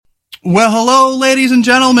Well, hello, ladies and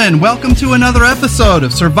gentlemen. Welcome to another episode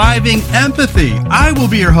of Surviving Empathy. I will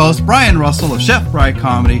be your host, Brian Russell of Chef Bry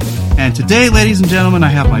Comedy. And today, ladies and gentlemen, I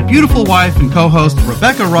have my beautiful wife and co-host,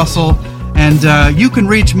 Rebecca Russell. And you can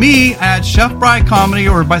reach me at Chef Bry Comedy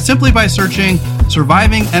or simply by searching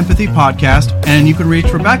Surviving Empathy Podcast. And you can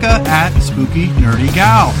reach Rebecca at Spooky Nerdy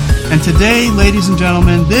Gal. And today, ladies and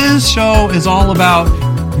gentlemen, this show is all about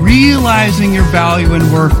realizing your value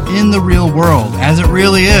and worth in the real world, as it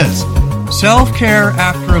really is. Self-care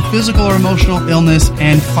after a physical or emotional illness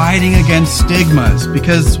and fighting against stigmas.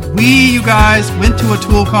 Because you guys, went to a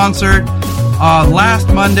Tool concert last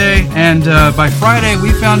Monday, and by Friday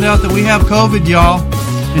we found out that we have COVID, y'all.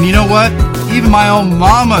 And you know what? Even my own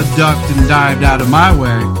mama ducked and dived out of my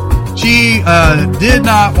way. She did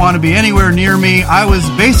not want to be anywhere near me. I was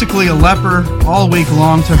basically a leper all week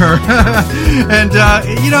long to her. And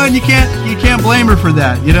and you can't blame her for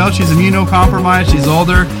that. You know, she's immunocompromised, she's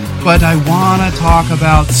older. But I want to talk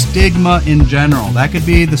about stigma in general. That could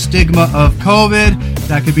be the stigma of COVID.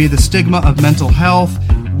 That could be the stigma of mental health.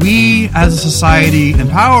 We, as a society,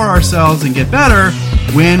 empower ourselves and get better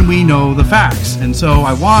when we know the facts. And so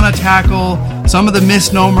I want to tackle some of the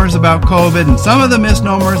misnomers about COVID and some of the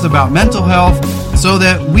misnomers about mental health so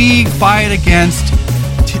that we fight against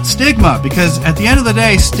stigma. Because at the end of the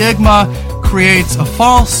day, stigma creates a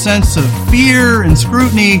false sense of fear and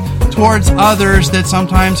scrutiny towards others that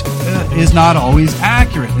sometimes is not always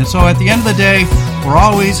accurate. And so at the end of the day, we're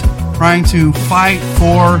always trying to fight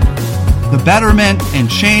for the betterment and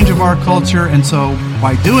change of our culture. And so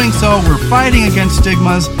by doing so, we're fighting against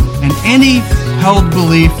stigmas and any held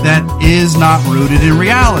belief that is not rooted in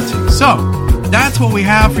reality. So that's what we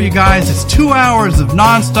have for you guys. It's 2 hours of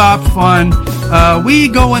nonstop fun. We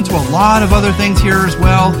go into a lot of other things here as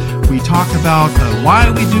well. We talk about why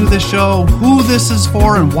we do this show, who this is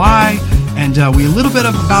for, and why. And a little bit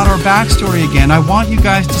about our backstory again. I want you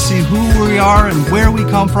guys to see who we are and where we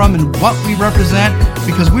come from and what we represent,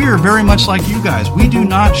 because we are very much like you guys. We do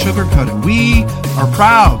not sugarcoat it. We are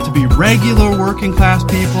proud to be regular working class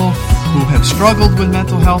people who have struggled with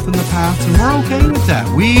mental health in the past, and we're okay with that.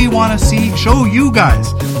 We want to show you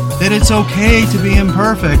guys that it's okay to be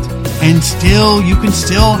imperfect, and you can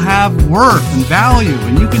still have worth and value,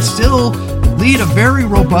 and you can still lead a very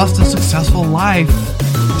robust and successful life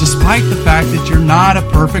despite the fact that you're not a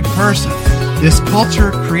perfect person. This culture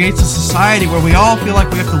creates a society where we all feel like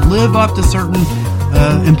we have to live up to certain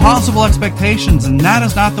impossible expectations, and that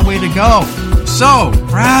is not the way to go. So,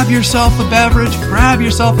 grab yourself a beverage, grab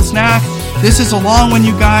yourself a snack. This is a long one,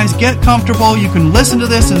 you guys. Get comfortable. You can listen to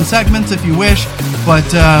this in segments if you wish, but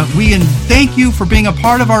we thank you for being a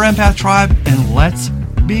part of our Empath Tribe, and let's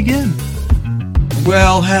begin.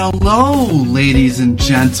 Well, hello, ladies and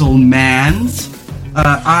gentlemen.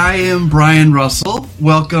 I am Brian Russell.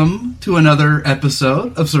 Welcome to another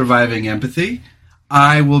episode of Surviving Empathy.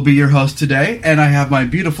 I will be your host today, and I have my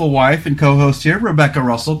beautiful wife and co-host here, Rebecca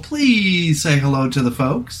Russell. Please say hello to the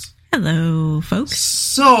folks. Hello, folks.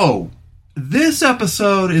 So, this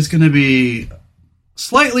episode is going to be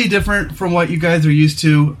slightly different from what you guys are used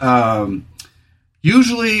to.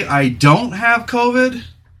 Usually, I don't have COVID.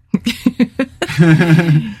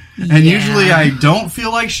 And usually, I don't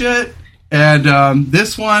feel like shit. And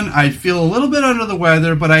this one, I feel a little bit under the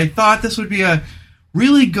weather, but I thought this would be a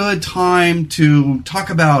really good time to talk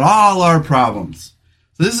about all our problems.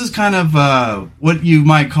 So this is kind of what you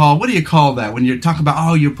might call, what do you call that when you talk about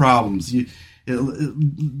all your problems?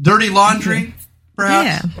 Dirty laundry, perhaps?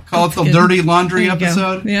 Yeah, call it the good. Dirty laundry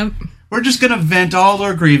episode. Yep. We're just going to vent all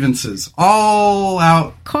our grievances, all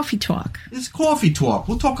out. Coffee talk. It's coffee talk.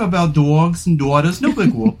 We'll talk about dogs and daughters. No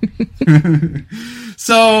big whoop.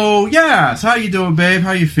 So, yeah. So how you doing, babe?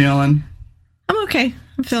 How you feeling? I'm okay.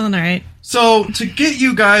 I'm feeling all right. So, to get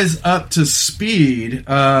you guys up to speed,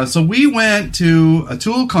 so we went to a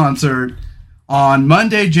Tool concert on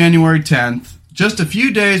Monday, January 10th, just a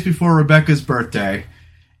few days before Rebecca's birthday.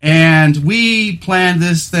 And we planned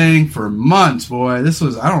this thing for months, boy. This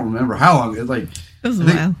was, I don't remember how long. It was a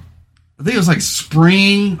while. I think it was like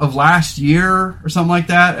spring of last year or something like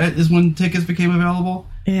that is when tickets became available.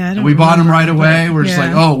 Yeah, I don't we bought them right away. We're just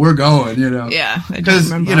like, oh, we're going, Yeah,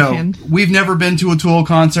 because we've never been to a Tool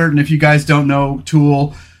concert, and if you guys don't know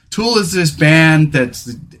Tool is this band that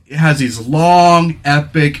has these long,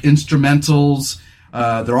 epic instrumentals.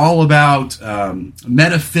 They're all about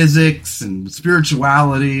metaphysics and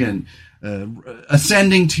spirituality and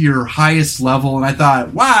ascending to your highest level. And I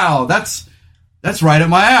thought, wow, that's right up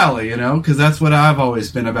my alley, because that's what I've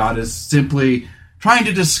always been about, is simply trying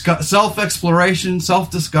to discuss self-exploration,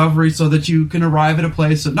 self-discovery, so that you can arrive at a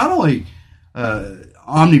place of not only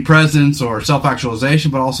omnipresence or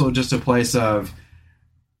self-actualization, but also just a place of,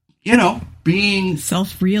 being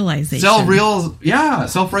self-realization.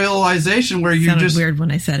 Self-realization where you sounded just weird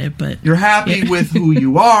when I said it, but you're happy with who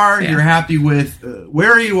you are. Yeah. You're happy with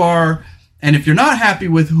where you are. And if you're not happy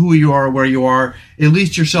with who you are, where you are, at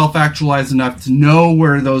least you're self-actualized enough to know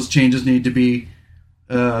where those changes need to be,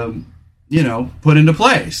 put into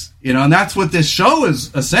place. And that's what this show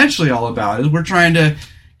is essentially all about. Is we're trying to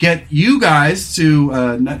get you guys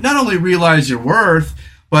to not only realize your worth,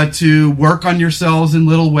 but to work on yourselves in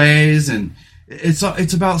little ways. And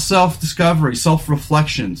it's about self-discovery,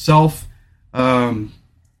 self-reflection, self-care,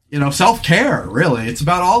 really. It's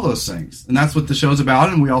about all those things. And that's what the show's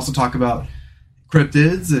about. And we also talk about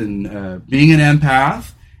cryptids and being an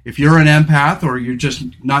empath. If you're an empath or you're just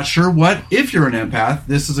not sure if you're an empath,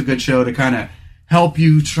 this is a good show to kind of help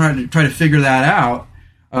you try to figure that out.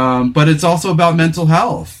 But it's also about mental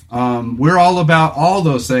health. We're all about all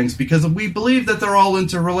those things because we believe that they're all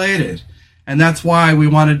interrelated. And that's why we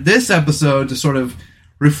wanted this episode to sort of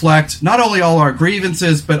reflect not only all our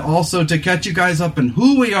grievances, but also to catch you guys up in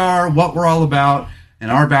who we are, what we're all about, and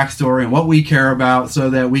our backstory and what we care about, so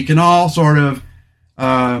that we can all sort of,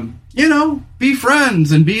 be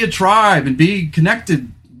friends and be a tribe and be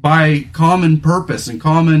connected by common purpose and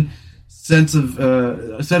common sense of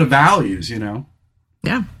a set of values,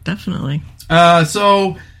 Yeah, definitely.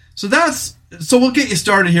 So we'll get you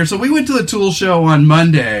started here. So we went to the Tool show on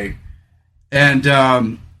Monday,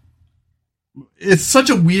 and it's such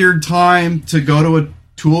a weird time to go to a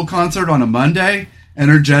Tool concert on a Monday,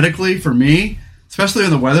 energetically for me, especially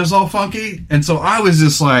when the weather's all funky. And so I was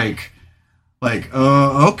just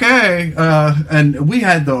okay. And we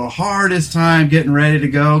had the hardest time getting ready to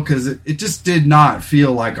go because it just did not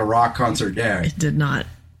feel like a rock concert day. It did not.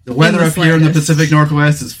 The weather up here in the Pacific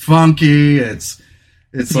Northwest is funky. It's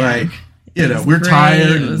we're gray.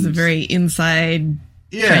 tired. It was a very inside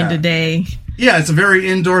kind of day. Yeah, it's a very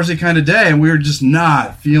indoorsy kind of day, and we were just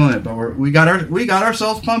not feeling it. But we got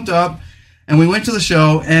ourselves pumped up, and we went to the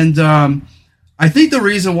show. And I think the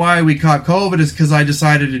reason why we caught COVID is because I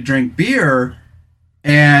decided to drink beer.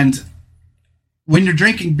 And when you're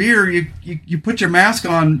drinking beer, you put your mask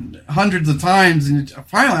on hundreds of times, and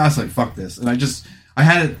finally I was like, "Fuck this!" And I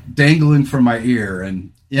had it dangling from my ear,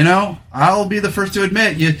 and I'll be the first to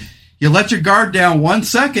admit, you let your guard down 1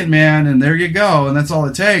 second, man, and there you go, and that's all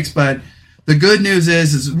it takes. But the good news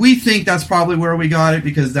is we think that's probably where we got it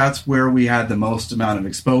because that's where we had the most amount of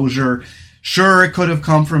exposure. Sure, it could have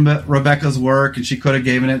come from Rebecca's work, and she could have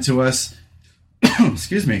given it to us,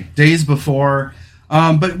 excuse me, days before.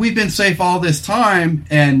 But we've been safe all this time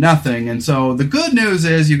and nothing. And so the good news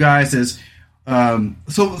is, you guys, is so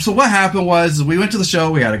what happened was we went to the show.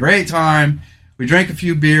 We had a great time. We drank a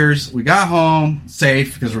few beers. We got home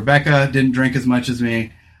safe because Rebecca didn't drink as much as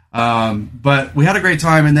me. But we had a great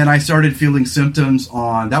time. And then I started feeling symptoms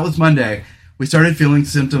that was Monday. We started feeling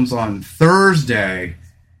symptoms on Thursday.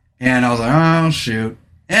 And I was like, oh, shoot.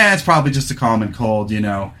 It's probably just a common cold,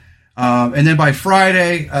 And then by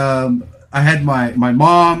Friday, I had my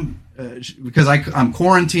mom, because I'm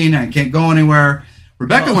quarantined and I can't go anywhere.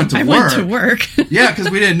 Rebecca went to work. I went to work. Yeah, because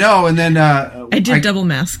we didn't know. And then I did double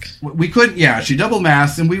mask. We couldn't. Yeah, she double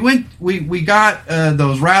masked, and we got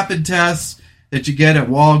those rapid tests that you get at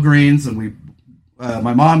Walgreens, and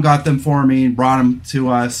my mom got them for me and brought them to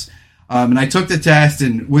us. And I took the test,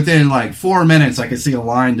 and within 4 minutes, I could see a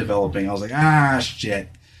line developing. I was like, shit.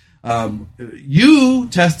 You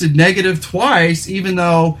tested negative twice, even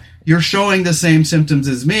though you're showing the same symptoms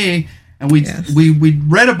as me. And we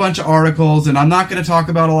read a bunch of articles, and I'm not going to talk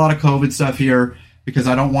about a lot of COVID stuff here because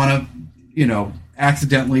I don't want to,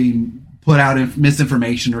 accidentally put out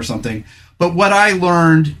misinformation or something. But what I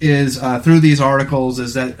learned is through these articles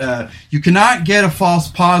is that you cannot get a false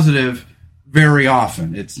positive very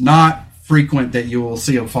often. It's not frequent that you will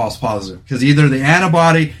see a false positive because either the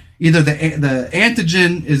antibody, either the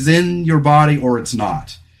antigen is in your body or it's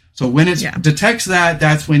not. So when it detects that,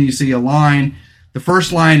 that's when you see a line. The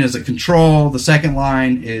first line is a control. The second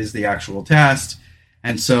line is the actual test.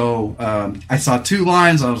 And so I saw two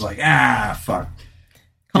lines. I was like, fuck.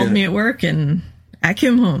 Called me at work and I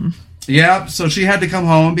came home. Yeah, so she had to come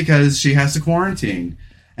home because she has to quarantine.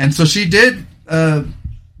 And so she did.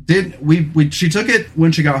 She took it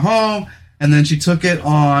when she got home, and then she took it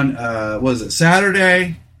on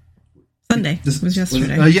Saturday? Sunday. It was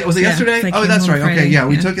yesterday. Was it yesterday? Oh, that's right. Friday. Okay, yeah,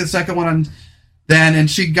 we took the second one on then, and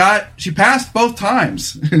she passed both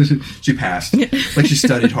times. She passed. Like she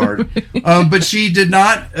studied hard. But she did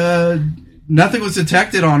not, nothing was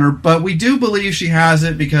detected on her, but we do believe she has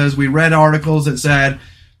it because we read articles that said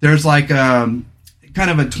there's kind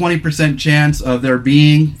of a 20% chance of there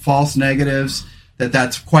being false negatives,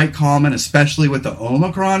 that's quite common, especially with the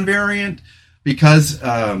Omicron variant, because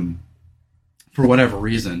for whatever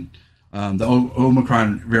reason, the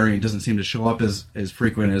Omicron variant doesn't seem to show up as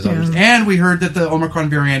frequent as others. And we heard that the Omicron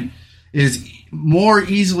variant is more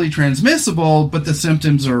easily transmissible, but the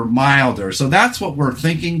symptoms are milder. So that's what we're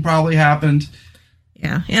thinking probably happened.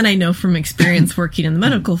 Yeah, and I know from experience working in the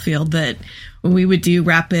medical field that when we would do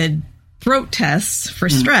rapid throat tests for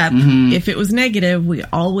strep, if it was negative, we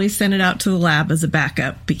always sent it out to the lab as a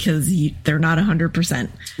backup because they're not 100%.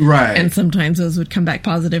 Right. And sometimes those would come back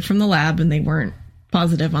positive from the lab and they weren't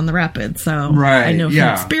positive on the rapid. So I know from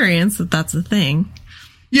experience that that's the thing.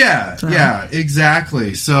 Yeah, yeah,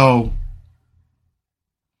 exactly. So,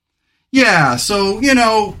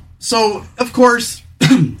 so of course,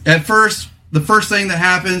 at first, the first thing that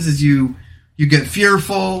happens is you get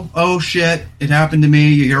fearful. Oh shit, it happened to me.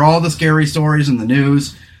 You hear all the scary stories in the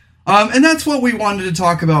news. And that's what we wanted to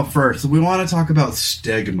talk about first. We want to talk about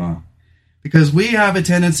stigma. Because we have a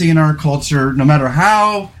tendency in our culture, no matter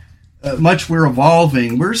how much we're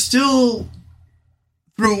evolving, we're still,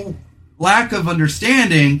 through lack of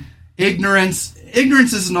understanding, ignorance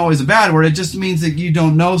isn't always a bad word. It just means that you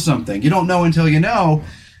don't know something. You don't know until you know.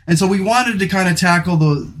 And so we wanted to kind of tackle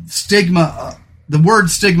the stigma. The word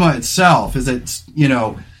stigma itself is that,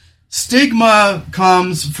 stigma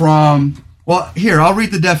comes from, well, here, I'll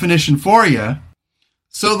read the definition for you.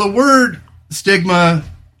 So the word stigma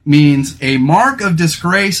means a mark of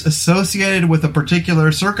disgrace associated with a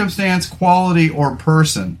particular circumstance, quality, or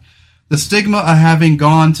person. The stigma of having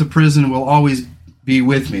gone to prison will always be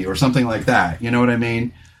with me, or something like that. You know what I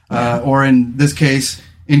mean? Or in this case,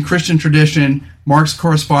 in Christian tradition, marks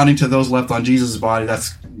corresponding to those left on Jesus' body.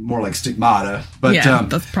 That's more like stigmata. But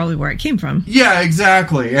that's probably where it came from. Yeah,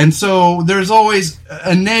 exactly. And so there's always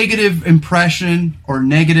a negative impression or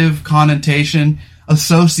negative connotation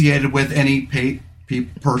associated with any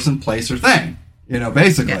person, place, or thing,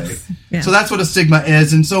 basically. Yes. Yeah. So that's what a stigma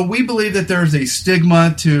is. And so we believe that there's a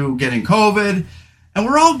stigma to getting COVID, and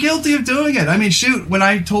we're all guilty of doing it. I mean, shoot, when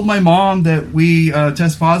I told my mom that we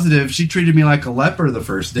test positive, she treated me like a leper the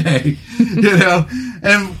first day,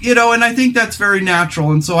 and I think that's very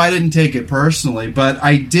natural. And so I didn't take it personally, but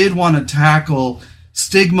I did want to tackle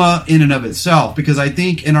stigma in and of itself, because I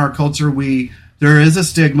think in our culture, there is a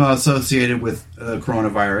stigma associated with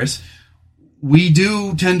coronavirus. We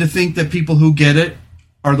do tend to think that people who get it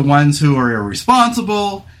are the ones who are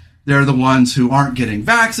irresponsible. They're the ones who aren't getting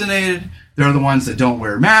vaccinated. They're the ones that don't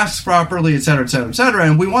wear masks properly, et cetera, et cetera, et cetera.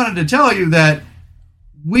 And we wanted to tell you that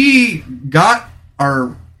we got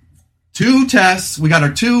our 2 tests, we got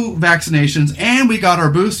our 2 vaccinations, and we got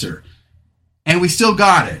our booster. And we still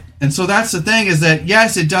got it. And so that's the thing, is that,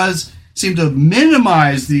 yes, it does seem to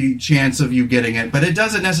minimize the chance of you getting it, but it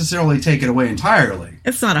doesn't necessarily take it away entirely.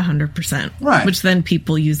 It's not 100%. Right. Which then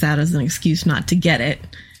people use that as an excuse not to get it.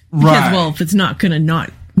 Because, right. Well, if it's not going to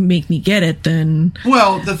not make me get it, then...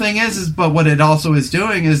 Well, the thing is but what it also is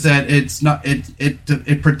doing is that it's not,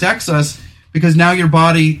 it protects us, because now your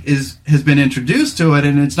body has been introduced to it,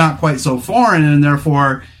 and it's not quite so foreign, and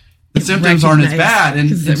therefore the symptoms aren't as bad.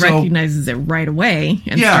 Because it recognizes it right away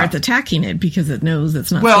and starts attacking it because it knows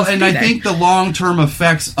it's not well, and I think the long-term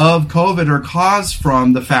effects of COVID are caused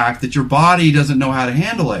from the fact that your body doesn't know how to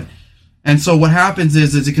handle it. And so what happens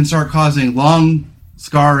is it can start causing lung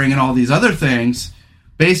scarring and all these other things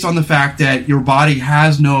based on the fact that your body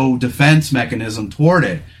has no defense mechanism toward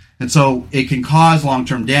it. And so it can cause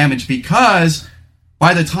long-term damage, because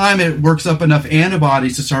by the time it works up enough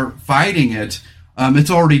antibodies to start fighting it,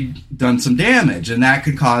 it's already done some damage, and that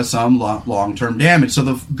could cause some long-term damage. So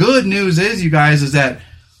the good news is, you guys, is that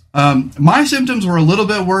my symptoms were a little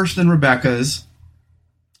bit worse than Rebecca's,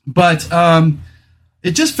 but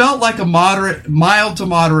it just felt like a mild to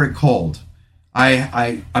moderate cold.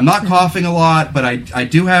 I'm not coughing a lot, but I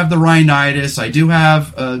do have the rhinitis. I do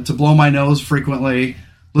have to blow my nose frequently,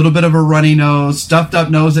 a little bit of a runny nose, stuffed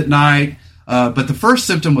up nose at night. But the first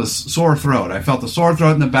symptom was sore throat. I felt a sore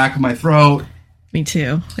throat in the back of my throat. Me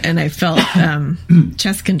too. And I felt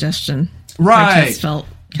chest congestion. Right. My chest felt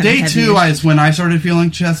Day heavy. 2 is when I started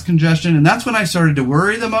feeling chest congestion, and that's when I started to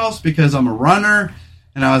worry the most, because I'm a runner,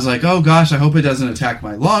 and I was like, oh gosh, I hope it doesn't attack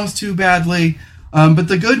my lungs too badly. But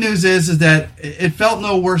the good news is that it felt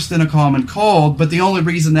no worse than a common cold, but the only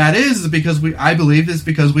reason that is because I believe is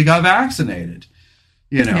because we got vaccinated.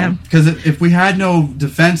 Because if we had no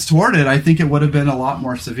defense toward it, I think it would have been a lot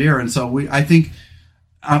more severe. And so I think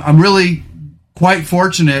I'm really quite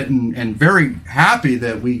fortunate and very happy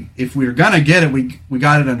that if we were going to get it, we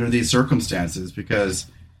got it under these circumstances, because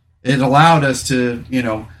it allowed us to,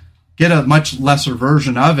 get a much lesser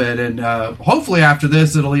version of it. And hopefully after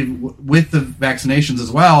this, it'll even, with the vaccinations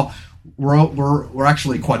as well, we're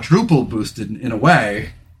actually quadruple boosted in a way.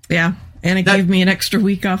 Yeah. And it gave me an extra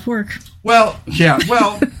week off work. Well, yeah.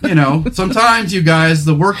 Well, sometimes you guys,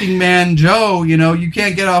 the working man Joe, you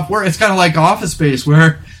can't get off work. It's kind of like Office Space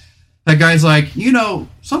where that guy's like,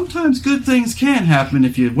 sometimes good things can happen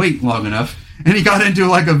if you wait long enough. And he got into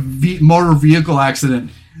like a motor vehicle accident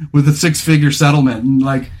with a 6-figure settlement. And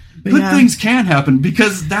like, good things can happen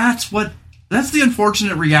because that's the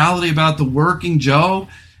unfortunate reality about the working Joe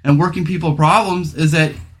and working people problems is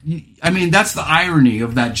that, that's the irony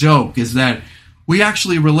of that joke is that we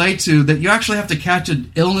actually relate to that you actually have to catch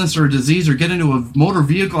an illness or a disease or get into a motor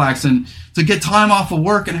vehicle accident to get time off of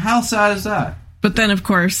work. And how sad is that? But then, of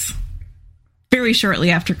course, very shortly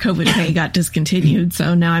after COVID pay got discontinued,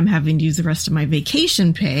 so now I'm having to use the rest of my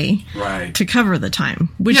vacation pay to cover the time,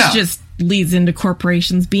 which just leads into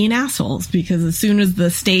corporations being assholes because as soon as the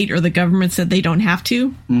state or the government said they don't have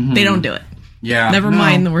to, they don't do it. Yeah. Never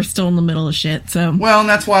mind that we're still in the middle of shit. So well, and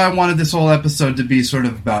that's why I wanted this whole episode to be sort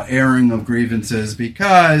of about airing of grievances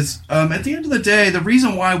because at the end of the day, the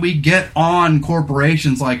reason why we get on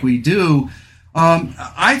corporations like we do,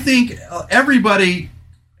 I think everybody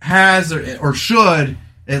has or should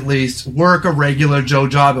at least work a regular Joe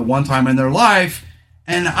job at one time in their life.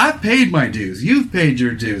 And I've paid my dues. You've paid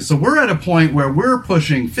your dues. So we're at a point where we're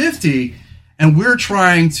pushing 50 and we're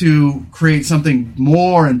trying to create something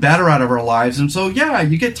more and better out of our lives. And so,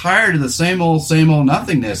 you get tired of the same old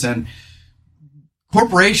nothingness. And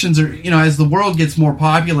corporations are, as the world gets more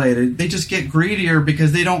populated, they just get greedier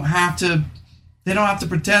because they don't have to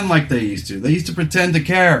pretend like they used to. They used to pretend to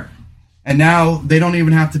care. And now they don't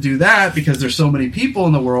even have to do that because there's so many people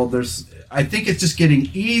in the world. I think it's just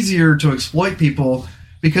getting easier to exploit people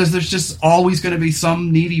because there's just always going to be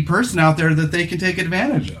some needy person out there that they can take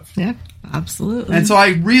advantage of. Yeah, absolutely. And so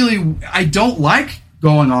I don't like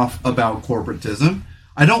going off about corporatism.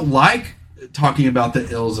 I don't like talking about the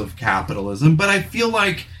ills of capitalism, but I feel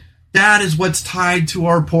like that is what's tied to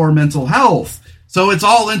our poor mental health. So it's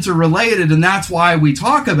all interrelated, and that's why we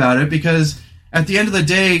talk about it, because at the end of the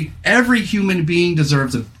day, every human being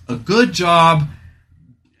deserves a good job,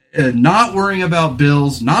 not worrying about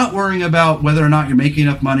bills, not worrying about whether or not you're making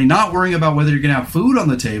enough money, not worrying about whether you're going to have food on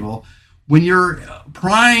the table. When your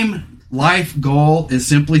prime life goal is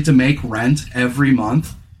simply to make rent every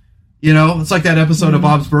month, it's like that episode of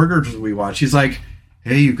Bob's Burgers we watch. He's like,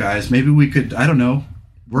 hey, you guys, maybe we could, I don't know,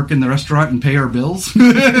 work in the restaurant and pay our bills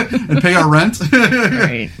and pay our rent.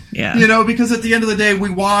 Right, yeah. Because at the end of the day,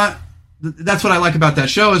 that's what I like about that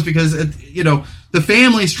show is because, the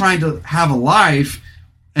family's trying to have a life.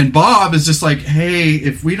 And Bob is just like, hey,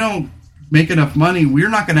 if we don't make enough money, we're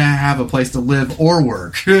not going to have a place to live or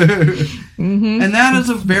work. And that is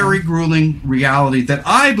a very grueling reality that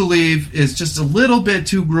I believe is just a little bit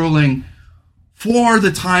too grueling for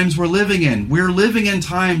the times we're living in. We're living in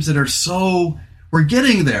times that are we're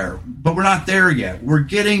getting there, but we're not there yet. We're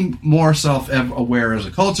getting more self-aware as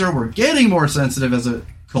a culture. We're getting more sensitive as a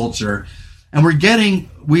culture. And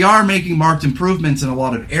we are making marked improvements in a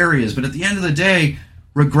lot of areas. But at the end of the day,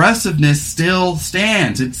 regressiveness still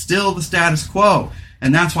stands. It's still the status quo.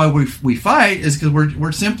 And that's why we fight, is because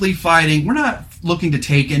we're simply fighting. We're not looking to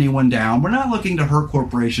take anyone down. We're not looking to hurt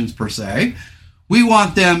corporations per se. We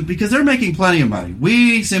want them, because they're making plenty of money,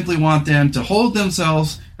 we simply want them to hold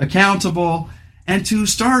themselves accountable and to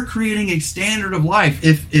start creating a standard of life.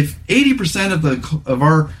 If 80% of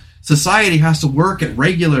our society has to work at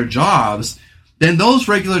regular jobs, then those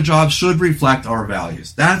regular jobs should reflect our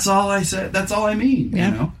values. That's all I said. That's all I mean.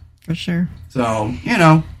 Yeah, for sure. So,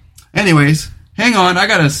 anyways, hang on. I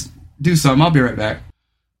got to do something. I'll be right back.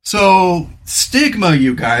 So, stigma,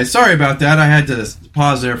 you guys. Sorry about that. I had to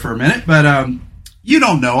pause there for a minute. But you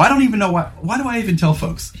don't know. I don't even know why do I even tell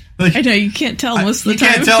folks? Like, I know. You can't tell most of the time.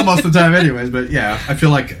 You can't tell most of the time anyways. But yeah, I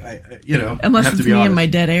feel like, unless I have it's to be me honest. and my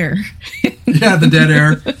dead air. Yeah, the dead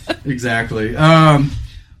air. Exactly.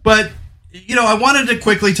 But I wanted to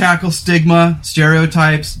quickly tackle stigma,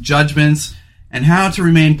 stereotypes, judgments, and how to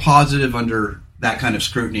remain positive under that kind of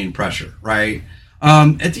scrutiny and pressure, right?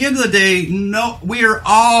 At the end of the day, we are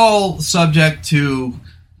all subject to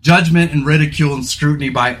judgment and ridicule and scrutiny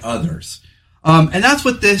by others. And that's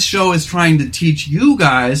what this show is trying to teach you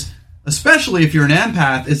guys, especially if you're an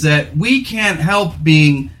empath, is that we can't help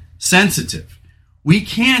being sensitive. We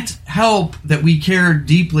can't help that we care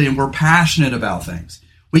deeply and we're passionate about things.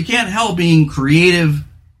 We can't help being creatively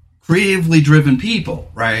driven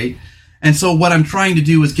people, right? And so what I'm trying to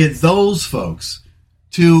do is get those folks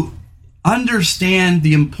to understand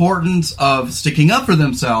the importance of sticking up for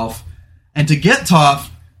themselves and to get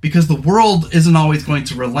tough because the world isn't always going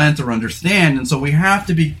to relent or understand. And so we have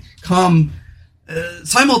to become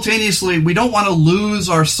simultaneously, we don't want to lose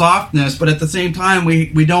our softness, but at the same time,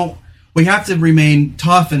 we have to remain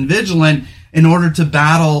tough and vigilant in order to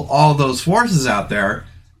battle all those forces out there.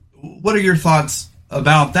 What are your thoughts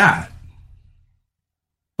about that?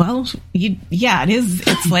 Well, it is.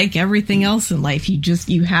 It's like everything else in life.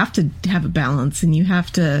 You have to have a balance, and you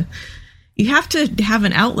have to have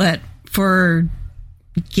an outlet for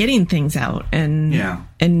getting things out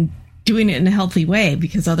and doing it in a healthy way,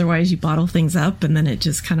 because otherwise you bottle things up and then it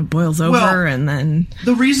just kind of boils over. Well, and then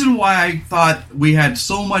the reason why I thought we had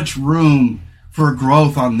so much room for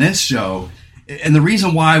growth on this show, and the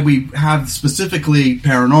reason why we have specifically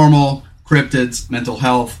paranormal, cryptids, mental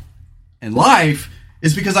health, and life,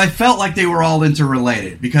 is because I felt like they were all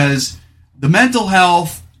interrelated. Because the mental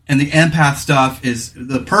health and the empath stuff is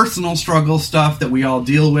the personal struggle stuff that we all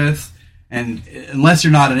deal with. And unless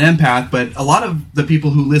you're not an empath, but a lot of the people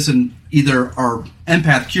who listen either are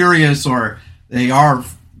empath curious or they are,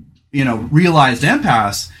 realized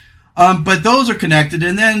empaths. But those are connected.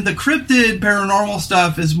 And then the cryptid paranormal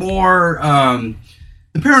stuff is more,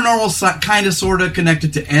 the paranormal kind of sort of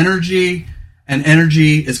connected to energy. And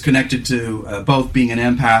energy is connected to both being an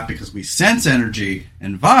empath because we sense energy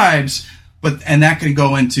and vibes, and that can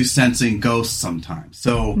go into sensing ghosts sometimes.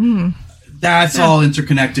 So that's all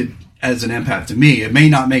interconnected as an empath to me. It may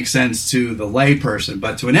not make sense to the lay person,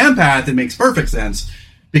 but to an empath, it makes perfect sense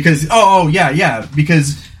because,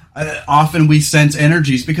 because often we sense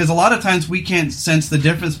energies, because a lot of times we can't sense the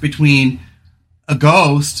difference between a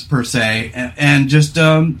ghost, per se, and just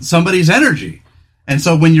somebody's energy. And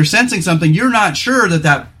so when you're sensing something, you're not sure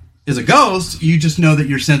that is a ghost. You just know that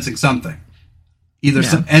you're sensing something.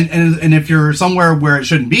 And if you're somewhere where it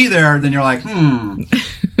shouldn't be there, then you're like,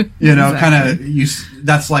 Exactly.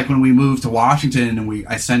 That's like when we moved to Washington and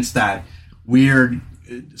I sensed that weird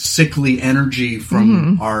sickly energy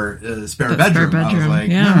from our spare bedroom. I was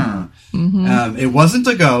like, it wasn't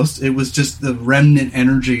a ghost. It was just the remnant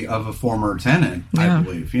energy of a former tenant, I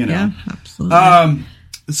believe, Yeah, absolutely.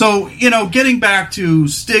 So, getting back to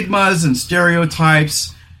stigmas and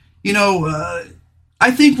stereotypes,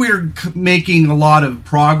 I think we're making a lot of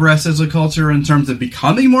progress as a culture in terms of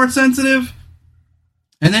becoming more sensitive.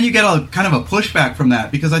 And then you get a kind of a pushback from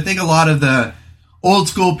that, because I think a lot of the old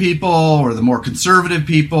school people or the more conservative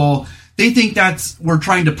people, they think we're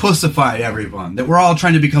trying to pussify everyone, that we're all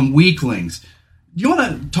trying to become weaklings. Do you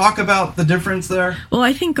want to talk about the difference there? Well,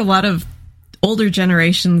 I think a lot of older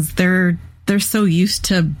generations, they're so used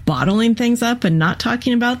to bottling things up and not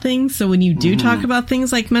talking about things. So when you do talk about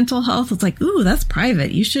things like mental health, it's like, ooh, that's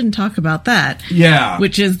private. You shouldn't talk about that. Yeah.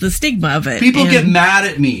 Which is the stigma of it. People get mad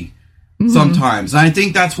at me sometimes. And I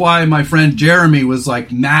think that's why my friend Jeremy was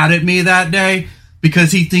like mad at me that day,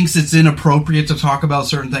 because he thinks it's inappropriate to talk about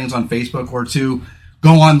certain things on Facebook or to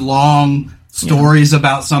go on long stories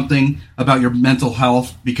about something, about your mental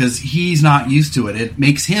health, because he's not used to it. It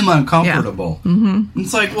makes him uncomfortable. Yeah.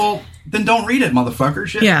 It's like, well, then don't read it, motherfucker.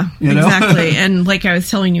 Shit. Yeah, exactly. And like I was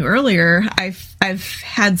telling you earlier, I've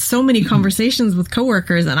had so many conversations with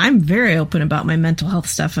coworkers, and I'm very open about my mental health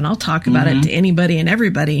stuff, and I'll talk about it to anybody and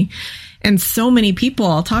everybody. And so many people,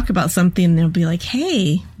 I'll talk about something and they'll be like,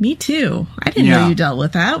 hey, me too. I didn't know you dealt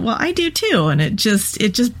with that. Well, I do too. And it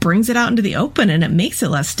just brings it out into the open, and it makes it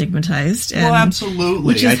less stigmatized. Well, absolutely.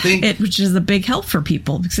 Which is a big help for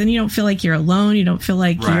people, because then you don't feel like you're alone. You don't feel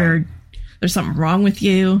like there's something wrong with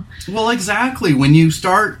you. Well, exactly. When you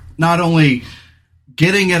start not only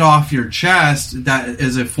getting it off your chest, that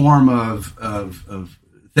is a form of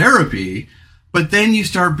therapy, but then you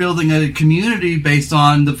start building a community based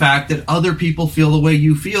on the fact that other people feel the way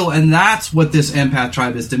you feel. And that's what this empath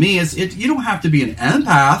tribe is to me. You don't have to be an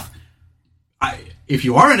empath. If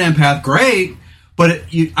you are an empath, great. But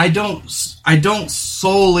I don't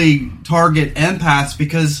solely target empaths,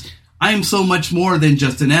 because I am so much more than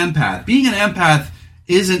just an empath. Being an empath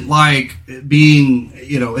isn't like being,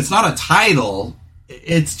 it's not a title.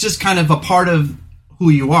 It's just kind of a part of who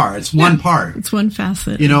you are. It's one part. It's one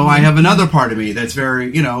facet. I have another part of me that's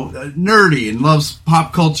very, nerdy and loves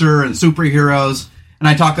pop culture and superheroes. And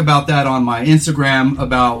I talk about that on my Instagram,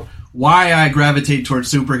 about why I gravitate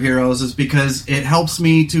towards superheroes is because it helps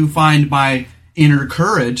me to find my inner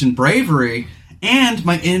courage and bravery and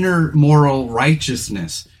my inner moral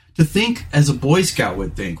righteousness. To think as a Boy Scout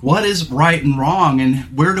would think. What is right and wrong, and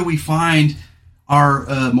where do we find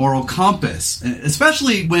our moral compass?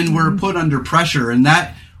 Especially when we're put under pressure. And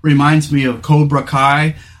that reminds me of Cobra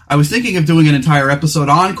Kai. I was thinking of doing an entire episode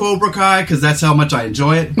on Cobra Kai, because that's how much I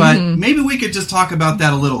enjoy it. But maybe we could just talk about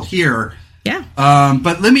that a little here. Yeah.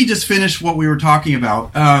 But let me just finish what we were talking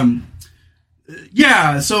about.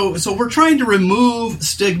 So we're trying to remove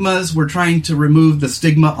stigmas. We're trying to remove the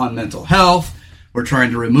stigma on mental health. We're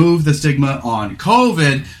trying to remove the stigma on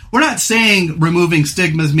COVID. We're not saying removing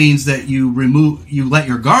stigmas means that you let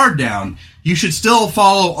your guard down. You should still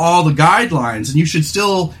follow all the guidelines, and you should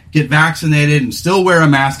still get vaccinated and still wear a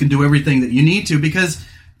mask and do everything that you need to, because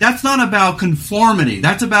that's not about conformity.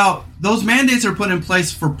 That's about, those mandates are put in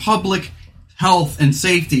place for public health and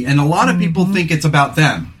safety, and a lot of people think it's about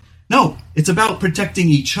them. No, it's about protecting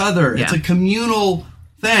each other. Yeah. It's a communal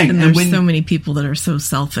thing. And there's so many people that are so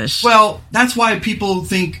selfish. Well, that's why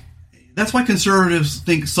conservatives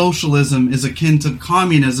think socialism is akin to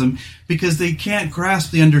communism, because they can't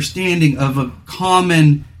grasp the understanding of a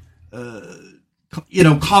common,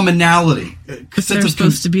 commonality. Because they're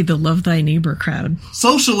supposed to be the love thy neighbor crowd.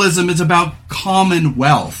 Socialism is about common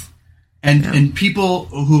wealth. And people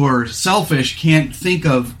who are selfish can't think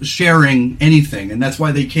of sharing anything. And that's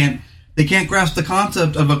why they can't grasp the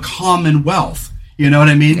concept of a common wealth. You know what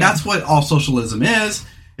I mean? Yeah. That's what all socialism is.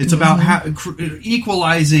 It's about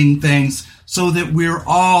equalizing things so that we're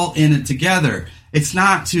all in it together. It's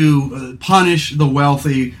not to punish the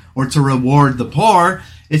wealthy or to reward the poor.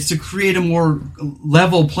 It's to create a more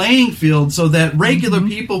level playing field so that regular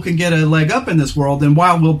people can get a leg up in this world. And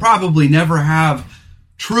while we'll probably never have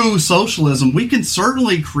true socialism, we can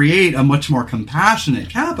certainly create a much more compassionate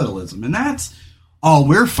capitalism. And that's all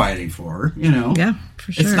we're fighting for, Yeah,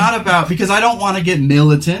 for sure. It's not about, because I don't want to get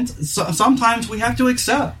militant. Sometimes we have to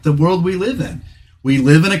accept the world we live in. We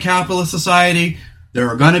live in a capitalist society. There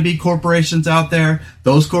are going to be corporations out there.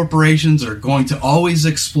 Those corporations are going to always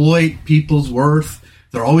exploit people's worth.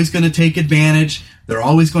 They're always going to take advantage. They're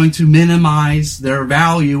always going to minimize their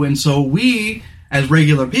value. And so we, as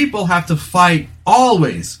regular people, have to fight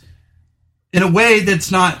always in a way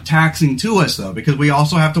that's not taxing to us, though, because we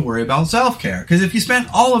also have to worry about self-care. Because if you spend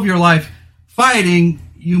all of your life fighting,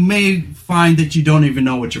 you may find that you don't even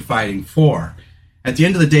know what you're fighting for. At the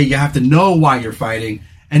end of the day, you have to know why you're fighting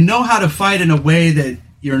and know how to fight in a way that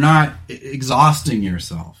you're not exhausting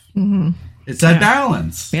yourself. Mm-hmm. It's that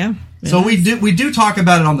balance. Yeah. So we do talk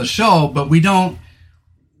about it on the show, but we don't,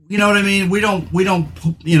 you know what I mean? We don't,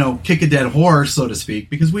 kick a dead horse, so to speak,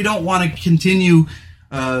 because we don't want to continue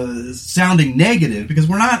sounding negative, because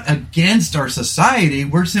we're not against our society.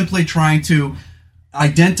 We're simply trying to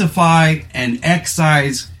identify and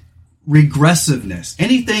excise regressiveness.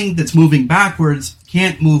 Anything that's moving backwards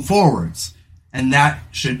can't move forwards, and that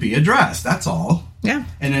should be addressed. That's all. Yeah.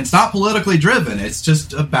 And it's not politically driven. It's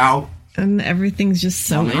just about... And everything's just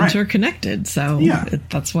so interconnected. So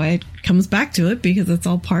that's why it comes back to it, because it's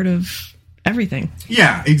all part of everything.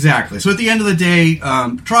 Yeah, exactly. So at the end of the day,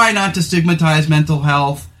 try not to stigmatize mental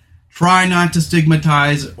health. Try not to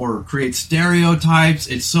stigmatize or create stereotypes.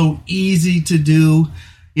 It's so easy to do.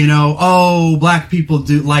 Black people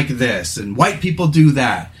do like this and white people do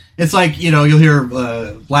that. It's like, you'll hear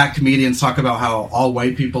black comedians talk about how all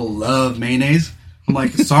white people love mayonnaise. I'm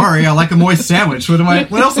like, sorry, I like a moist sandwich. What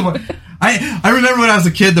else am I remember when I was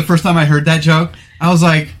a kid, the first time I heard that joke, I was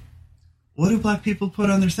like, what do black people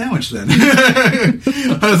put on their sandwich then?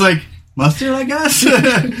 I was like, mustard, I guess?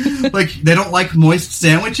 Like, they don't like moist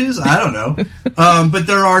sandwiches? I don't know. But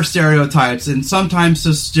there are stereotypes, and sometimes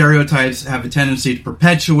those stereotypes have a tendency to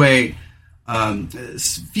perpetuate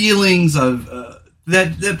feelings of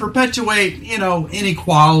that perpetuate,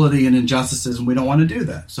 inequality and injustices, and we don't want to do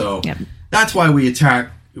that. So that's why we're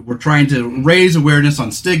trying to raise awareness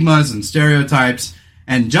on stigmas and stereotypes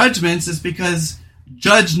and judgments, is because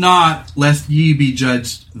judge not, lest ye be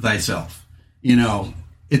judged thyself.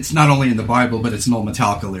 It's not only in the Bible, but it's an old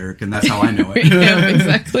Metallica lyric, and that's how I know it. Yeah,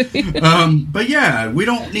 exactly. But yeah, we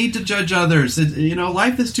don't need to judge others.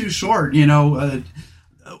 Life is too short.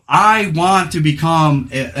 I want to become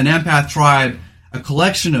an empath tribe, a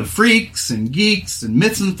collection of freaks and geeks and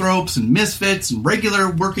misanthropes and misfits and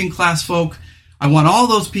regular working class folk. I want all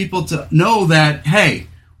those people to know that, hey,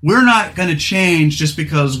 we're not going to change just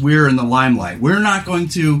because we're in the limelight. We're not going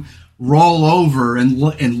to roll over and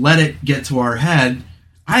let it get to our head.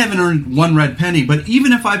 I haven't earned one red penny, but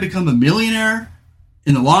even if I become a millionaire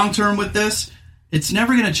in the long term with this, it's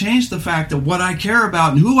never going to change the fact that what I care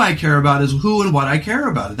about and who I care about is who and what I care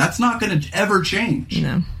about. That's not going to ever change.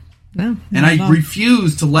 No. And I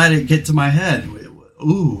refuse to let it get to my head.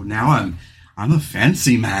 Ooh, now I'm a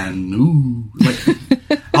fancy man. Ooh, like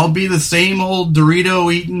I'll be the same old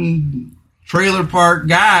Dorito eating trailer park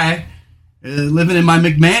guy living in my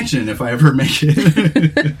McMansion if I ever make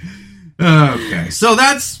it. Okay, so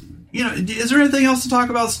that's, is there anything else to talk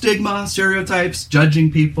about? Stigma, stereotypes,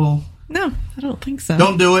 judging people? No, I don't think so.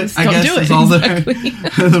 Don't do it. Just I don't guess do it. is all Exactly.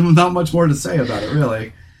 there. Not much more to say about it,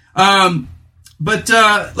 really. But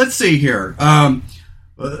let's see here.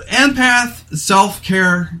 Empath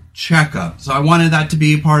self-care checkup. So I wanted that to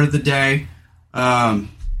be part of the day.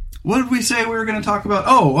 What did we say we were going to talk about?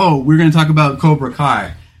 We're going to talk about Cobra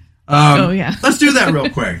Kai. Yeah. Let's do that real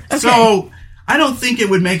quick. Okay. So I don't think it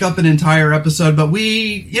would make up an entire episode, but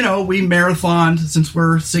we marathoned since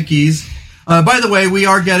we're sickies. By the way, we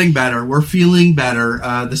are getting better. We're feeling better.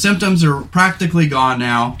 The symptoms are practically gone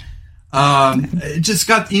now. It just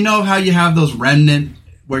got, how you have those remnant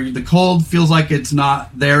where the cold feels like it's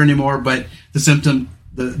not there anymore, but the symptom,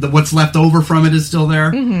 the what's left over from it is still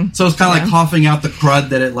there. Mm-hmm. So it's kind of like coughing out the crud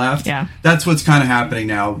that it left. Yeah. That's what's kind of happening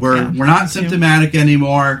now. We're not symptomatic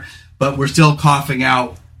anymore, but we're still coughing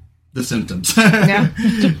out the symptoms. Yeah,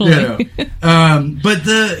 totally.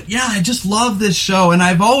 I just love this show, and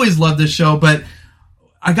I've always loved this show, but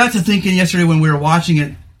I got to thinking yesterday when we were watching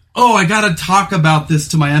it, I got to talk about this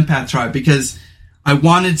to my empath tribe because I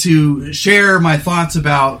wanted to share my thoughts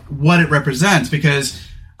about what it represents, because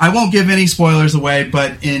I won't give any spoilers away,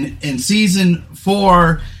 but in season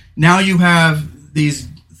 4, now you have these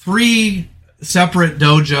 3 separate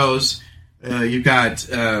dojos. You've got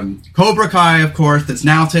Cobra Kai, of course, that's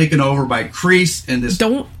now taken over by Kreese and this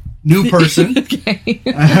new person. Okay.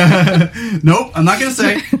 Nope, I'm not going to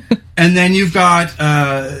say. And then you've got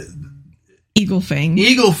Eagle Fang,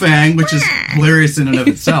 which is hilarious in and of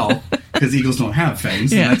itself, because eagles don't have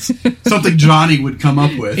fangs. Yeah. And that's something Johnny would come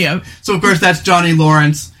up with. Yeah. So, of course, that's Johnny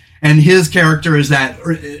Lawrence, and his character is that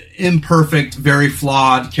imperfect, very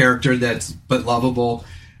flawed character but lovable.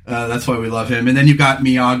 That's why we love him. And then you've got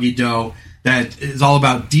Miyagi-Do, that is all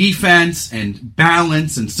about defense and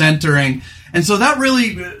balance and centering. And so that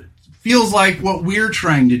really feels like what we're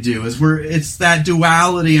trying to do it's that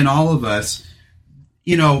duality in all of us.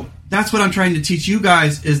 That's what I'm trying to teach you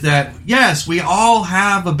guys, is that, yes, we all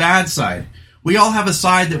have a bad side. We all have a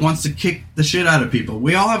side that wants to kick the shit out of people.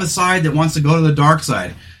 We all have a side that wants to go to the dark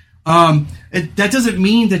side. That doesn't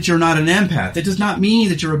mean that you're not an empath. It does not mean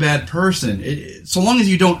that you're a bad person. So long as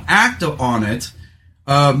you don't act on it,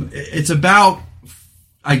 it's about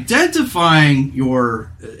identifying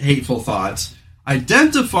your hateful thoughts,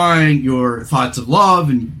 identifying your thoughts of love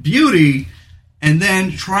and beauty, and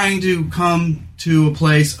then trying to come to a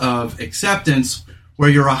place of acceptance where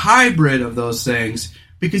you're a hybrid of those things,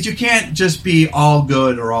 because you can't just be all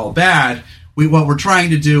good or all bad. What we're trying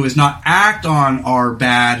to do is not act on our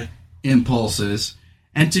bad impulses,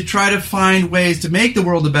 and to try to find ways to make the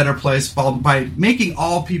world a better place by making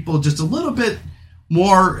all people just a little bit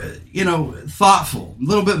more, thoughtful, a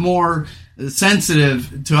little bit more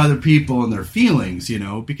sensitive to other people and their feelings,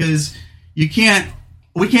 because we can't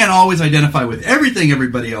always identify with everything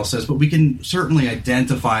everybody else says, but we can certainly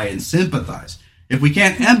identify and sympathize. If we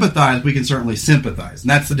can't empathize, we can certainly sympathize. And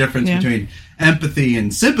that's the difference between empathy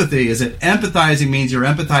and sympathy, is that empathizing means you're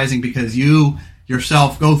empathizing because you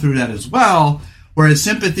yourself go through that as well, whereas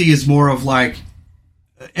sympathy is more of like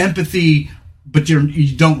empathy, but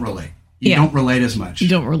you don't relate. You don't relate as much. You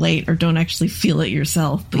don't relate or don't actually feel it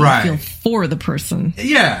yourself, but you feel for the person.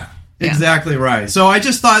 Yeah, exactly right. So I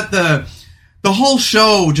just thought the whole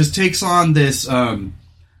show just takes on this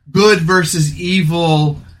good versus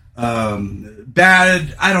evil,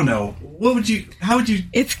 bad. I don't know. How would you?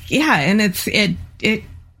 And it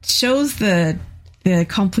shows the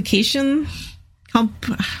complication.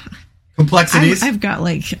 Complexities. I've got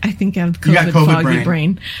I think I've COVID foggy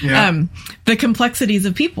brain. Yeah. The complexities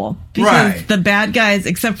of people, because the bad guys,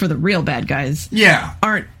 except for the real bad guys,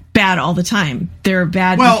 aren't bad all the time. They're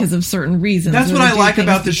bad because of certain reasons. That's what I like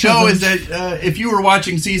about the show, is that if you were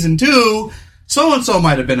watching season 2, so and so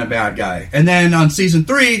might have been a bad guy, and then on season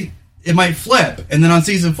 3 it might flip, and then on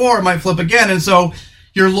season 4 it might flip again, and so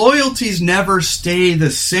your loyalties never stay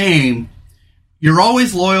the same. You're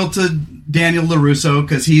always loyal to Daniel LaRusso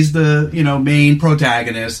because he's the main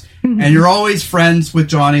protagonist, and you're always friends with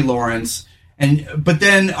Johnny Lawrence. But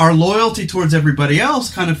then our loyalty towards everybody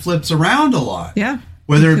else kind of flips around a lot. Yeah,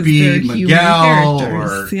 whether it be Miguel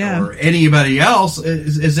or anybody else,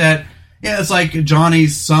 is that it's like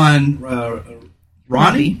Johnny's son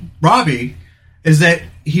Robbie, is that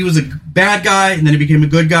he was a bad guy and then he became a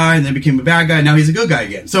good guy and then became a bad guy and now he's a good guy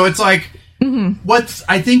again. So it's like. Mm-hmm.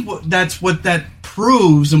 That's what that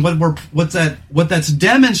proves, and what that's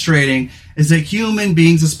demonstrating is that human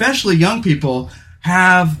beings, especially young people,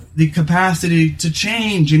 have the capacity to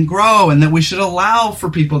change and grow, and that we should allow for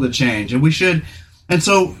people to change, and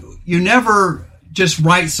so you never just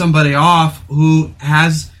write somebody off who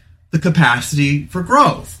has the capacity for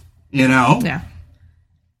growth, Yeah.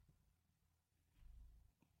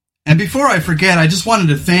 And before I forget, I just wanted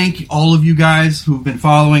to thank all of you guys who've been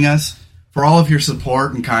following us for all of your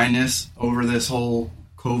support and kindness over this whole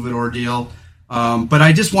COVID ordeal. But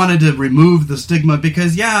I just wanted to remove the stigma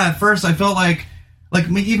because, at first I felt like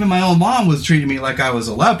even my own mom was treating me like I was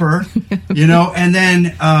a leper, and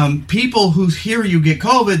then people who hear you get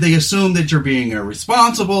COVID, they assume that you're being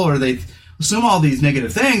irresponsible or they assume all these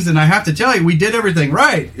negative things. And I have to tell you, we did everything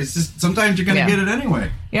right. It's just sometimes you're going to get it anyway.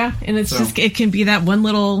 Yeah, and it's just, it can be that one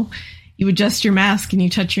little, you adjust your mask and you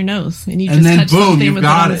touch your nose and you and just then, touch boom, something with it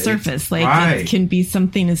on the surface. Right. It can be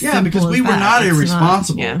something as simple because we as were that. not It's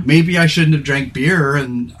irresponsible. not, Maybe I shouldn't have drank beer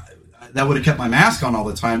and that would have kept my mask on all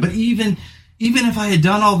the time. But even if I had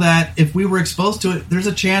done all that, if we were exposed to it, there's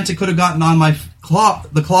a chance it could have gotten on my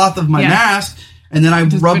the cloth of my mask, and then I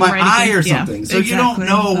rubbed my eye or something. So you don't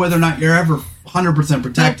know whether or not you're ever 100%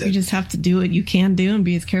 protected. You just have to do what you can do and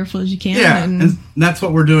be as careful as you can. Yeah, and that's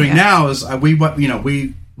what we're doing now. Is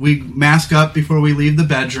we mask up before we leave the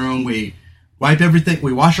bedroom. We wipe everything.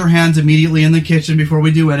 We wash our hands immediately in the kitchen before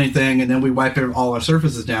we do anything, and then we wipe all our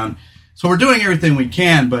surfaces down. So we're doing everything we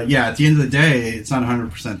can. But at the end of the day, it's not a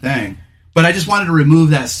 100% thing. But I just wanted to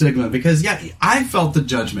remove that stigma because, I felt the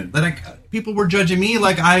judgment that people were judging me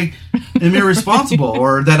like I am irresponsible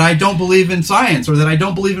or that I don't believe in science or that I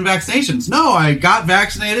don't believe in vaccinations. No, I got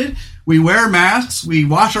vaccinated. We wear masks. We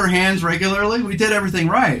wash our hands regularly. We did everything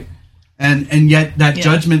right. And yet that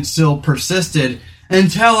judgment still persisted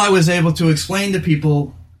until I was able to explain to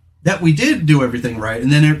people that we did do everything right. And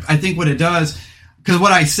then I think what it does, because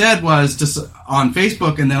what I said was just on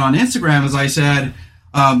Facebook and then on Instagram, as I said,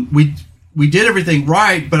 we did everything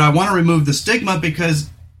right, but I want to remove the stigma because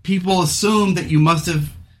people assume that you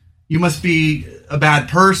must be a bad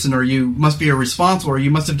person or you must be irresponsible or you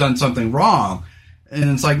must have done something wrong.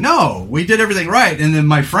 And it's like, no, we did everything right. And then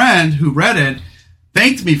my friend who read it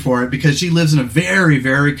thanked me for it because she lives in a very,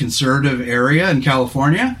 very conservative area in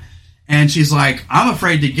California. And she's like, I'm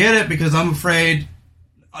afraid to get it because I'm afraid,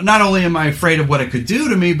 not only am I afraid of what it could do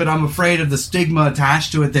to me, but I'm afraid of the stigma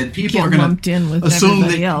attached to it that people are going to assume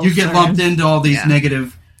that you get lumped into all these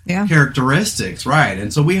negative characteristics, right?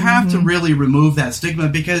 And so we have to really remove that stigma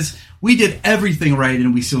because we did everything right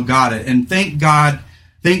and we still got it. And thank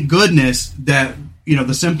goodness that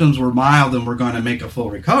the symptoms were mild and we're going to make a full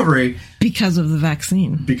recovery because of the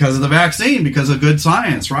vaccine. Because of good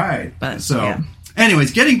science, right? But,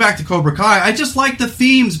 anyways, getting back to Cobra Kai, I just like the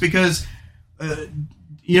themes because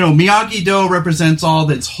Miyagi-Do represents all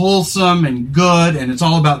that's wholesome and good, and it's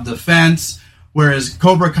all about defense, whereas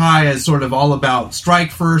Cobra Kai is sort of all about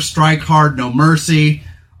strike first, strike hard, no mercy,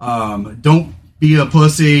 don't be a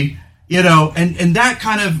pussy, and that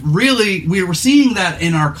kind of really, we were seeing that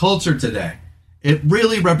in our culture today. It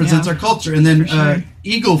really represents our culture. And then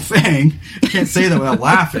Eagle Fang, I can't say that without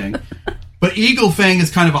laughing, but Eagle Fang is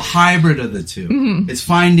kind of a hybrid of the two. Mm-hmm. It's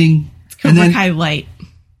finding... It's Cobra Kai Light.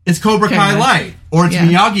 It's Cobra Kai Light, or it's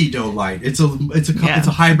Miyagi-Do Light. It's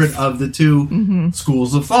a hybrid of the two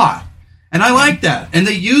schools of thought, and I like that. And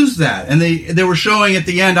they used that, and they were showing at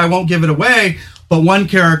the end. I won't give it away, but one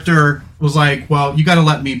character was like, "Well, you got to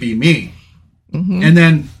let me be me," and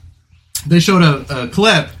then they showed a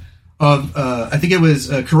clip of I think it was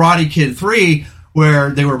Karate Kid 3 where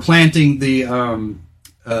they were planting the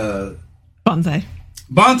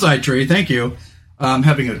bonsai tree. Thank you. I'm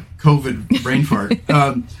having a COVID brain fart.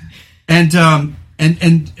 And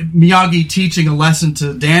Miyagi teaching a lesson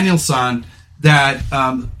to Daniel-san that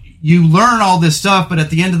you learn all this stuff, but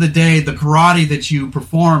at the end of the day, the karate that you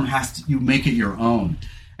perform you make it your own.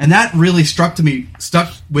 And that really stuck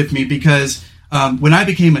with me because when I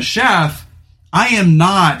became a chef, I am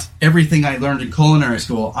not everything I learned in culinary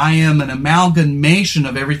school. I am an amalgamation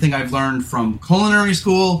of everything I've learned from culinary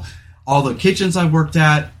school, all the kitchens I've worked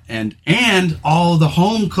at, and all the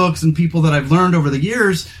home cooks and people that I've learned over the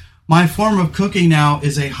years. My form of cooking now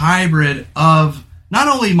is a hybrid of not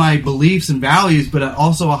only my beliefs and values, but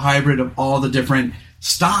also a hybrid of all the different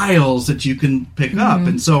styles that you can pick up.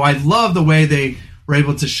 And so I love the way they were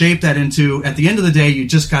able to shape that into, at the end of the day, you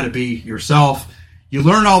just got to be yourself. You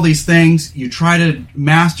learn all these things, you try to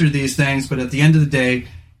master these things, but at the end of the day,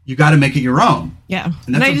 you got to make it your own. Yeah.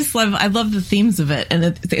 And I love the themes of it.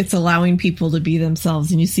 And it's allowing people to be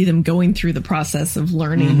themselves. And you see them going through the process of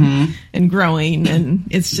learning and growing. And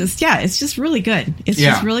it's just really good. It's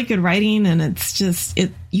just really good writing. And it's just,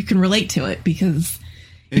 you can relate to it because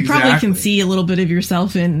you probably can see a little bit of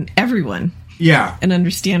yourself in everyone. Yeah. And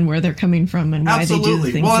understand where they're coming from and why they do the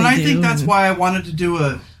things they do. Well, and I think that's why I wanted to do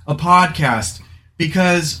a podcast,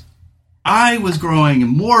 because I was growing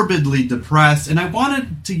morbidly depressed, and I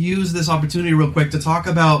wanted to use this opportunity real quick to talk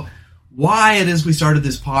about why it is we started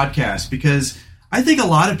this podcast, because I think a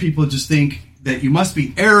lot of people just think that you must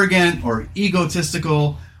be arrogant or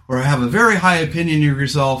egotistical or have a very high opinion of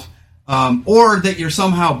yourself, or that you're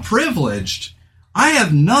somehow privileged. I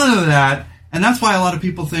have none of that, and that's why a lot of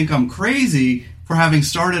people think I'm crazy for having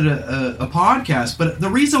started a podcast. But the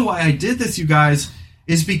reason why I did this, you guys,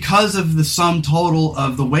 is because of the sum total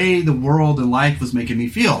of the way the world and life was making me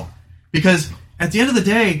feel. Because at the end of the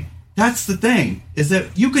day, that's the thing, is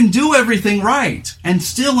that you can do everything right and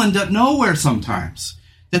still end up nowhere sometimes.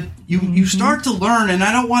 That you start to learn, and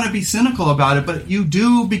I don't want to be cynical about it, but you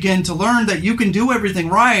do begin to learn that you can do everything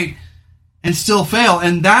right and still fail.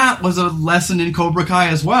 And that was a lesson in Cobra Kai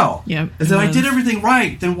as well. Yeah, is that I did everything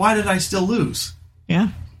right, then why did I still lose? Yeah.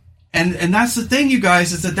 And that's the thing, you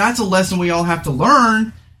guys, is that that's a lesson we all have to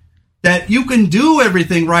learn, that you can do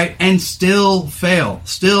everything right and still fail,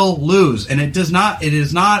 still lose. And it is not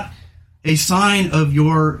a sign of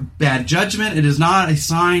your bad judgment. It is not a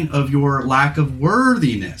sign of your lack of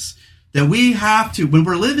worthiness. That we have to, when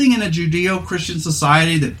we're living in a Judeo-Christian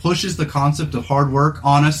society that pushes the concept of hard work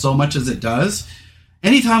on us so much as it does,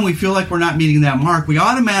 anytime we feel like we're not meeting that mark, we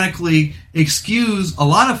automatically excuse a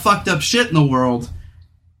lot of fucked up shit in the world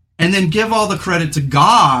and then give all the credit to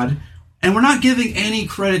God, and we're not giving any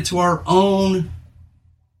credit to our own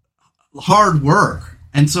hard work.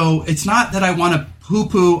 And so it's not that I want to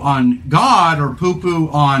poo-poo on God or poo-poo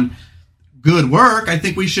on good work. I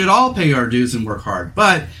think we should all pay our dues and work hard.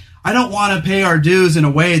 But I don't want to pay our dues in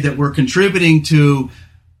a way that we're contributing to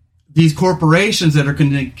these corporations that are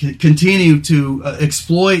going to continue to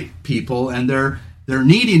exploit people and their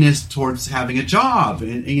neediness towards having a job.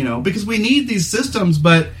 And, because we need these systems,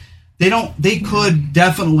 but they could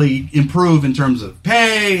definitely improve in terms of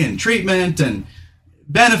pay and treatment and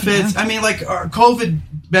benefits. Yeah. I mean, like, our COVID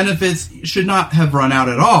benefits should not have run out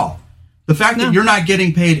at all. The fact that you're not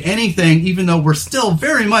getting paid anything, even though we're still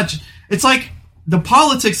very much, it's like the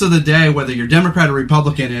politics of the day, whether you're Democrat or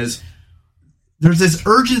Republican, is there's this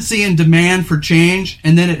urgency and demand for change,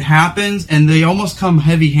 and then it happens, and they almost come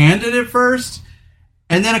heavy-handed at first.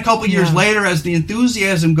 And then a couple years later, as the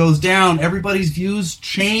enthusiasm goes down, everybody's views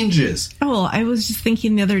changes. Oh, well, I was just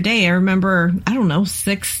thinking the other day, I remember,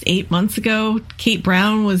 6-8 months ago, Kate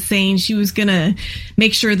Brown was saying she was going to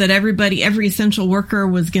make sure that every essential worker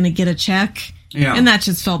was going to get a check. Yeah. And that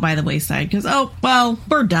just fell by the wayside because,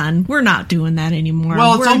 we're done. We're not doing that anymore.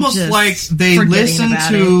 Well, it's almost like they listen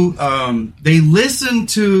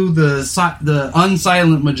to the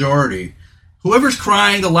unsilent majority. Whoever's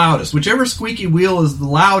crying the loudest, whichever squeaky wheel is the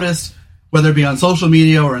loudest, whether it be on social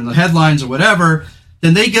media or in the headlines or whatever,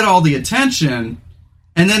 then they get all the attention.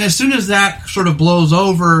 And then as soon as that sort of blows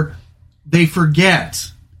over, they forget.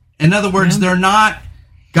 In other words, they're not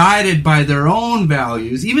guided by their own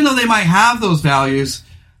values. Even though they might have those values,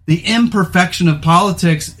 the imperfection of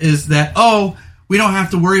politics is that, we don't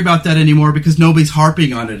have to worry about that anymore because nobody's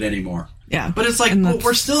harping on it anymore. Yeah. But it's like,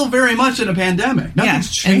 we're still very much in a pandemic.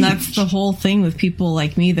 Nothing's changed. And that's the whole thing with people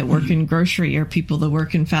like me that work in grocery or people that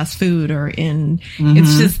work in fast food or in,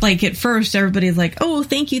 it's just like at first everybody's like, oh,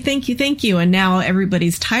 thank you. And now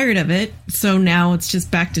everybody's tired of it. So now it's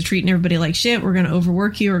just back to treating everybody like shit. We're going to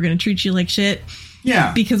overwork you. We're going to treat you like shit.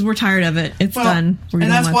 Yeah. Because we're tired of it. It's done. And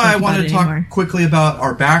that's why I wanted to talk quickly about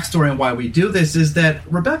our backstory and why we do this, is that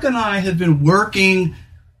Rebecca and I have been working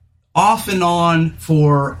off and on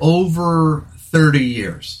for over 30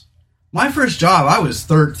 years. My first job, I was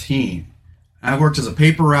 13. I worked as a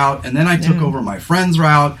paper route, and then I took over my friend's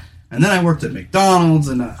route, and then I worked at McDonald's,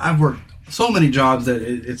 and I've worked so many jobs that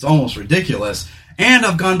it's almost ridiculous. And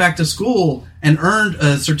I've gone back to school and earned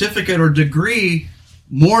a certificate or degree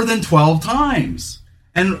more than 12 times.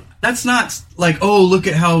 And that's not like, oh, look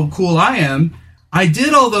at how cool I am. I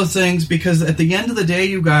did all those things because at the end of the day,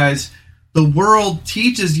 you guys, the world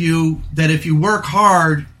teaches you that if you work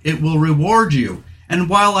hard, it will reward you. And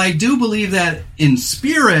while I do believe that in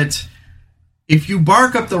spirit, if you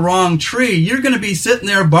bark up the wrong tree, you're going to be sitting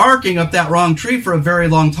there barking up that wrong tree for a very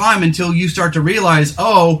long time until you start to realize,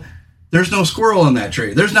 there's no squirrel in that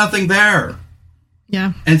tree. There's nothing there.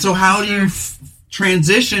 Yeah. And so how do you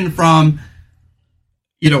transition from,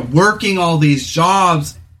 working all these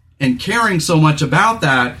jobs and caring so much about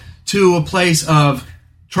that to a place of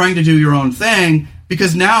trying to do your own thing?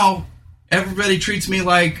 Because now everybody treats me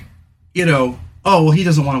like, he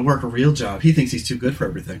doesn't want to work a real job. He thinks he's too good for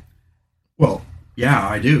everything. Well, yeah,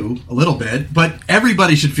 I do a little bit, but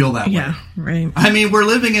everybody should feel that way. Yeah, right. I mean, we're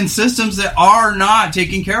living in systems that are not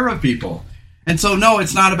taking care of people. And so, no,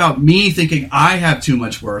 it's not about me thinking I have too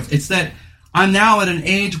much worth. It's that I'm now at an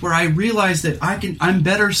age where I realize that I'm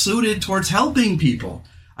better suited towards helping people.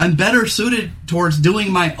 I'm better suited towards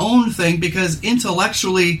doing my own thing because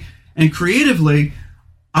intellectually And creatively,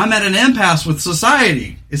 I'm at an impasse with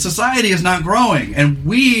society. Society is not growing, and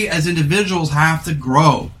we as individuals have to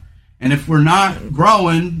grow. And if we're not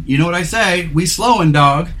growing, you know what I say, we slowing,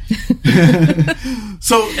 dog.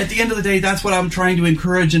 So at the end of the day, that's what I'm trying to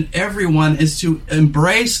encourage in everyone, is to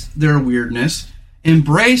embrace their weirdness,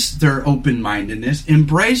 embrace their open-mindedness,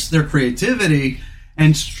 embrace their creativity,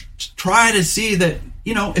 and try to see that,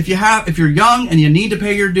 you know, if you're young and you need to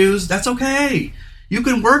pay your dues, that's okay. You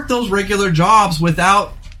can work those regular jobs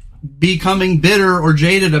without becoming bitter or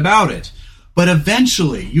jaded about it. But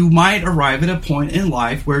eventually, you might arrive at a point in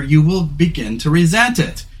life where you will begin to resent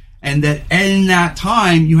it. And that in that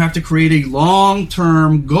time, you have to create a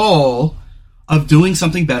long-term goal of doing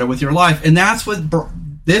something better with your life. And that's what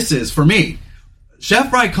this is for me.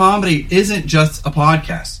 Chef Bride Comedy isn't just a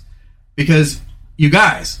podcast. Because, you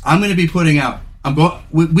guys, I'm going to be putting out...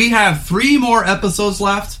 we have 3 more episodes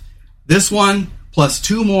left. This one, plus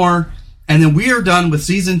 2 more. And then we are done with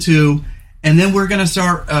season 2. And then we're going to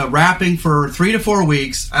start wrapping for 3 to 4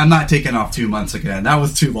 weeks. I'm not taking off 2 months again. That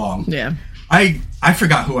was too long. Yeah. I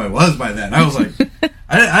forgot who I was by then. I was like,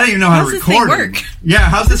 I didn't even know how to record this thing work? Yeah,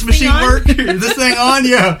 how's this machine work? Is this thing on?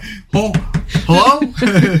 Yeah. Oh, hello?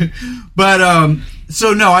 But,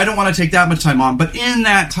 so no, I don't want to take that much time on. But in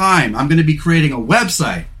that time, I'm going to be creating a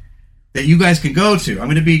website that you guys can go to. I'm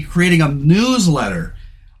going to be creating a newsletter.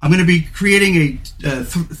 I'm going to be creating a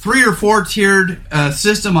 3 or 4 tiered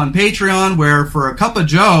system on Patreon where for a cup of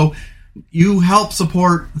Joe, you help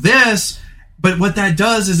support this. But what that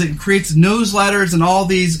does is it creates newsletters and all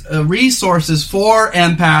these resources for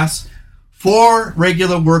empaths, for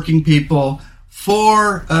regular working people,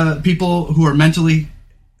 for people who are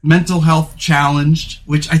mental health challenged,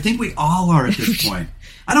 which I think we all are at this point.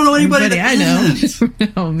 I don't know anybody that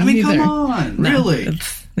isn't. No, I mean, come on, really.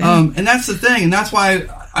 And that's the thing, and that's why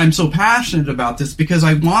I'm so passionate about this, because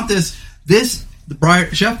I want this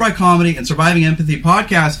Chef Bride Comedy and Surviving Empathy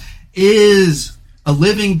podcast is a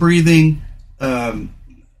living, breathing,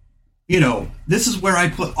 this is where I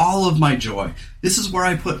put all of my joy. This is where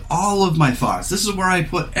I put all of my thoughts. This is where I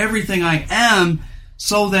put everything I am,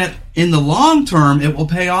 so that in the long term, it will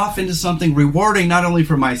pay off into something rewarding, not only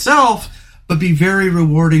for myself, but be very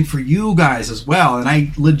rewarding for you guys as well. And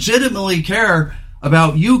I legitimately care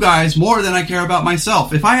about you guys more than I care about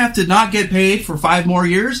myself. If I have to not get paid for 5 more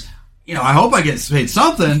years, I hope I get paid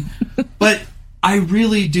something. But I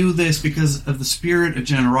really do this because of the spirit of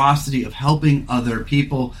generosity, of helping other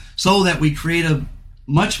people, so that we create a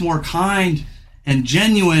much more kind and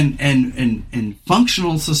genuine and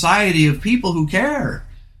functional society of people who care.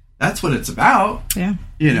 That's what it's about. Yeah.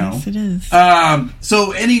 Yes, it is.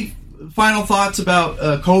 So any final thoughts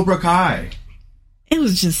about Cobra Kai? It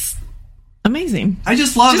was just amazing. I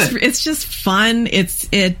just love it. It's just fun. It's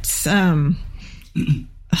oh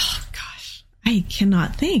gosh, I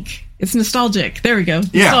cannot think. It's nostalgic. There we go.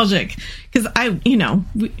 Yeah. Nostalgic. Because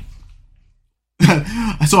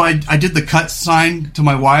So I did the cut sign to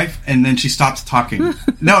my wife, and then she stopped talking.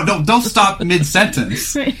 No, don't stop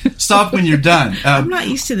mid-sentence. Right. Stop when you're done. I'm not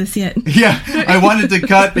used to this yet. Yeah, I wanted to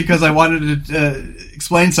cut because I wanted to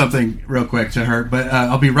explain something real quick to her, but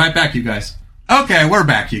I'll be right back, you guys. Okay, we're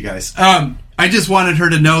back, you guys. I just wanted her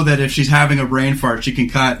to know that if she's having a brain fart, she can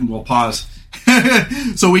cut and we'll pause.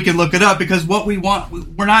 So we can look it up, because what we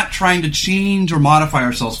want, we're not trying to change or modify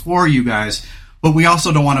ourselves for you guys, but we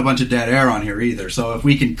also don't want a bunch of dead air on here either. So if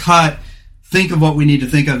we can cut, think of what we need to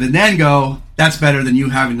think of, and then go, that's better than you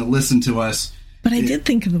having to listen to us. But I did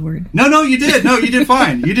think of the word. No, you did. No, you did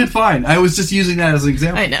fine. You did fine. I was just using that as an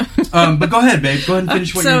example. I know. But go ahead, babe. Go ahead and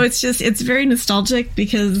finish what So it's very nostalgic,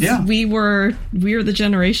 because we were the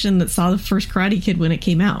generation that saw the first Karate Kid when it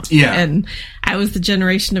came out. Yeah. And I was the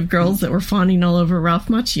generation of girls that were fawning all over Ralph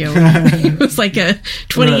Macchio. It was like a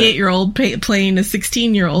 28-year-old playing a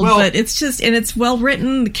 16-year-old. Well, but it's just, and it's well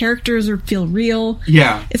written. The characters feel real.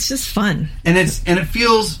 Yeah. It's just fun. And it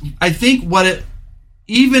feels, I think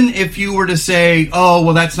even if you were to say, oh,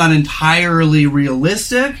 well, that's not entirely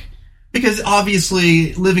realistic, because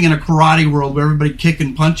obviously living in a karate world where everybody kick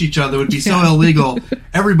and punch each other would be so illegal,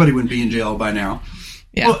 everybody would be in jail by now.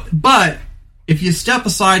 Yeah. But if you step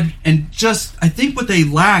aside and just, I think what they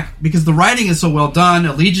lack, because the writing is so well done,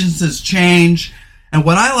 allegiances change, and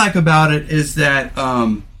what I like about it is that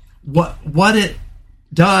what it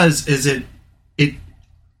does is it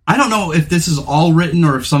I don't know if this is all written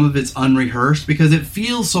or if some of it's unrehearsed, because it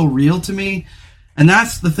feels so real to me. And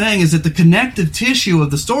that's the thing, is that the connective tissue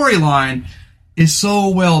of the storyline is so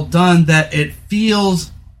well done that it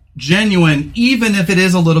feels genuine, even if it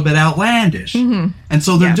is a little bit outlandish. Mm-hmm. And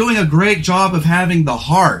so they're doing a great job of having the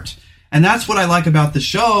heart. And that's what I like about the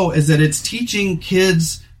show, is that it's teaching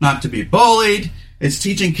kids not to be bullied. It's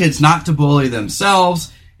teaching kids not to bully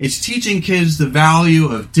themselves. It's teaching kids the value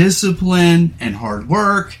of discipline and hard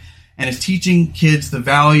work. And it's teaching kids the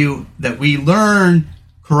value that we learn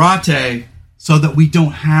karate so that we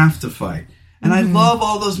don't have to fight. And I love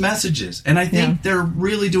all those messages. And I think they're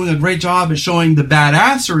really doing a great job at showing the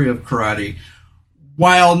badassery of karate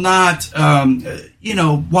while not,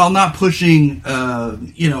 while not pushing,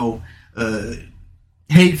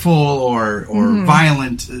 hateful or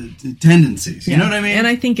violent tendencies. You know what I mean? And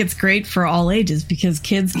I think it's great for all ages because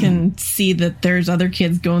kids can see that there's other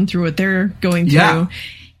kids going through what they're going through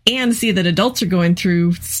and see that adults are going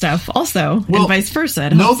through stuff also, and vice versa.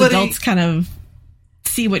 It helps adults kind of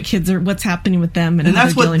see what kids are, what's happening with them. And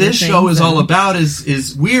that's what this show is all about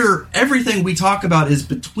is everything we talk about is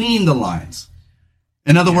between the lines.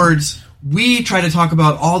 In other words, we try to talk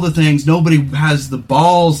about all the things nobody has the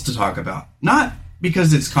balls to talk about. Not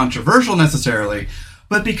because it's controversial necessarily,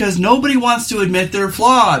 but because nobody wants to admit they're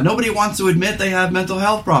flawed. Nobody wants to admit they have mental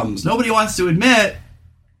health problems. Nobody wants to admit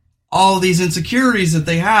all these insecurities that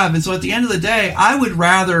they have. And so at the end of the day, I would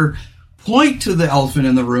rather point to the elephant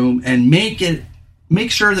in the room and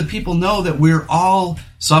make sure that people know that we're all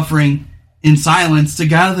suffering in silence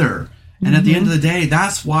together. And at the end of the day,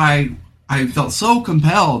 that's why I felt so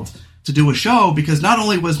compelled to do a show, because not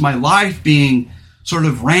only was my life being sort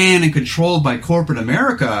of ran and controlled by corporate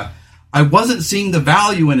America, I wasn't seeing the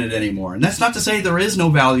value in it anymore. And that's not to say there is no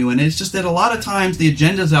value in it. It's just that a lot of times the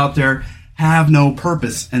agendas out there have no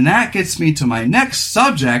purpose. And that gets me to my next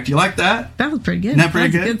subject. You like that? That was pretty good. Isn't that pretty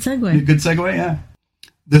good? Good segue. Good segue, yeah.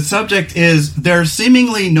 The subject is there's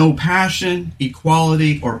seemingly no passion,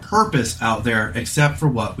 equality, or purpose out there except for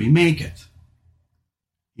what we make it.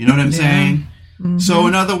 You know what I'm saying? So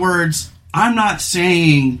in other words, I'm not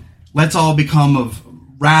saying let's all become of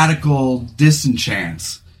radical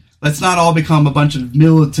disenchants. Let's not all become a bunch of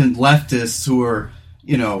militant leftists who are,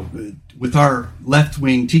 with our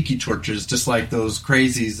left-wing tiki torches, just like those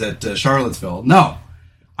crazies at Charlottesville. No,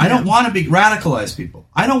 I don't want to be radicalized people.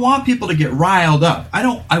 I don't want people to get riled up.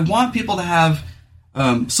 I want people to have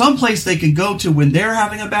some place they can go to when they're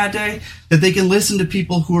having a bad day, that they can listen to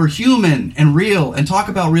people who are human and real and talk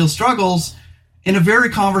about real struggles in a very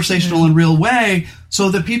conversational and real way, so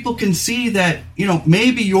that people can see that,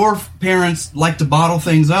 maybe your parents like to bottle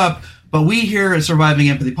things up, but we here at Surviving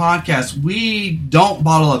Empathy Podcast, we don't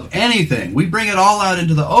bottle up anything. We bring it all out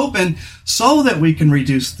into the open so that we can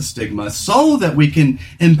reduce the stigma, so that we can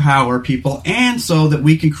empower people, and so that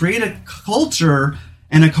we can create a culture,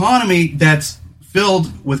 an economy that's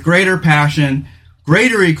filled with greater passion,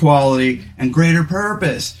 greater equality, and greater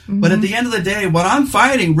purpose. But at the end of the day, what I'm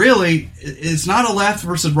fighting really is not a left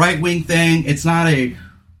versus right-wing thing. It's not a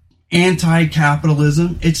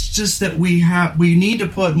anti-capitalism. It's just that we need to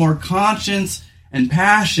put more conscience and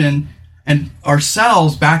passion and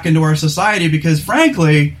ourselves back into our society, because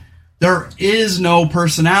frankly, there is no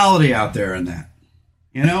personality out there in that.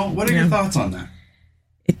 What are your thoughts on that?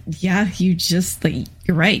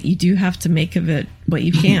 You're right. You do have to make of it what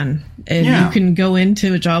you can. And you can go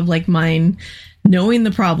into a job like mine knowing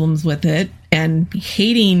the problems with it and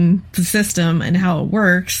hating the system and how it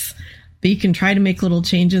works, but you can try to make little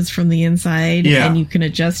changes from the inside, and you can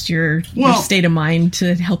adjust your state of mind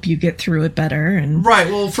to help you get through it better. And right.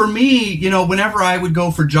 Well, for me, whenever I would go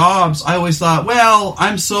for jobs, I always thought, well,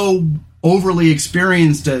 I'm so overly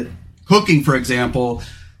experienced at cooking, for example,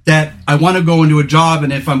 that I want to go into a job,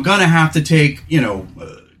 and if I'm going to have to take,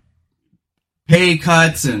 pay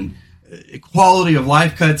cuts and quality of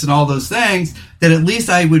life cuts and all those things, that at least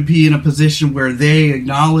I would be in a position where they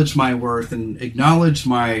acknowledge my worth and acknowledge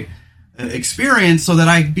my experience, so that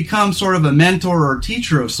I become sort of a mentor or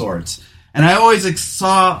teacher of sorts. And I always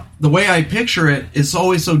saw the way I picture it is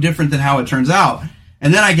always so different than how it turns out.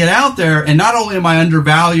 And then I get out there, and not only am I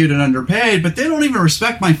undervalued and underpaid, but they don't even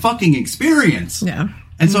respect my fucking experience. Yeah.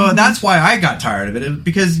 And so that's why I got tired of it,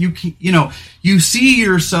 because you see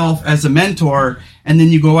yourself as a mentor, and then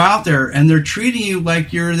you go out there and they're treating you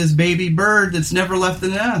like you're this baby bird that's never left the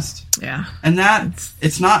nest. Yeah. And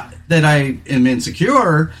it's not that I am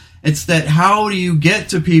insecure. It's that how do you get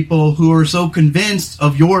to people who are so convinced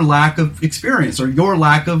of your lack of experience or your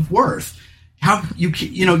lack of worth? How you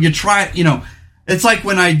try, it's like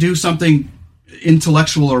when I do something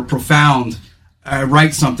intellectual or profound, I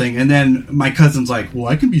write something, and then my cousin's like, well,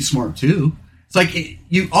 I can be smart too. It's like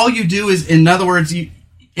all you do is, in other words,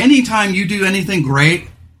 anytime you do anything great,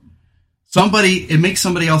 it makes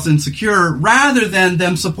somebody else insecure rather than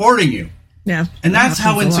them supporting you. Yeah. And that's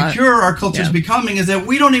how insecure our culture is becoming, is that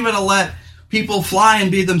we don't even let people fly and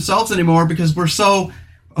be themselves anymore, because we're so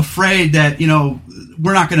afraid that,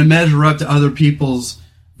 we're not going to measure up to other people's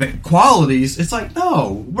qualities. It's like,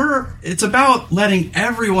 no, it's about letting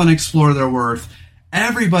everyone explore their worth,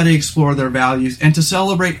 everybody explore their values, and to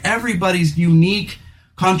celebrate everybody's unique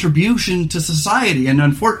contribution to society. And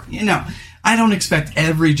I don't expect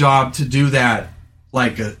every job to do that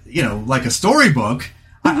like a storybook,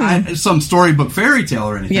 some storybook fairy tale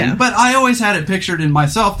or anything. Yeah. But I always had it pictured in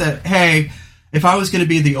myself that, hey, if I was going to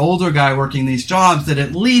be the older guy working these jobs, that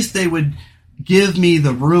at least they would give me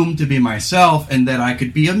the room to be myself and that I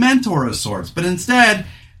could be a mentor of sorts. But instead,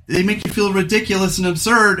 they make you feel ridiculous and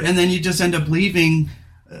absurd, and then you just end up leaving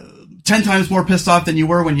 10 times more pissed off than you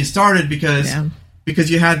were when you started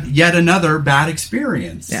because you had yet another bad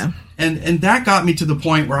experience. Yeah. And that got me to the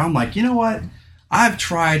point where I'm like, you know what? I've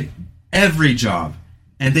tried every job,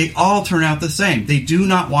 and they all turn out the same. They do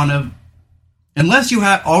not want to, unless you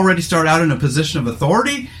have already started out in a position of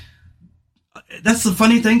authority. That's the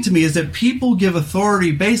funny thing to me, is that people give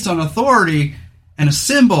authority based on authority and a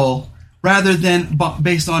symbol rather than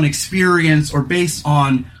based on experience or based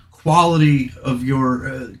on quality of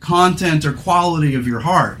your content or quality of your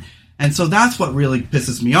heart. And so that's what really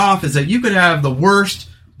pisses me off, is that you could have the worst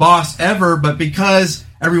boss ever, but because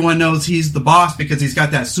everyone knows he's the boss because he's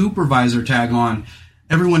got that supervisor tag on,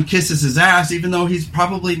 everyone kisses his ass, even though he's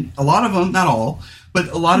probably, a lot of them, not all, but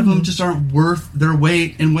a lot of them just aren't worth their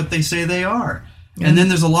weight in what they say they are. Yeah. And then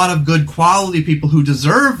there's a lot of good quality people who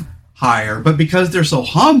deserve higher, but because they're so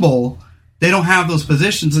humble, they don't have those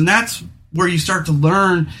positions. And that's where you start to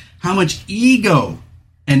learn how much ego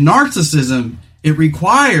and narcissism it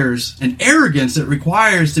requires, and arrogance it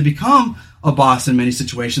requires to become a boss in many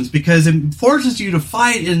situations, because it forces you to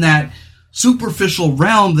fight in that superficial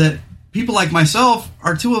realm that people like myself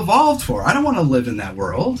are too evolved for. I don't want to live in that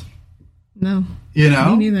world. No. Me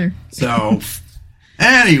neither. So,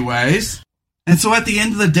 anyways, and so at the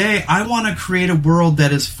end of the day, I want to create a world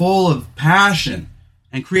that is full of passion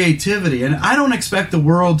and creativity. And I don't expect the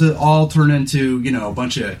world to all turn into, a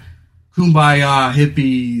bunch of kumbaya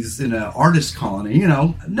hippies in an artist colony.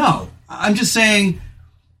 No. I'm just saying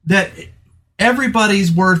that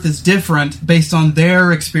everybody's worth is different based on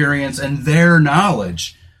their experience and their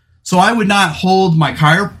knowledge. So I would not hold my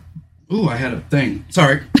I had a thing.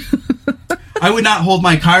 Sorry. I would not hold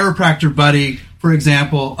my chiropractor buddy, for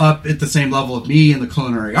example, up at the same level of me in the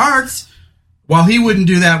culinary arts, while he wouldn't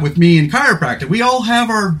do that with me in chiropractic. We all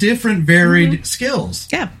have our different, varied skills.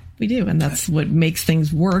 Yeah, we do. And that's what makes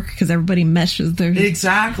things work, because everybody meshes their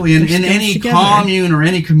Exactly. And in any together. commune or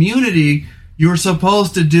any community, you're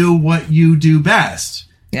supposed to do what you do best.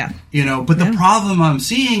 Yeah. But the problem I'm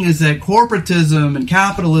seeing is that corporatism and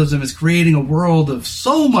capitalism is creating a world of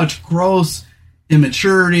so much gross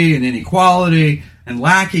immaturity and inequality and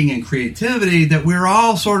lacking in creativity that we're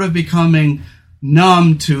all sort of becoming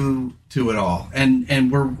numb to it all.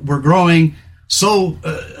 And we're growing so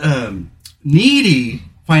needy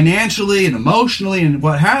financially and emotionally and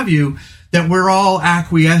what have you, that we're all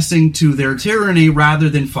acquiescing to their tyranny rather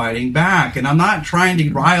than fighting back. And I'm not trying to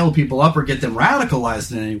rile people up or get them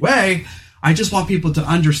radicalized in any way. I just want people to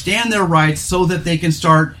understand their rights so that they can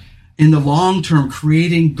start, in the long term,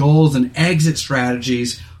 creating goals and exit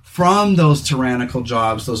strategies from those tyrannical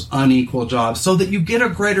jobs, those unequal jobs, so that you get a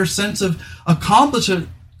greater sense of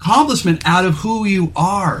accomplishment out of who you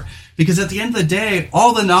are. Because at the end of the day,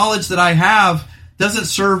 all the knowledge that I have doesn't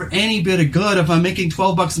serve any bit of good if I'm making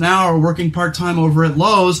 $12 an hour working part-time over at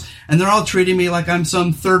Lowe's, and they're all treating me like I'm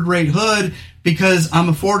some third-rate hood because I'm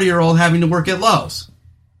a 40-year-old having to work at Lowe's.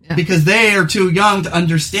 Yeah. Because they are too young to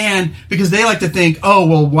understand, because they like to think, oh,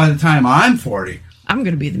 well, by the time I'm 40, I'm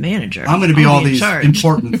going to be the manager. I'm going to be all these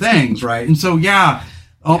important things, right? And so,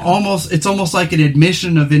 it's almost like an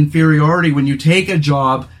admission of inferiority when you take a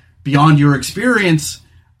job beyond your experience.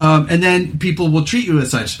 And then people will treat you as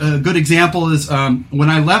such. A good example is when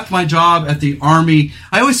I left my job at the Army.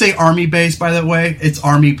 I always say Army base, by the way. It's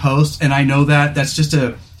Army post, and I know that that's just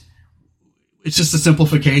a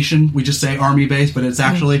simplification. We just say Army base, but it's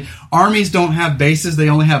actually armies don't have bases; they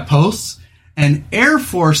only have posts. And Air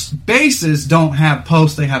Force bases don't have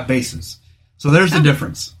posts; they have bases. So there's the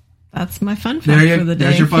difference. That's my fun fact for the day.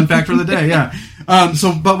 There's your fun fact for the day. Yeah.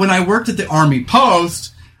 But when I worked at the Army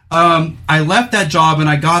post, I left that job and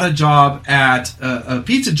I got a job at a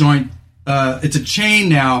pizza joint. It's a chain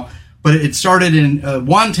now, but it started in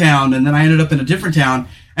one town, and then I ended up in a different town.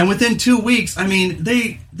 And within 2 weeks, I mean,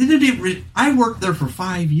 they didn't even. I worked there for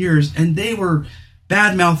 5 years, and they were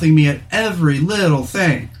bad mouthing me at every little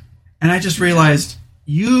thing. And I just realized,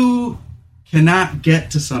 you cannot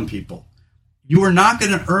get to some people. You are not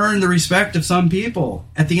going to earn the respect of some people.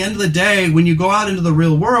 At the end of the day, when you go out into the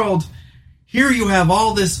real world, here you have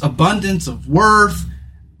all this abundance of worth,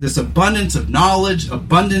 this abundance of knowledge,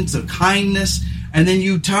 abundance of kindness, and then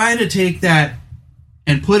you try to take that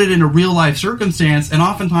and put it in a real life circumstance, and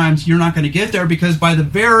oftentimes you're not going to get there because by the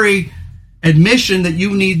very admission that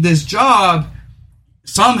you need this job,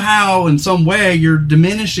 somehow in some way you're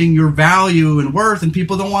diminishing your value and worth, and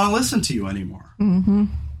people don't want to listen to you anymore. Mm-hmm.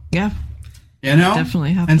 Yeah. You know?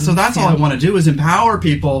 Definitely happens. And so that's all I want to do is empower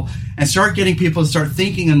people and start getting people to start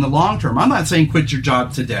thinking in the long term. I'm not saying quit your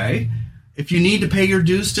job today. If you need to pay your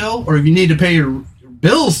dues still, or if you need to pay your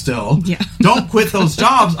bills still, don't quit those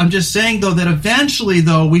jobs. I'm just saying, though, that eventually,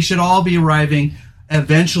 though, we should all be arriving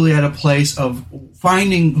eventually at a place of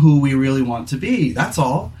finding who we really want to be. That's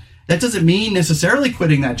all. That doesn't mean necessarily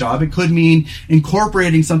quitting that job. It could mean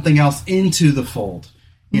incorporating something else into the fold.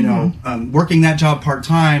 You know, working that job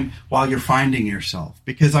part-time while you're finding yourself.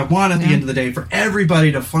 Because I want, at the end of the day, for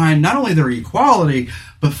everybody to find not only their equality,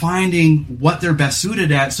 but finding what they're best suited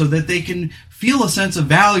at so that they can feel a sense of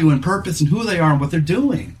value and purpose in who they are and what they're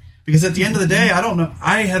doing. Because at the end of the day, I don't know,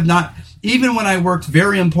 I have not, even when I worked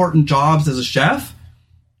very important jobs as a chef,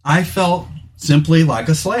 I felt simply like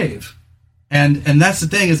a slave. And that's the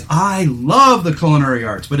thing is, I love the culinary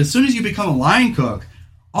arts. But as soon as you become a line cook,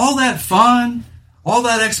 all that fun, all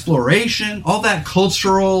that exploration, all that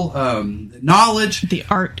cultural knowledge. The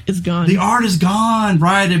art is gone. The art is gone,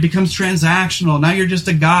 right? It becomes transactional. Now you're just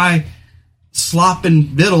a guy slopping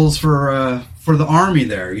victuals for the army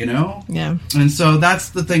there, you know? Yeah. And so that's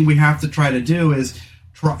the thing we have to try to do is,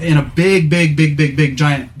 in a big,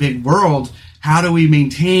 giant, big world, how do we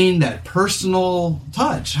maintain that personal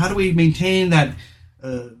touch? How do we maintain that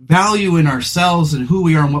value in ourselves and who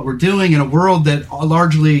we are and what we're doing in a world that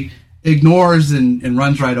largely ignores and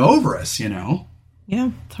runs right over us, you know? Yeah,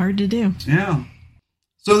 it's hard to do. Yeah.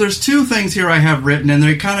 So there's two things here I have written, and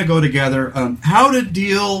they kind of go together. How to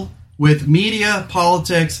deal with media,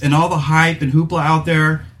 politics, and all the hype and hoopla out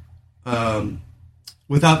there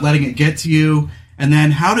without letting it get to you. And then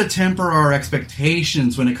how to temper our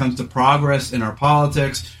expectations when it comes to progress in our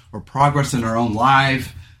politics or progress in our own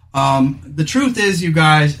life. The truth is, you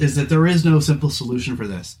guys, is that there is no simple solution for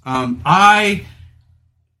this. I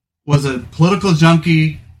was a political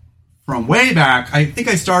junkie from way back. I think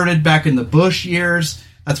I started back in the Bush years.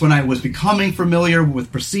 That's when I was becoming familiar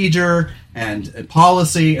with procedure and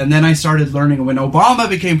policy. And then I started learning when Obama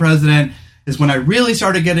became president is when I really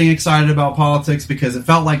started getting excited about politics because it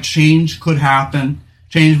felt like change could happen.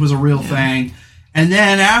 Change was a real thing. And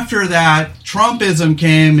then after that, Trumpism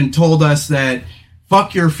came and told us that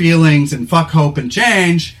fuck your feelings and fuck hope and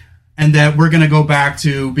change, and that we're going to go back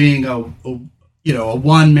to being a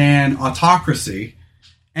one-man autocracy.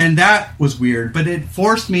 And that was weird, but it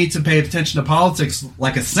forced me to pay attention to politics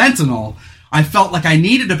like a sentinel. I felt like I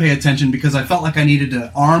needed to pay attention because I felt like I needed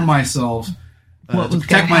to arm myself to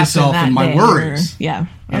protect myself and my worries.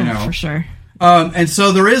 For sure. And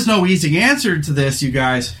so there is no easy answer to this, you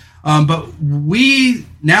guys. But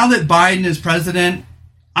now that Biden is president,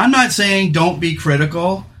 I'm not saying don't be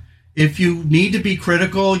critical. If you need to be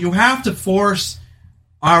critical, you have to force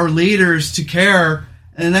our leaders to care.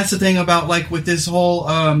 And that's the thing about, like, with this whole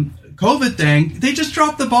COVID thing, they just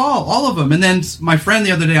dropped the ball, all of them. And then my friend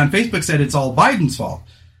the other day on Facebook said it's all Biden's fault.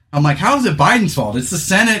 I'm like, how is it Biden's fault? It's the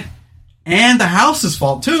Senate and the House's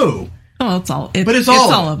fault, too. Oh, it's all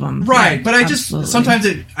of them. Right. Yeah, but I just, sometimes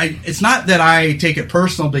it's not that I take it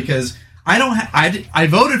personal because I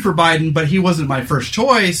voted for Biden, but he wasn't my first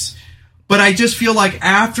choice. But I just feel like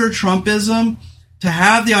after Trumpism, to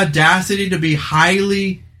have the audacity to be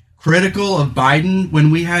highly critical of Biden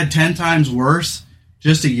when we had 10 times worse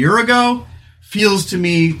just a year ago feels to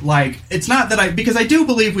me like it's not that because I do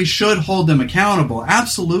believe we should hold them accountable.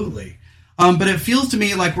 Absolutely. But it feels to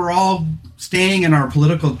me like we're all staying in our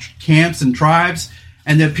political camps and tribes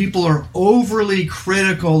and that people are overly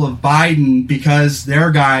critical of Biden because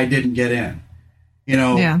their guy didn't get in. You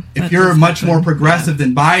know, if you're much more progressive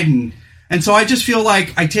than Biden. And so I just feel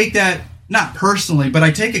like I take that, not personally, but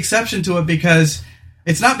I take exception to it because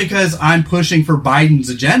it's not because I'm pushing for Biden's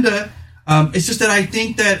agenda. It's just that I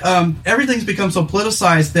think that everything's become so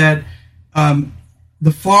politicized that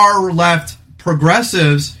the far left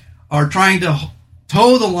progressives are trying to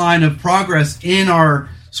toe the line of progress in our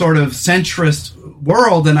sort of centrist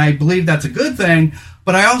world, and I believe that's a good thing.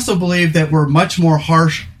 But I also believe that we're much more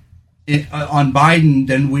harsh on Biden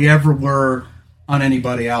than we ever were on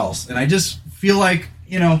anybody else. And I just feel like,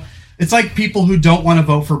 it's like people who don't want to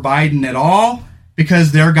vote for Biden at all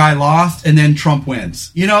because their guy lost and then Trump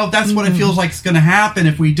wins. That's what it feels like is going to happen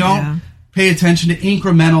if we don't pay attention to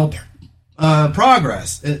incremental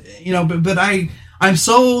progress. But I'm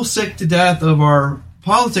so sick to death of our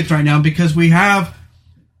politics right now because we have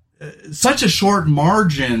such a short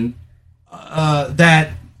margin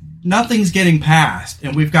that nothing's getting passed.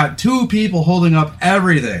 And we've got two people holding up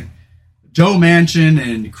everything, Joe Manchin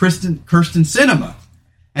and Kirsten Sinema.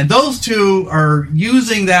 And those two are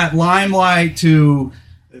using that limelight to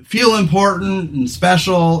feel important and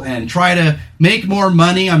special and try to make more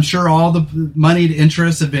money. I'm sure all the moneyed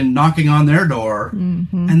interests have been knocking on their door.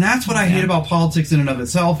 Mm-hmm. And that's what I hate about politics in and of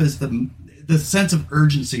itself, is the sense of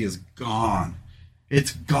urgency is gone.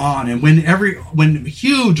 It's gone. And when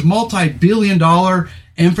huge multi-billion-dollar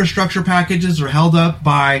infrastructure packages are held up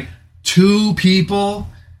by two people,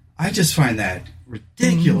 I just find that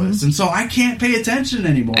ridiculous. Mm-hmm. And so I can't pay attention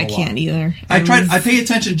anymore. I can't either. I pay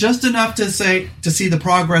attention just enough to see the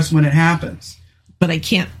progress when it happens. But I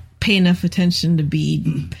can't pay enough attention to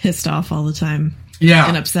be pissed off all the time. Yeah.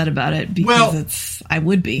 And upset about it, because I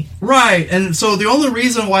would be. Right. And so the only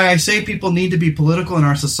reason why I say people need to be political in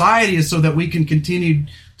our society is so that we can continue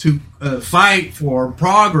to fight for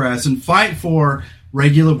progress and fight for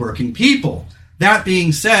regular working people. That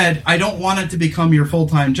being said, I don't want it to become your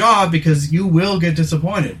full-time job, because you will get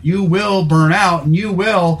disappointed. You will burn out, and you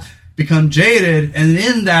will become jaded, and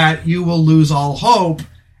in that you will lose all hope,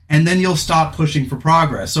 and then you'll stop pushing for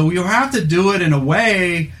progress. So you have to do it in a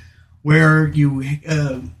way where you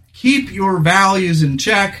keep your values in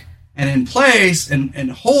check and in place,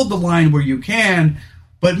 and hold the line where you can,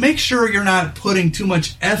 but make sure you're not putting too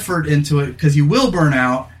much effort into it, because you will burn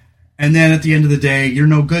out. And then at the end of the day, you're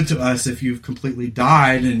no good to us if you've completely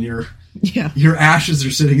died and your ashes are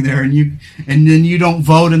sitting there, and then you don't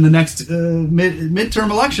vote in the next midterm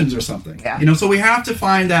elections or something. Yeah. So we have to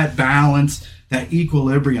find that balance, that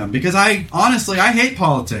equilibrium. Because I hate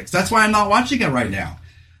politics. That's why I'm not watching it right now.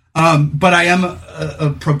 But I am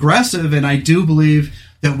a progressive, and I do believe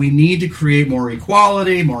that we need to create more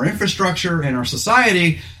equality, more infrastructure in our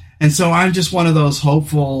society. And so I'm just one of those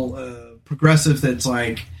hopeful progressives that's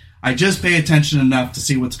like, I just pay attention enough to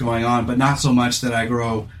see what's going on, but not so much that I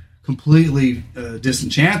grow completely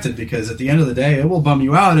disenchanted, because at the end of the day, it will bum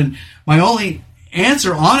you out. And my only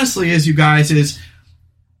answer, honestly, is, you guys, is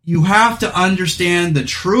you have to understand the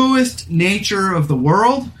truest nature of the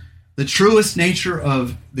world, the truest nature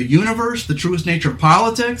of the universe, the truest nature of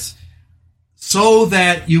politics, so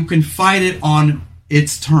that you can fight it on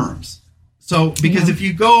its terms. So, because if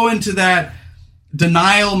you go into that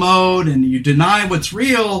denial mode and you deny what's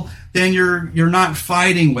real, then you're not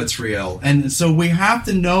fighting what's real. And so we have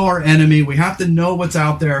to know our enemy. We have to know what's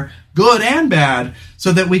out there, good and bad,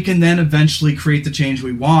 so that we can then eventually create the change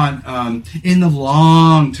we want in the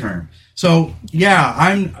long term. So yeah,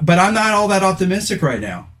 I'm not all that optimistic right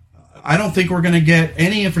now. I don't think we're going to get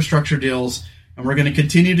any infrastructure deals, and we're going to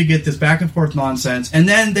continue to get this back and forth nonsense. And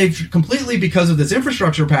then they've completely, because of this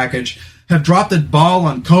infrastructure package, have dropped the ball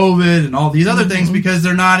on COVID and all these other things, because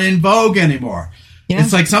they're not in vogue anymore. Yeah.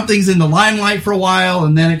 It's like something's in the limelight for a while,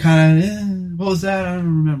 and then it kind of, what was that? I don't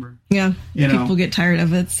remember. Yeah. People get tired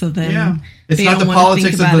of it, so then it's not the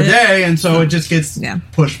politics of the day, and so it just gets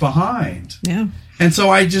pushed behind. Yeah. And so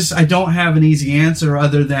I don't have an easy answer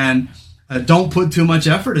other than don't put too much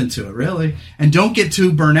effort into it, really. And don't get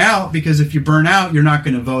too burnt out, because if you burn out, you're not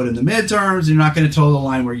going to vote in the midterms. You're not going to toe the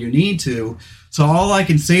line where you need to. So all I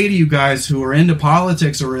can say to you guys who are into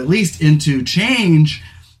politics, or at least into change,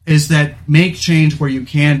 is that make change where you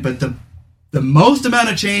can. But the most amount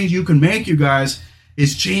of change you can make, you guys,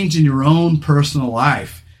 is change in your own personal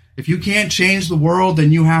life. If you can't change the world,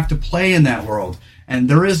 then you have to play in that world. And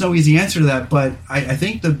there is no easy answer to that. But I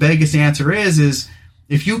think the biggest answer is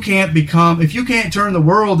if you can't turn the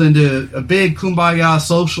world into a big kumbaya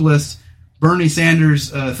socialist Bernie Sanders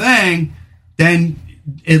thing, then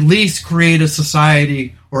at least create a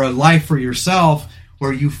society or a life for yourself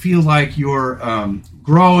where you feel like you're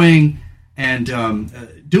growing and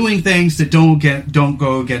doing things that don't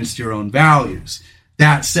go against your own values.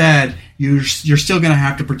 That said, you're still going to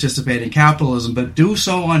have to participate in capitalism, but do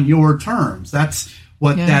so on your terms. That's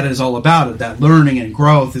what that is all about. That learning and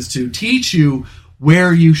growth is to teach you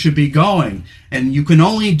where you should be going. And you can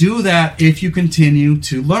only do that if you continue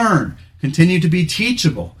to learn, continue to be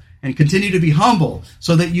teachable, and continue to be humble,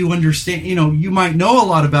 so that you understand, you might know a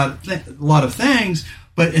lot about a lot of things,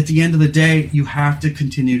 but at the end of the day, you have to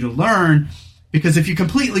continue to learn, because if you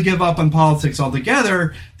completely give up on politics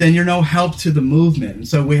altogether, then you're no help to the movement. And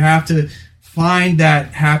so we have to find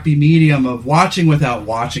that happy medium of watching without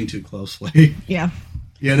watching too closely. Yeah.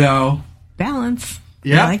 Balance.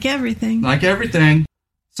 Yeah. Like everything.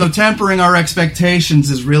 So tempering our expectations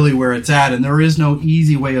is really where it's at, and there is no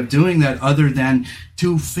easy way of doing that other than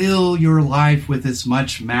to fill your life with as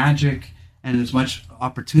much magic and as much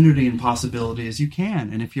opportunity and possibility as you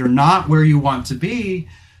can. And if you're not where you want to be,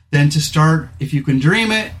 than to start, if you can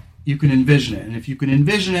dream it, you can envision it. And if you can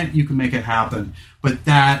envision it, you can make it happen. But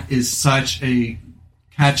that is such a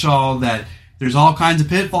catch-all that there's all kinds of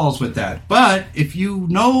pitfalls with that. But if you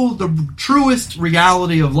know the truest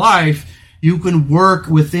reality of life, you can work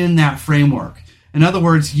within that framework. In other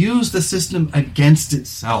words, use the system against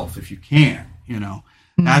itself if you can, you know.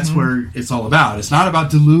 That's where it's all about. It's not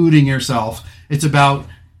about deluding yourself. It's about,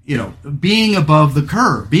 you know, being above the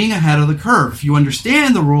curve, being ahead of the curve. If you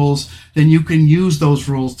understand the rules, then you can use those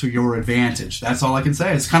rules to your advantage. That's all I can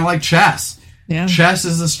say. It's kind of like chess. Yeah. Chess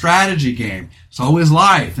is a strategy game. So is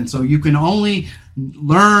life. And so you can only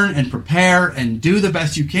learn and prepare and do the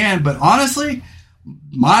best you can. But honestly,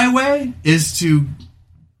 my way is to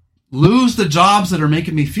lose the jobs that are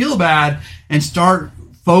making me feel bad and start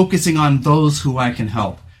focusing on those who I can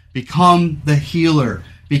help. Become the healer.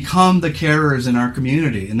 Become the carers in our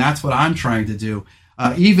community. And that's what I'm trying to do.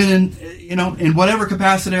 Even in, you know, in whatever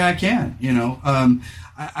capacity I can, you know.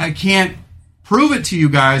 I can't prove it to you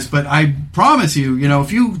guys, but I promise you, you know,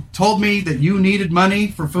 if you told me that you needed money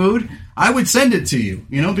for food, I would send it to you,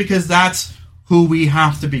 you know, because that's who we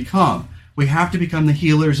have to become. We have to become the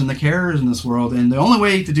healers and the carers in this world. And the only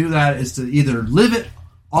way to do that is to either live it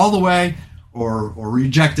all the way or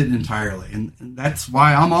reject it entirely. And that's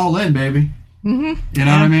why I'm all in, baby. You know what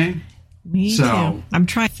I mean? Me too. I'm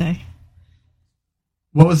trying to say.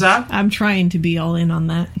 What was that? I'm trying to be all in on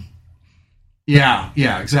that. Yeah,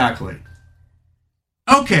 exactly.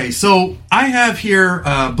 Okay, so I have here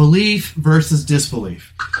belief versus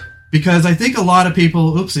disbelief. Because I think a lot of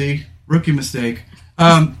people, oopsie, rookie mistake.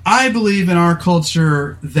 I believe in our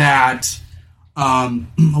culture that a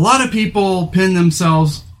lot of people pin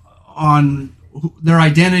themselves on their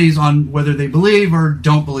identities on whether they believe or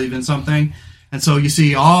don't believe in something. And so you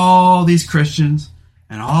see all these Christians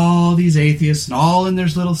and all these atheists and all in their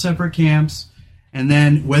little separate camps. And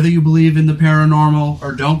then whether you believe in the paranormal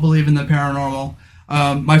or don't believe in the paranormal.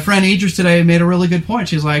 My friend Idris today made a really good point.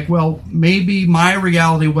 She's like, well, maybe my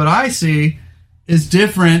reality, what I see, is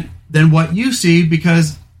different than what you see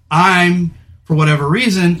because I'm, for whatever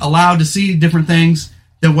reason, allowed to see different things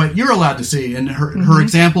than what you're allowed to see. And her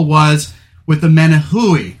example was with the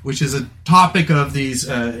Menahui, which is a topic of these,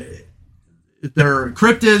 they're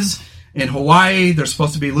cryptids in Hawaii. They're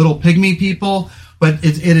supposed to be little pygmy people. But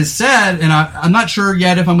it is said, and I'm not sure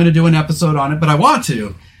yet if I'm going to do an episode on it, but I want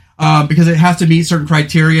to, because it has to meet certain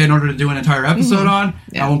criteria in order to do an entire episode on.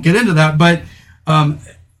 Yeah. I won't get into that. But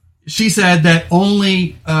she said that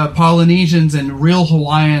only Polynesians and real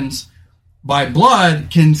Hawaiians by blood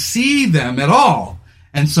can see them at all.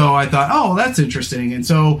 And so I thought, oh, that's interesting. And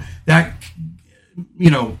so that,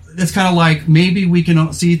 you know, it's kind of like maybe we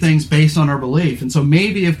can see things based on our belief. And so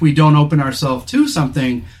maybe if we don't open ourselves to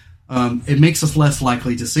something, it makes us less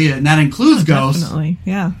likely to see it. And that includes ghosts. Definitely,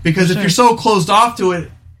 yeah. Because if you're so closed off to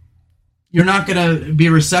it, you're not going to be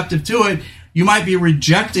receptive to it. You might be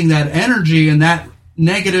rejecting that energy, and that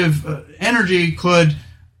negative energy could,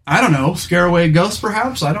 I don't know, scare away ghosts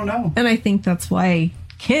perhaps. I don't know. And I think that's why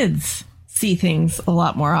kids see things a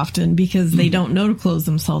lot more often because they don't know to close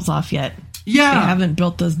themselves off yet. Yeah. They haven't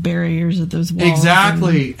built those barriers or those walls.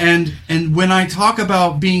 Exactly. And when I talk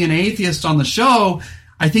about being an atheist on the show,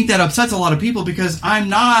 I think that upsets a lot of people because I'm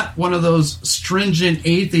not one of those stringent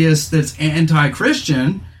atheists that's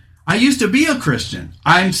anti-Christian. I used to be a Christian.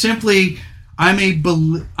 I'm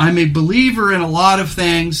a believer in a lot of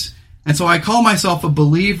things, and so I call myself a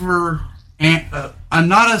believer. And I'm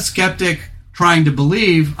not a skeptic trying to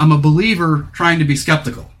believe. I'm a believer trying to be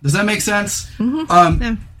skeptical. Does that make sense?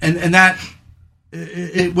 Yeah. And that,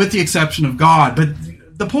 with the exception of God. But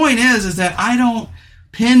the point is that I don't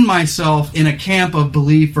pin myself in a camp of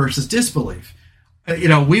belief versus disbelief. You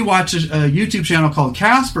know, we watch a YouTube channel called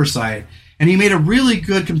Casper Site, and he made a really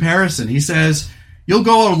good comparison. He says, you'll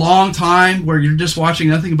go a long time where you're just watching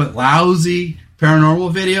nothing but lousy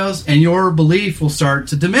paranormal videos, and your belief will start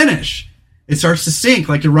to diminish. It starts to sink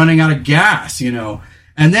like you're running out of gas, you know.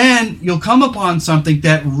 And then you'll come upon something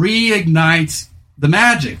that reignites the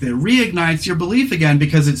magic, that reignites your belief again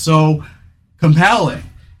because it's so compelling.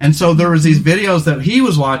 And so there was these videos that he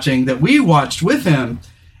was watching that we watched with him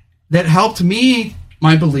that helped me,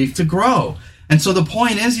 my belief, to grow. And so the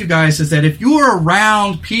point is, you guys, is that if you're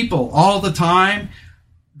around people all the time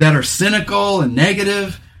that are cynical and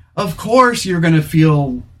negative, of course you're going to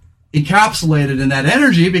feel encapsulated in that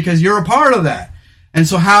energy because you're a part of that. And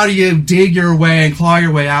so how do you dig your way and claw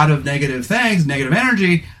your way out of negative things, negative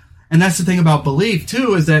energy? And that's the thing about belief,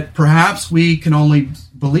 too, is that perhaps we can only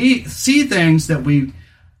see things that we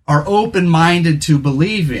are open-minded to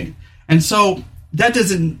believing. And so that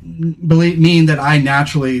doesn't mean that I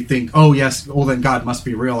naturally think, oh, yes, well, then God must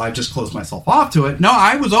be real. I just closed myself off to it. No,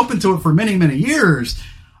 I was open to it for many, many years.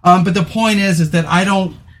 But the point is that I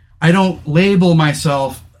don't label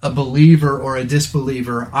myself a believer or a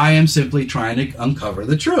disbeliever. I am simply trying to uncover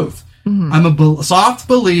the truth. Mm-hmm. I'm a soft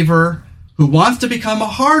believer who wants to become a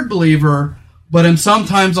hard believer, but I'm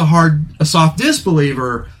sometimes a soft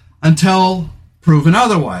disbeliever until proven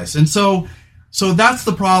otherwise. And so that's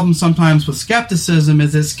the problem sometimes with skepticism,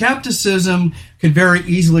 is that skepticism can very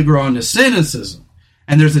easily grow into cynicism.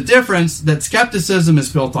 And there's a difference that skepticism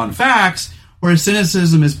is built on facts, whereas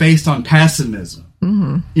cynicism is based on pessimism.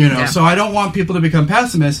 Mm-hmm. So I don't want people to become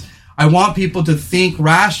pessimists. I want people to think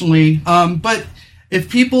rationally. But if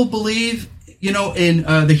people believe, in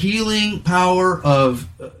the healing power of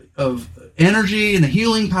energy and the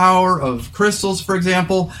healing power of crystals, for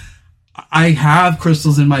example, I have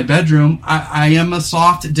crystals in my bedroom. I am a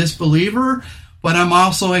soft disbeliever, but I'm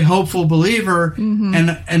also a hopeful believer.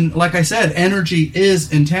 Mm-hmm. And like I said, energy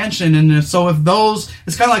is intention. And so if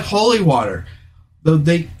it's kind of like holy water.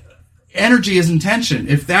 The energy is intention.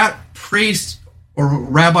 If that priest or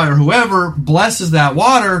rabbi or whoever blesses that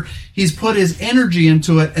water, he's put his energy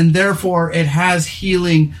into it, and therefore it has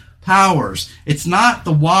healing powers. It's not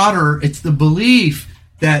the water, it's the belief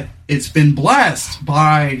that it's been blessed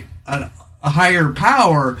by a higher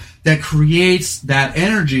power that creates that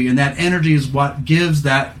energy, and that energy is what gives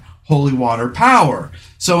that holy water power.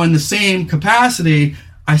 So in the same capacity,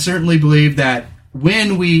 I certainly believe that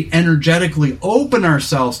when we energetically open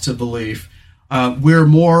ourselves to belief, we're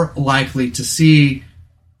more likely to see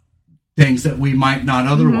things that we might not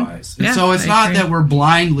otherwise. Mm-hmm. And so it's not that we're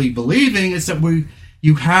blindly believing, it's that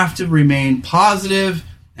you have to remain positive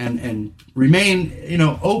and remain,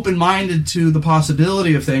 open-minded to the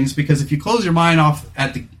possibility of things, because if you close your mind off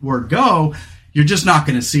at the word go, you're just not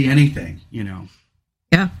going to see anything,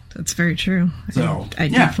 Yeah, that's very true. So I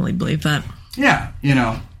definitely believe that. Yeah,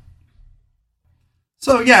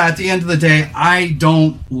 So, at the end of the day, I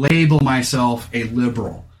don't label myself a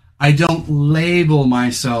liberal. I don't label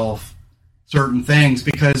myself certain things,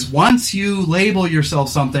 because once you label yourself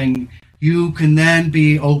something, you can then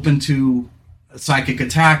be open to a psychic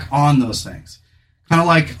attack on those things. Kind of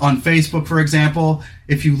like on Facebook, for example,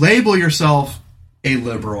 if you label yourself a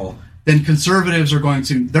liberal, then conservatives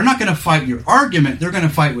they're not going to fight your argument, they're going to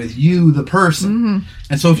fight with you, the person. Mm-hmm.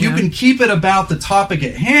 And so if you can keep it about the topic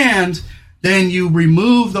at hand, then you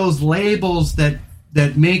remove those labels that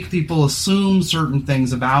make people assume certain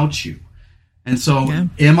things about you. And so,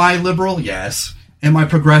 Am I liberal? Yes. Am I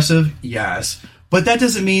progressive? Yes. But that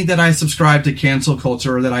doesn't mean that I subscribe to cancel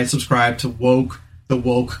culture or that I subscribe to the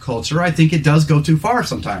woke culture. I think it does go too far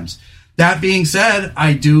sometimes. That being said,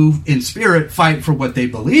 I do, in spirit, fight for what they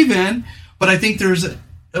believe in, but I think there's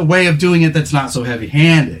a way of doing it that's not so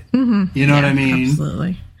heavy-handed. Mm-hmm. You know what I mean?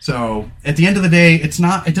 Absolutely. So at the end of the day,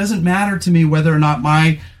 it doesn't matter to me whether or not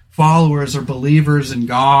my followers are believers in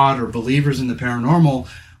God or believers in the paranormal.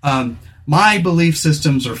 My belief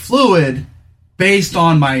systems are fluid based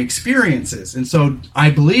on my experiences. And so I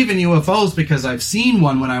believe in UFOs because I've seen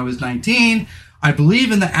one when I was 19. I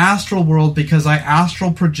believe in the astral world because I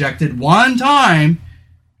astral projected one time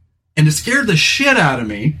and it scared the shit out of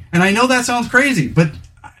me. And I know that sounds crazy, but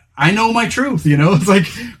I know my truth, It's like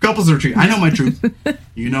couples are treated. I know my truth.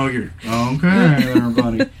 You're okay there,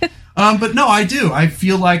 buddy. But no, I do. I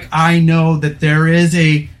feel like I know that there is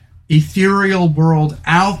a ethereal world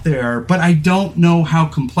out there, but I don't know how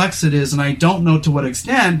complex it is, and I don't know to what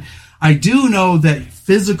extent. I do know that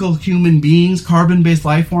physical human beings, carbon-based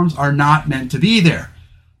life forms, are not meant to be there.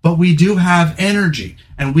 But we do have energy,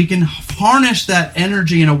 and we can harness that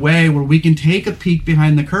energy in a way where we can take a peek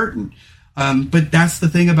behind the curtain. But that's the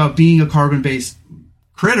thing about being a carbon-based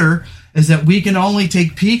critter, is that we can only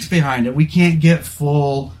take peeks behind it. We can't get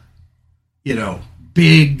full,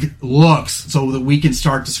 big looks so that we can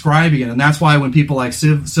start describing it. And that's why when people like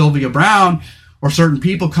Sylvia Brown or certain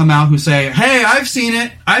people come out who say, hey, I've seen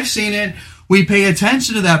it, we pay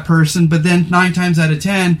attention to that person, but then 9 times out of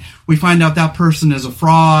 10, we find out that person is a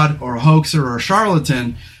fraud or a hoaxer or a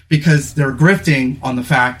charlatan, because they're grifting on the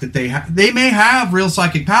fact that they may have real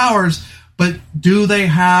psychic powers, but do they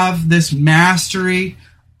have this mastery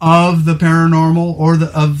of the paranormal or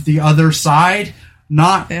of the other side?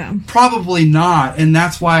 Probably not. And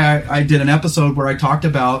that's why I did an episode where I talked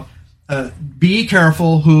about be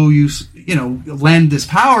careful who you lend this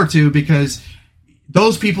power to, because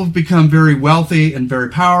those people become very wealthy and very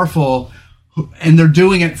powerful, and they're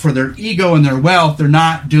doing it for their ego and their wealth. They're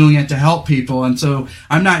not doing it to help people. And so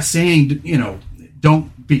I'm not saying,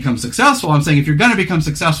 don't become successful. I'm saying if you're going to become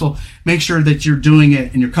successful, make sure that you're doing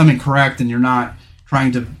it and you're coming correct and you're not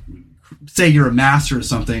trying to say you're a master of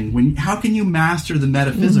something. How can you master the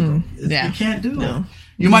metaphysical? Yeah. You can't do it.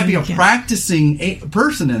 You might be a practicing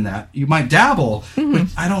person in that. You might dabble, but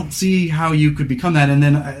I don't see how you could become that. And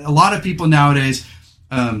then a lot of people nowadays,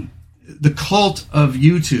 the cult of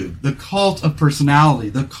YouTube, the cult of personality,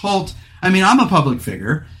 the cult. I mean, I'm a public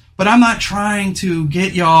figure, but I'm not trying to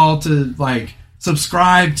get y'all to like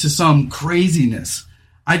subscribe to some craziness.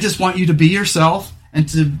 I just want you to be yourself and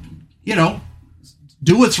to,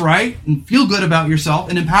 do what's right and feel good about yourself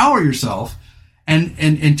and empower yourself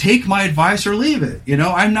and take my advice or leave it.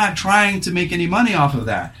 I'm not trying to make any money off of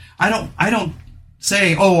that. I don't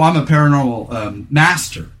say, oh, I'm a paranormal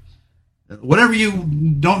master. Whatever you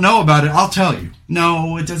don't know about it, I'll tell you.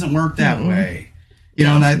 No, it doesn't work that way.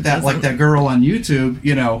 That like that girl on YouTube,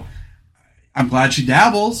 I'm glad she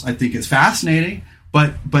dabbles. I think it's fascinating,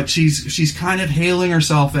 but she's kind of hailing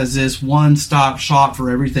herself as this one-stop shop for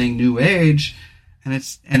everything new age, and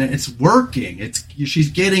it's working.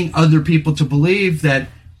 She's getting other people to believe that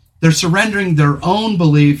they're surrendering their own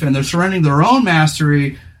belief and they're surrendering their own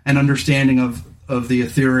mastery and understanding of the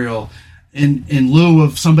ethereal in lieu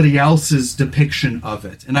of somebody else's depiction of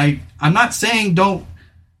it. And I'm not saying don't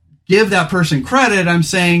give that person credit. I'm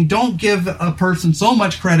saying don't give a person so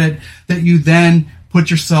much credit that you then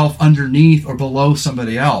put yourself underneath or below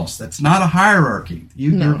somebody else. That's not a hierarchy.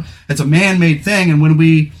 It's a man-made thing. And when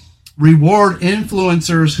we reward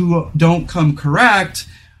influencers who don't come correct,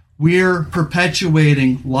 we're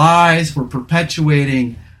perpetuating lies. We're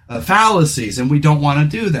perpetuating fallacies, and we don't want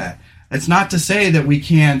to do that. It's not to say that we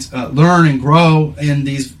can't learn and grow in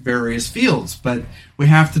these various fields, but we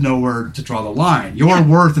have to know where to draw the line. Your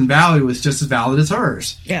worth and value is just as valid as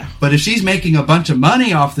hers. Yeah. But if she's making a bunch of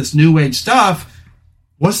money off this new age stuff,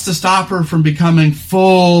 what's to stop her from becoming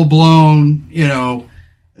full-blown,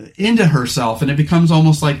 into herself? And it becomes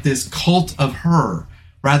almost like this cult of her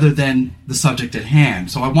rather than the subject at hand.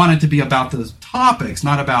 So I want it to be about those topics,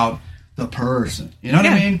 not about the person. You know what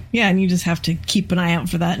I mean? Yeah, and you just have to keep an eye out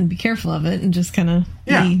for that and be careful of it and just kind of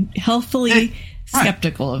be healthfully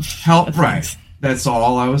skeptical of things. Right. That's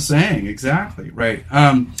all I was saying. Exactly. Right.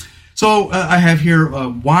 So I have here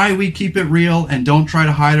why we keep it real and don't try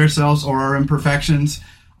to hide ourselves or our imperfections.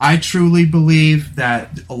 I truly believe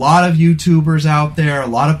that a lot of YouTubers out there, a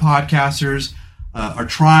lot of podcasters are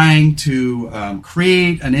trying to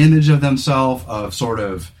create an image of themselves of sort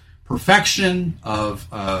of perfection, of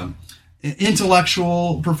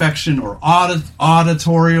intellectual perfection or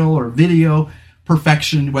auditorial or video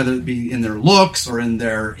perfection, whether it be in their looks or in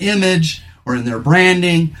their image or in their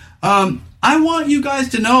branding. I want you guys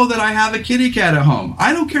to know that I have a kitty cat at home.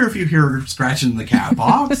 I don't care if you hear her scratching the cat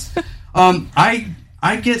box.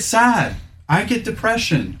 I get sad. I get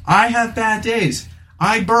depression. I have bad days.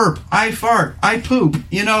 I burp. I fart. I poop.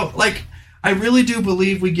 I really do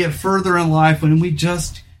believe we get further in life when we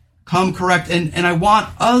just come correct. And I want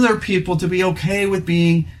other people to be okay with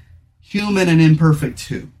being human and imperfect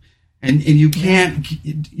too. And you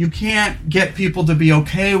can't get people to be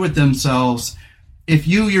okay with themselves if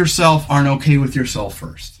you yourself aren't okay with yourself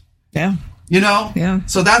first. Yeah. Yeah.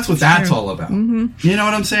 So that's what that's all about. Mm-hmm. You know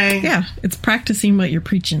what I'm saying? Yeah. It's practicing what you're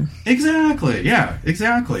preaching. Exactly. Yeah,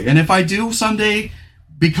 exactly. And if I do someday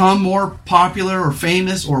become more popular or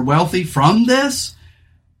famous or wealthy from this,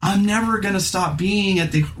 I'm never going to stop being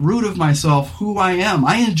at the root of myself who I am.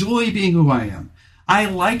 I enjoy being who I am. I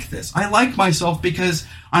like this. I like myself because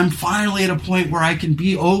I'm finally at a point where I can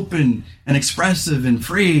be open and expressive and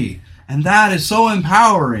free. And that is so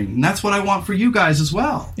empowering. And that's what I want for you guys as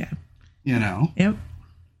well. Yeah. Yep.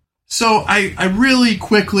 So I really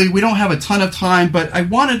quickly, we don't have a ton of time, but I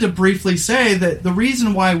wanted to briefly say that the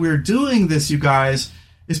reason why we're doing this, you guys,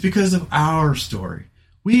 is because of our story.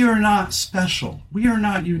 We are not special. We are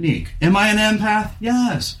not unique. Am I an empath?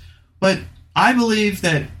 Yes. But I believe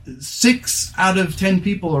that 6 out of 10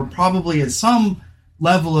 people are probably at some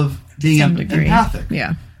level of being empathic.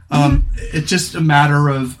 Yeah. It's just a matter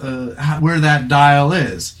of where that dial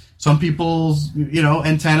is. Some people's,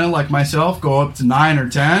 antenna, like myself, go up to 9 or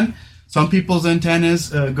 10. Some people's antennas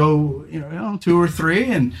go, 2 or 3.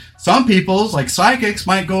 And some people's, like psychics,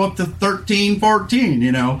 might go up to 13,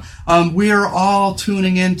 14, We are all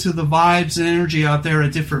tuning into the vibes and energy out there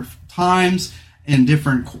at different times in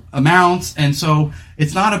different amounts. And so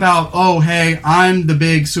it's not about, oh, hey, I'm the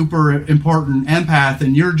big, super important empath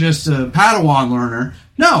and you're just a Padawan learner.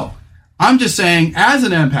 No, I'm just saying, as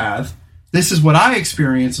an empath, this is what I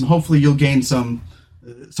experience, and hopefully you'll gain something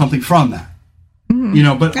from that.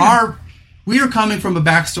 But we are coming from a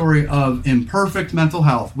backstory of imperfect mental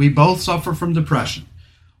health. We both suffer from depression.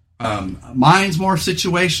 Mine's more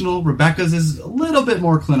situational. Rebecca's is a little bit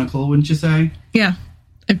more clinical, wouldn't you say? Yeah.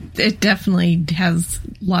 It definitely has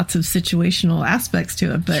lots of situational aspects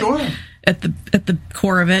to it, but sure. At the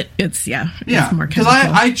core of it, it's more because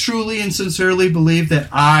I truly and sincerely believe that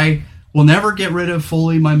I will never get rid of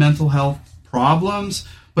fully my mental health problems,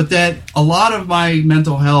 but that a lot of my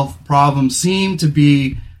mental health problems seem to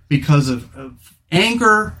be because of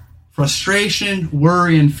anger, frustration,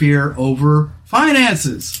 worry, and fear over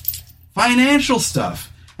finances, financial stuff.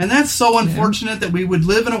 And that's so unfortunate that we would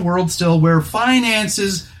live in a world still where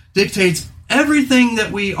finances dictates everything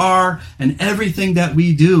that we are and everything that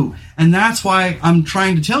we do. And that's why I'm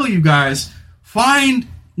trying to tell you guys,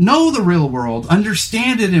 know the real world,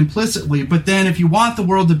 understand it implicitly, but then if you want the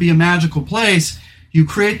world to be a magical place, you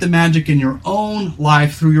create the magic in your own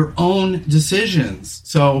life through your own decisions.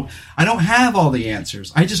 So I don't have all the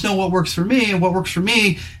answers. I just know what works for me, and what works for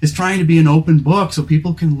me is trying to be an open book so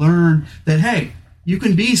people can learn that, hey, you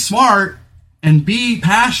can be smart and be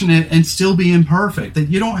passionate and still be imperfect. That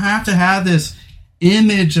you don't have to have this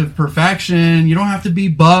image of perfection. You don't have to be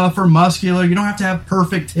buff or muscular. You don't have to have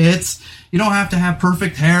perfect tits. You don't have to have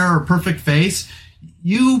perfect hair or perfect face.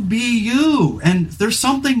 You be you. And there's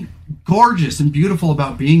something gorgeous and beautiful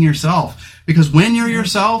about being yourself. Because when you're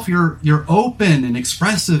yourself, you're open and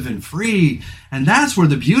expressive and free. And that's where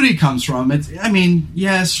the beauty comes from.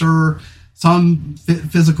 Yes, sure, some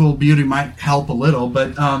physical beauty might help a little,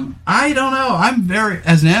 but I don't know.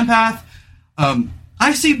 As an empath,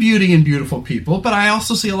 I see beauty in beautiful people, but I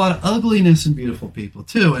also see a lot of ugliness in beautiful people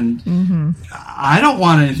too. And I don't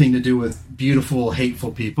want anything to do with beautiful,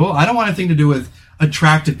 hateful people. I don't want anything to do with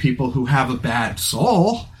attractive people who have a bad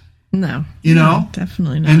soul. No. No,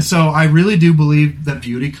 definitely not. And so I really do believe that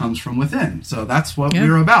beauty comes from within. So that's what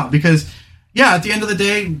we're about. Because at the end of the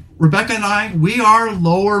day, Rebecca and I, we are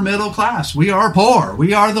lower middle class. We are poor.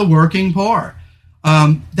 We are the working poor.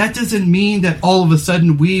 That doesn't mean that all of a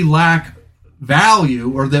sudden we lack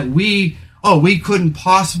value, or that we couldn't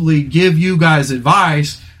possibly give you guys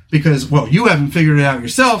advice because, you haven't figured it out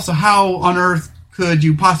yourself. So how on earth could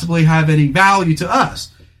you possibly have any value to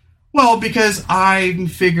us? Well, because I'm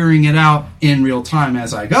figuring it out in real time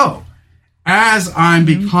as I go. As I'm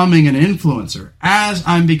becoming an influencer, as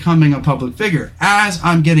I'm becoming a public figure, as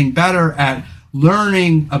I'm getting better at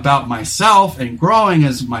learning about myself and growing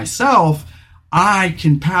as myself, I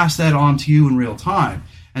can pass that on to you in real time.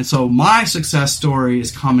 And so my success story is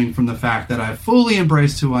coming from the fact that I've fully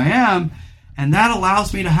embraced who I am, and that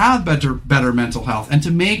allows me to have better mental health and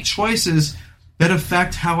to make choices that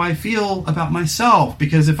affect how I feel about myself.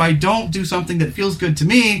 Because if I don't do something that feels good to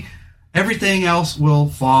me, everything else will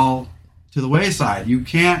fall to the wayside. You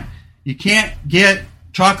can't get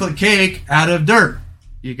chocolate cake out of dirt.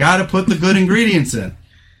 You got to put the good ingredients in.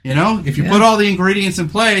 If you put all the ingredients in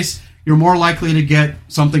place, you're more likely to get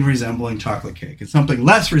something resembling chocolate cake and something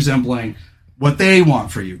less resembling what they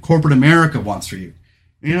want for you, corporate America wants for you.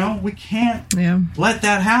 We can't let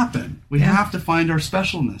that happen. We have to find our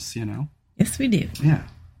specialness, Yes, we do. Yeah.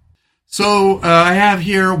 So I have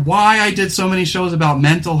here why I did so many shows about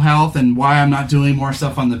mental health and why I'm not doing more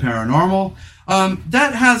stuff on the paranormal.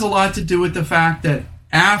 That has a lot to do with the fact that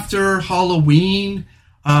after Halloween,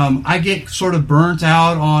 I get sort of burnt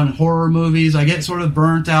out on horror movies. I get sort of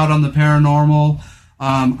burnt out on the paranormal.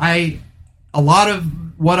 A lot of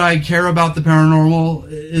what I care about the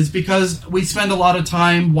paranormal is because we spend a lot of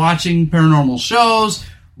time watching paranormal shows,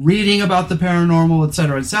 reading about the paranormal, et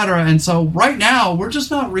cetera, et cetera. And so right now, we're just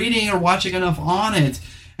not reading or watching enough on it.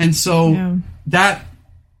 And so that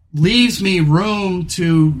leaves me room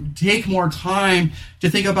to take more time to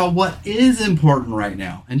think about what is important right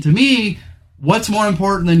now. And to me, what's more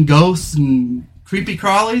important than ghosts and creepy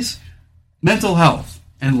crawlies? Mental health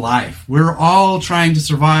and life. We're all trying to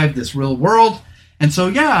survive this real world. And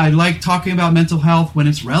so, I like talking about mental health when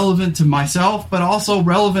it's relevant to myself, but also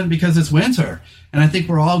relevant because it's winter. And I think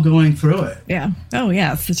we're all going through it. Yeah. Oh,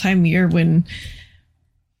 yeah. It's the time of year when,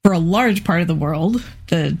 for a large part of the world,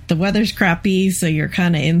 the weather's crappy, so you're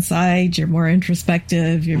kind of inside, you're more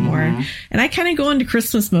introspective, you're more... And I kind of go into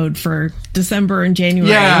Christmas mode for December and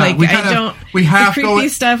January. Yeah, we have the creepy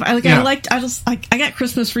stuff. I got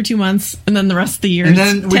Christmas for 2 months, and then the rest of the year, and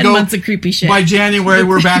then 10 months of creepy shit. By January,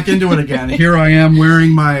 we're back into it again. Here I am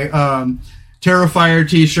wearing my Terrifier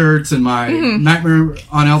t-shirts and my Nightmare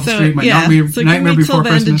on Elm Street, my Nightmare Before the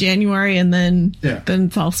Christmas. End of January, and then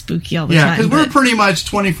it's all spooky all the time. Yeah, because we're pretty much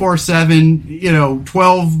 24/7,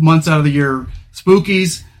 12 months out of the year,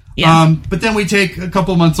 spookies. Yeah. But then we take a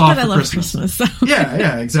couple months off for Christmas. Christmas. So.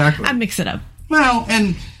 Yeah, exactly. I mix it up. Well,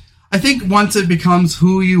 and I think once it becomes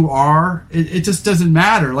who you are, it just doesn't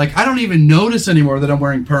matter. Like, I don't even notice anymore that I'm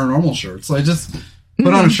wearing paranormal shirts. So I just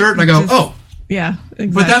put on a shirt and I go, oh. Yeah,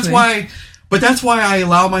 exactly. But that's why I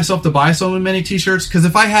allow myself to buy so many t-shirts. Because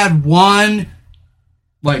if I had one,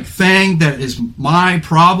 like, thing that is my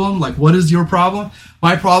problem, like, what is your problem?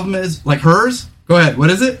 My problem is, like, hers. Go ahead. What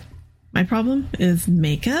is it? My problem is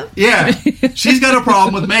makeup. Yeah. She's got a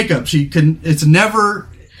problem with makeup. It's a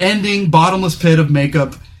never-ending bottomless pit of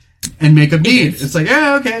makeup and makeup needs. It's like,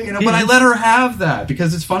 yeah, okay, but I let her have that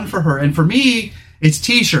because it's fun for her. And for me, it's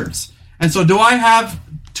t-shirts. And so do I have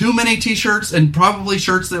too many t-shirts and probably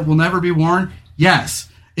shirts that will never be worn? Yes.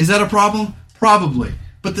 Is that a problem? Probably.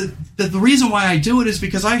 But the reason why I do it is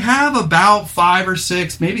because I have about 5 or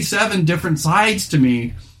 6, maybe 7 different sides to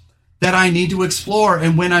me that I need to explore.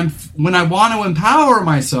 And when I want to empower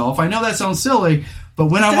myself, I know that sounds silly, but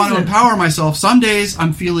when I want to empower myself, some days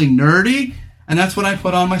I'm feeling nerdy, and that's when I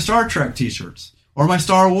put on my Star Trek t-shirts or my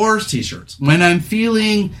Star Wars t-shirts. When I'm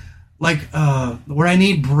feeling like where I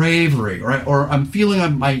need bravery, or I'm feeling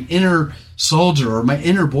like my inner soldier or my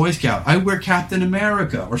inner Boy Scout, I wear Captain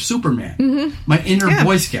America or Superman. Mm-hmm. My inner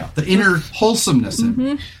Boy Scout, the inner wholesomeness in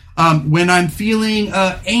me. When I'm feeling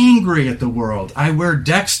angry at the world, I wear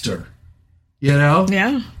Dexter.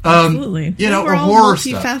 Yeah, absolutely. Or horror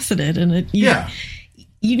multifaceted, and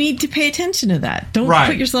you need to pay attention to that. Don't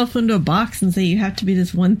put yourself into a box and say you have to be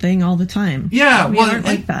this one thing all the time. Yeah, we aren't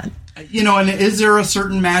like that. And is there a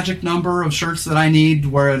certain magic number of shirts that I need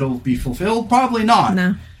where it'll be fulfilled? Probably not.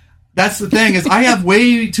 No. That's the thing, is I have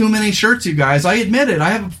way too many shirts, you guys. I admit it.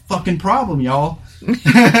 I have a fucking problem, y'all. But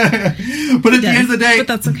at the end of the day... But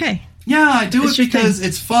that's okay. Yeah, I do it because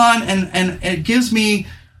it's fun, and it gives me...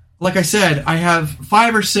 Like I said, I have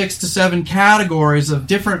 5 or 6 to 7 categories of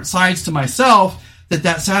different sides to myself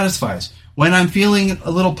that satisfies. When I'm feeling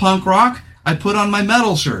a little punk rock, I put on my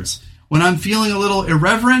metal shirts. When I'm feeling a little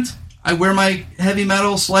irreverent, I wear my heavy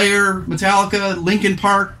metal, Slayer, Metallica, Linkin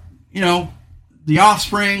Park, The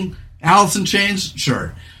Offspring, Alice in Chains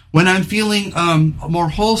shirt. When I'm feeling more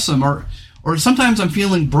wholesome, or sometimes I'm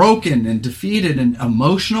feeling broken and defeated and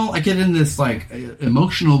emotional, I get in this like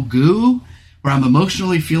emotional goo where I'm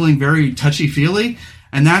emotionally feeling very touchy-feely,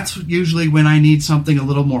 and that's usually when I need something a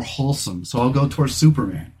little more wholesome. So I'll go towards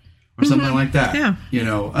Superman or something like that. Yeah,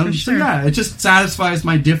 sure. So yeah, it just satisfies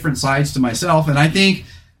my different sides to myself, and I think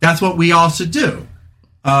that's what we all should do.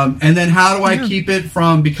 And then how do I keep it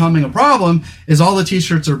from becoming a problem is all the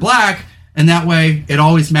t-shirts are black, and that way it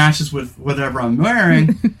always matches with whatever I'm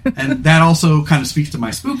wearing, and that also kind of speaks to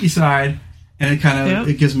my spooky side, and it kind of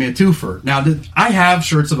it gives me a twofer. Now, I have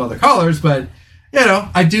shirts of other colors, but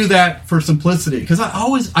I do that for simplicity because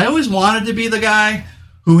I always wanted to be the guy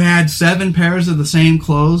who had 7 pairs of the same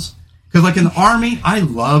clothes. Because like in the Army, I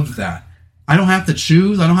loved that. I don't have to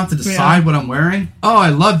choose. I don't have to decide what I'm wearing. Oh, I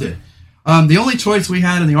loved it. The only choice we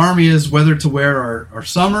had in the Army is whether to wear our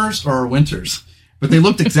summers or our winters. But they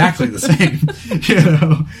looked exactly the same,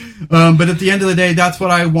 But at the end of the day, that's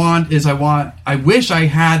what I want. I wish I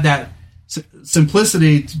had that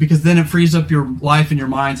simplicity, because then it frees up your life and your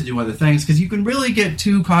mind to do other things. Because you can really get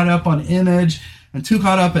too caught up on image and too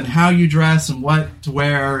caught up in how you dress and what to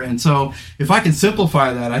wear. And so if I can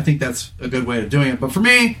simplify that, I think that's a good way of doing it. But for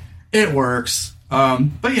me, it works.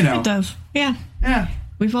 But it does. Yeah.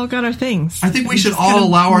 We've all got our things. I think we should all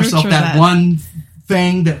allow ourselves that one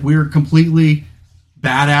thing that we're completely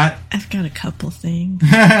bad at. I've got a couple things.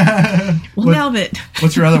 Now that...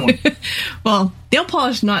 What's your other one? Well, nail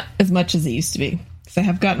polish, not as much as it used to be. Because I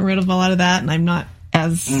have gotten rid of a lot of that, and I'm not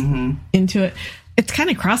as into it. It's kind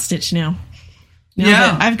of cross-stitch now.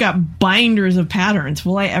 That I've got binders of patterns.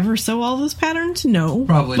 Will I ever sew all those patterns? No.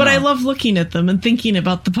 Probably but not. I love looking at them and thinking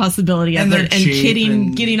about the possibility of it,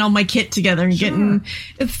 and getting all my kit together and getting...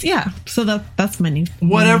 So that's my new...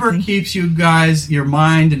 Whatever keeps you guys, your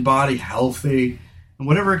mind and body healthy... And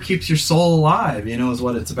whatever keeps your soul alive, is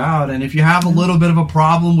what it's about. And if you have a little bit of a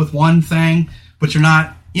problem with one thing, but you're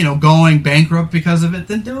not, going bankrupt because of it,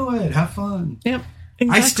 then do it. Have fun. Yep. Exactly.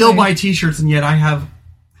 I still buy t-shirts, and yet I have...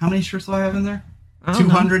 How many shirts do I have in there?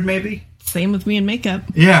 200 maybe? Same with me and makeup.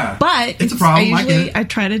 Yeah. But it's a problem. I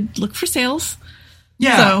try to look for sales.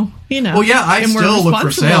 Yeah. So, Well, yeah, I still look for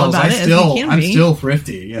sales. I'm still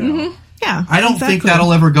thrifty, Mm-hmm. Yeah, I don't think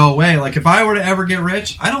that'll ever go away. Like, if I were to ever get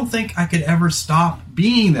rich, I don't think I could ever stop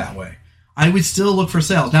being that way. I would still look for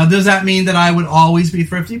sales. Now, does that mean that I would always be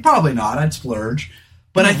thrifty? Probably not. I'd splurge.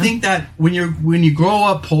 But I think that when you grow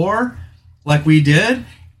up poor, like we did,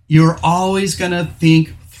 you're always going to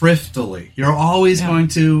think thriftily. You're always going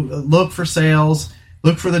to look for sales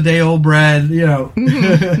look for the day-old bread, Yep.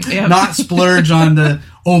 not splurge on the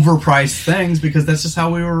overpriced things, because that's just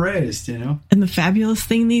how we were raised, And the fabulous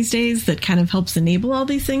thing these days that kind of helps enable all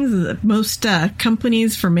these things is that most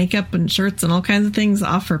companies for makeup and shirts and all kinds of things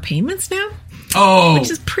offer payments now. Oh, which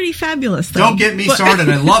is pretty fabulous, though. Don't get me started.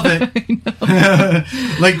 I love it.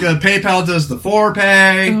 Like PayPal does the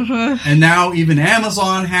 4Pay, and now even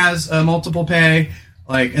Amazon has multiple pay.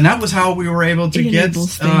 And that was how we were able to get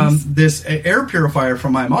this air purifier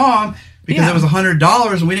from my mom, because it was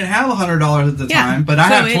 $100 and we didn't have $100 at the time. But I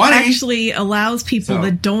have 20. It actually allows people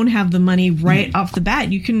that don't have the money right off the bat.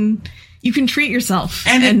 You can treat yourself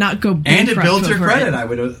and not go bankrupt. And it builds your credit, I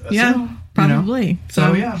would assume. Yeah, probably.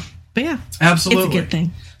 So yeah. But yeah, absolutely, it's a good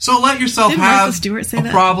thing. So let yourself have a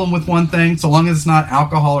problem with one thing, so long as it's not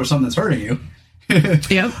alcohol or something that's hurting you.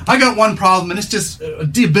 Yep. I got one problem, and it's just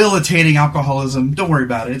debilitating alcoholism. Don't worry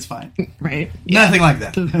about it; it's fine. Right? Nothing like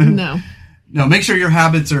that. No. No. Make sure your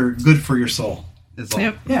habits are good for your soul. Is all.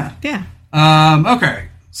 Yep. Yeah. Yeah. Okay.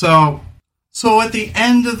 So at the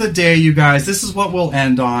end of the day, you guys, this is what we'll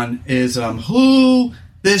end on: is who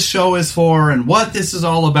this show is for, and what this is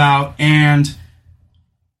all about, and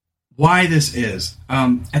why this is.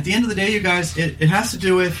 At the end of the day, you guys, it has to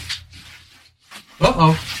do with...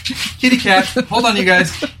 kitty cat. Hold on, you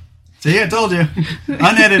guys. See, I told you.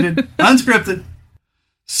 Unedited, unscripted.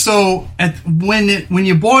 So when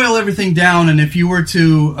you boil everything down, and if you were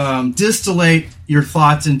to distillate your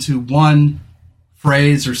thoughts into one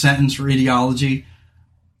phrase or sentence or ideology,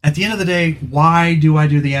 at the end of the day, why do I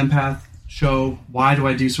do the Empath show? Why do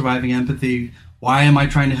I do Surviving Empathy? Why am I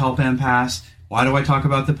trying to help empaths? Why do I talk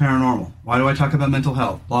about the paranormal? Why do I talk about mental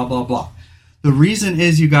health? Blah, blah, blah. The reason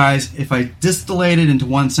is, you guys, if I distillate it into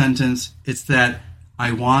one sentence, it's that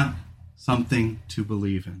I want something to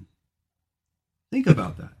believe in. Think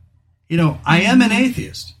about that. I am an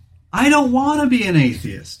atheist. I don't want to be an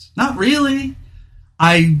atheist. Not really.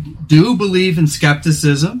 I do believe in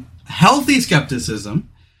skepticism, healthy skepticism,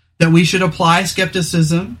 that we should apply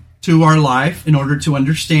skepticism to our life in order to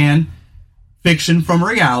understand fiction from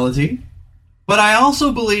reality. But I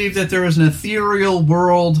also believe that there is an ethereal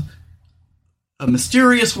world, a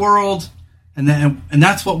mysterious world, and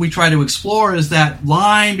that's what we try to explore, is that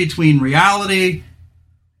line between reality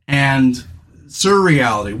and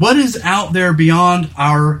surreality. What is out there beyond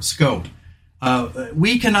our scope?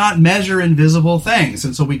 We cannot measure invisible things,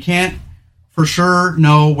 and so we can't for sure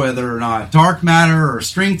know whether or not dark matter or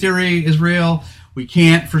string theory is real. We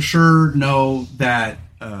can't for sure know that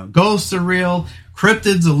ghosts are real.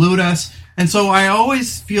 Cryptids elude us. And so I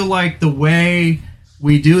always feel like the way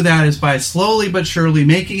we do that is by slowly but surely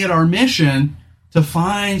making it our mission to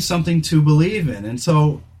find something to believe in. And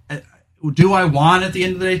so do I want at the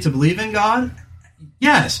end of the day to believe in God?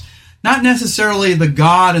 Yes. Not necessarily the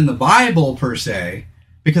God in the Bible per se,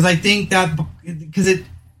 because I think that,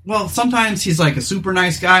 sometimes he's like a super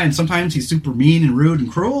nice guy and sometimes he's super mean and rude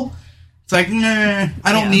and cruel. It's like, nah,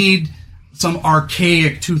 I don't need some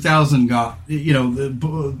archaic 2000 God,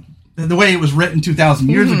 the way it was written 2,000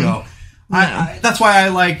 years ago. That's why I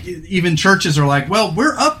like, even churches are like, well,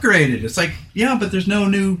 we're upgraded. It's like, yeah, but there's no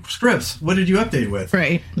new scripts. What did you update with?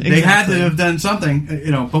 Right. Exactly. They had to have done something,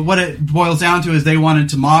 but what it boils down to is they wanted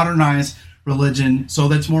to modernize religion so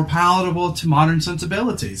that's more palatable to modern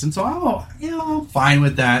sensibilities. And so, I'm fine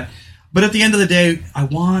with that. But at the end of the day, I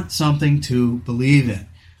want something to believe in.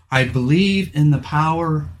 I believe in the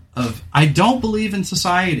power of... I don't believe in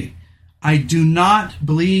society. I do not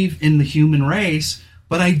believe in the human race,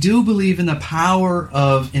 but I do believe in the power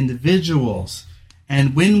of individuals. And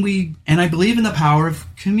I believe in the power of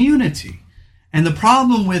community. And the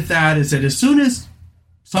problem with that is that as soon as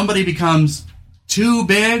somebody becomes too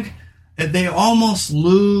big, they almost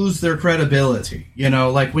lose their credibility.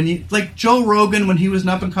 Like Joe Rogan, when he was an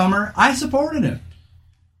up-and-comer, I supported him.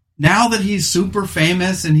 Now that he's super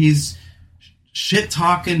famous and he's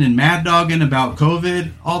shit-talking and mad-dogging about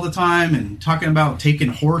COVID all the time and talking about taking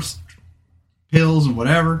horse pills and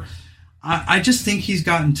whatever, I just think he's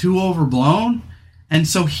gotten too overblown. And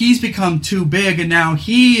so he's become too big, and now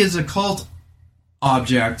he is a cult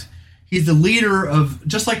object. He's the leader of,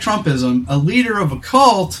 just like Trumpism, a leader of a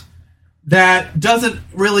cult that doesn't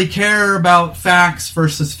really care about facts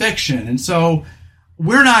versus fiction. And so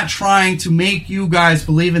we're not trying to make you guys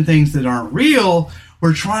believe in things that aren't real.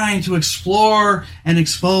 We're trying to explore and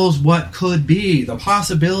expose what could be, the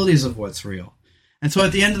possibilities of what's real. And so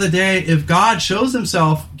at the end of the day, if God shows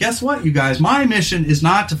himself, guess what, you guys? My mission is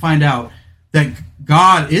not to find out that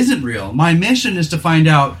God isn't real. My mission is to find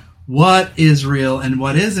out what is real and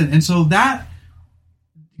what isn't. And so that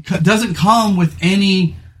doesn't come with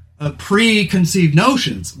any preconceived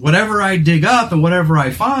notions. Whatever I dig up and whatever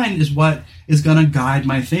I find is what is going to guide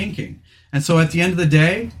my thinking. And so at the end of the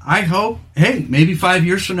day, I hope, hey, maybe 5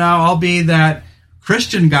 years from now, I'll be that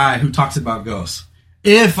Christian guy who talks about ghosts,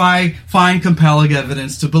 if I find compelling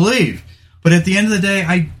evidence to believe. But at the end of the day,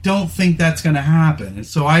 I don't think that's going to happen. And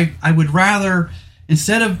so I would rather,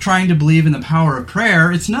 instead of trying to believe in the power of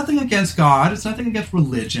prayer, it's nothing against God, it's nothing against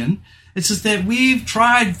religion. It's just that we've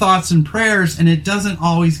tried thoughts and prayers, and it doesn't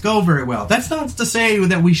always go very well. That's not to say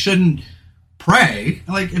that we shouldn't pray.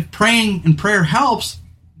 Like, if praying and prayer helps,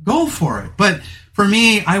 go for it. But for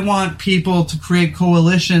me, I want people to create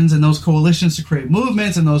coalitions, and those coalitions to create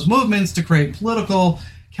movements, and those movements to create political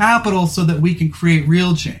capital so that we can create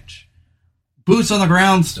real change. Boots on the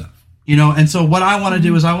ground stuff. And so what I want to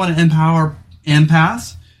do is I want to empower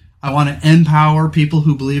empaths. I want to empower people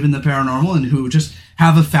who believe in the paranormal and who just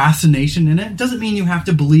have a fascination in it. Doesn't mean you have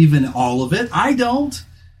to believe in all of it. I don't.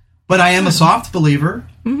 But I am a soft believer.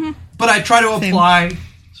 Mm-hmm. But I try to apply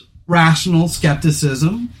rational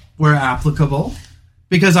skepticism where applicable,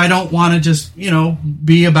 because I don't want to just,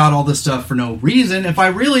 be about all this stuff for no reason. If I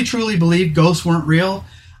really truly believe ghosts weren't real,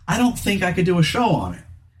 I don't think I could do a show on it.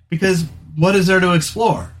 Because what is there to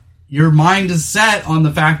explore? Your mind is set on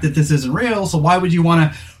the fact that this isn't real, so why would you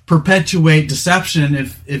want to perpetuate deception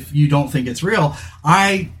if you don't think it's real?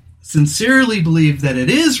 I sincerely believe that it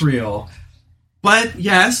is real, but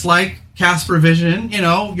yes, like Casper Vision,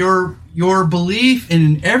 your belief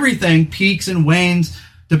in everything peaks and wanes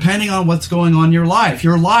depending on what's going on in your life.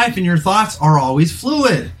 Your life and your thoughts are always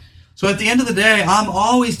fluid. So at the end of the day, I'm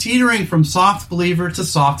always teetering from soft believer to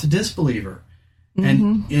soft disbeliever.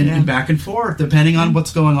 And back and forth, depending on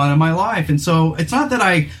what's going on in my life. And so it's not that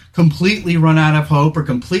I completely run out of hope or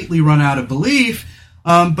completely run out of belief,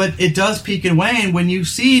 but it does peak and wane. When you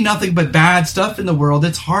see nothing but bad stuff in the world,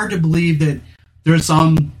 it's hard to believe that there's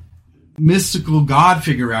some mystical God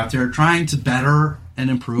figure out there trying to better and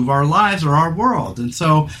improve our lives or our world. And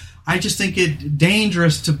so I just think it's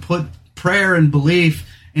dangerous to put prayer and belief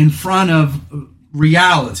in front of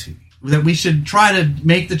reality, that we should try to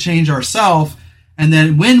make the change ourselves. And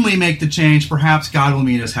then when we make the change, perhaps God will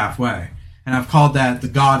meet us halfway. And I've called that the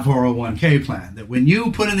God 401k plan. That when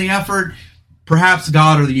you put in the effort, perhaps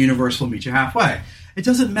God or the universe will meet you halfway. It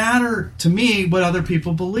doesn't matter to me what other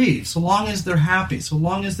people believe, so long as they're happy, so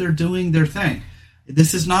long as they're doing their thing.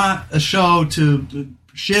 This is not a show to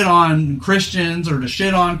shit on Christians or to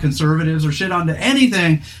shit on conservatives or shit on to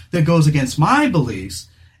anything that goes against my beliefs.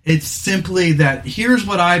 It's simply that here's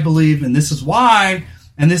what I believe, and this is why,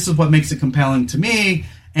 and this is what makes it compelling to me.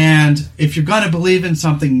 And if you're going to believe in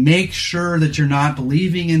something, make sure that you're not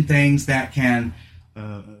believing in things that can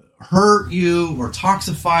hurt you or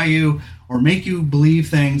toxify you or make you believe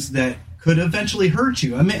things that could eventually hurt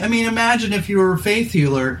you. I mean, imagine if you were a faith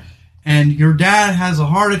healer and your dad has a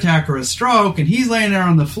heart attack or a stroke and he's laying there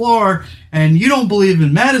on the floor and you don't believe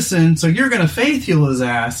in medicine, so you're going to faith heal his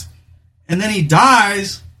ass, and then he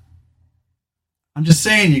dies. I'm just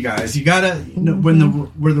saying, you guys, you gotta,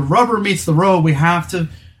 where the rubber meets the road, we have to,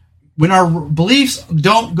 when our beliefs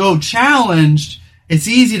don't go challenged, it's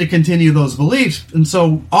easy to continue those beliefs. And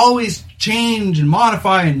so always change and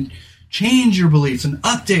modify and change your beliefs and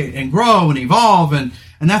update and grow and evolve. And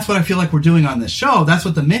that's what I feel like we're doing on this show. That's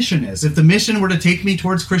what the mission is. If the mission were to take me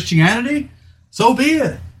towards Christianity, so be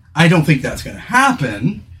it. I don't think that's going to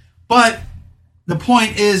happen. But the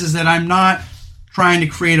point is that I'm not trying to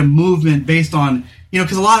create a movement based on,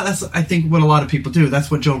 because that's, I think, what a lot of people do.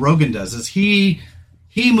 That's what Joe Rogan does, is he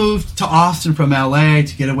moved to Austin from LA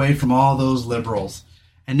to get away from all those liberals.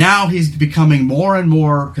 And now he's becoming more and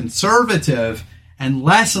more conservative and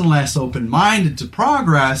less open-minded to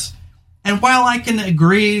progress. And while I can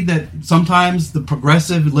agree that sometimes the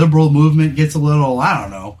progressive liberal movement gets a little,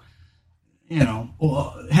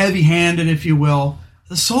 heavy-handed, if you will,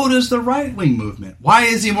 so does the right-wing movement. Why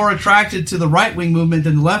is he more attracted to the right-wing movement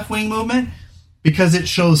than the left-wing movement? Because it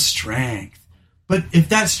shows strength. But if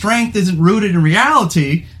that strength isn't rooted in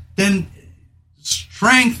reality, then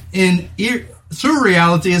strength through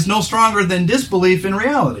reality is no stronger than disbelief in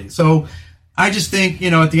reality. So I just think,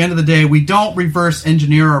 at the end of the day, we don't reverse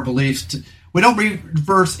engineer our beliefs. We don't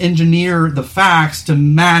reverse engineer the facts to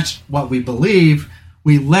match what we believe.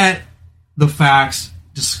 We let the facts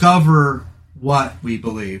discover what we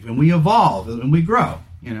believe, and we evolve and we grow,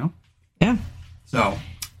 Yeah. So,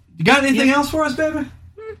 you got anything else for us, baby?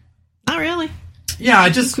 Not really. Yeah,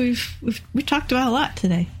 we've talked about a lot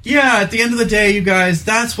today. Yeah, at the end of the day, you guys,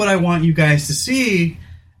 that's what I want you guys to see,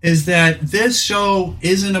 is that this show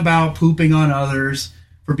isn't about pooping on others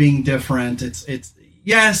for being different. It's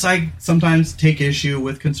yes, I sometimes take issue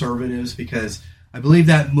with conservatives because I believe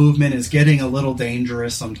that movement is getting a little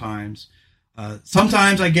dangerous sometimes.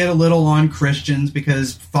 Sometimes I get a little on Christians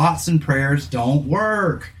because thoughts and prayers don't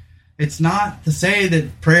work. It's not to say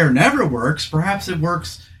that prayer never works. Perhaps it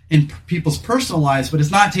works in people's personal lives, but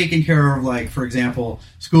it's not taking care of, like, for example,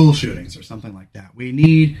 school shootings or something like that. We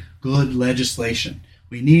need good legislation.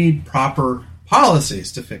 We need proper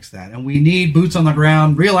policies to fix that. And we need boots on the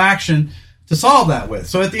ground, real action to solve that with.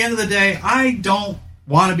 So at the end of the day, I don't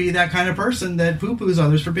want to be that kind of person that poo-poos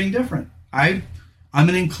others for being different. I'm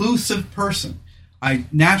an inclusive person. I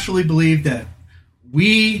naturally believe that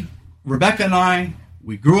Rebecca and I,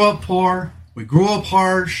 we grew up poor, we grew up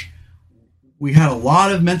harsh, we had a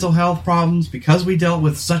lot of mental health problems because we dealt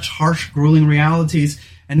with such harsh, grueling realities,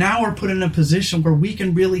 and now we're put in a position where we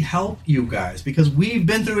can really help you guys because we've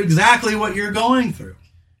been through exactly what you're going through.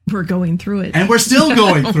 We're going through it. And we're still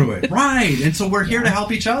going through it, right. And so we're here to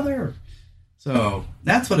help each other. So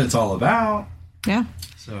that's what it's all about. Yeah.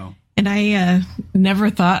 So... And I never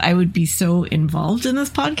thought I would be so involved in this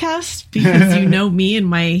podcast because you know me and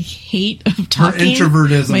my hate of talking, my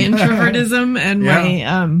introvertism, and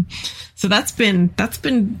my so that's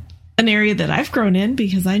been an area that I've grown in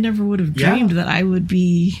because I never would have dreamed that I would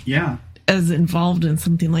be as involved in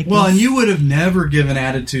something like this. Well, and you would have never given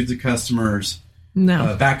attitude to customers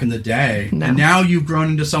back in the day, and now you've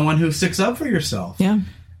grown into someone who sticks up for yourself. Yeah,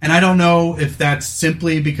 and I don't know if that's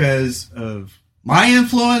simply because of my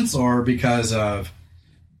influence or because of,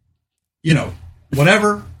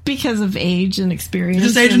 whatever. Because of age and experience.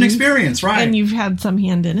 Just age and experience, right. And you've had some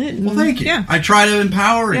hand in it. Well, thank you. Yeah. I try to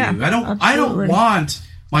empower you. I don't want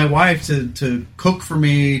my wife to cook for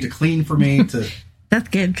me, to clean for me, to... That's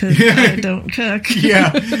good, because I don't cook.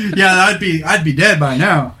 I'd be dead by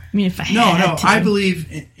now. I mean, if I had to. I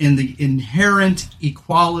believe in the inherent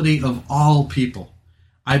equality of all people.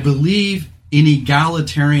 I believe in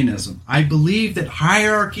egalitarianism. I believe that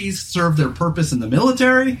hierarchies serve their purpose in the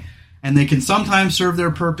military, and they can sometimes serve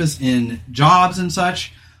their purpose in jobs and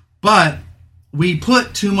such, but we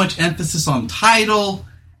put too much emphasis on title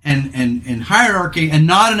and hierarchy and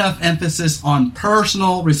not enough emphasis on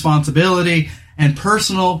personal responsibility and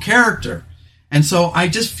personal character. And so I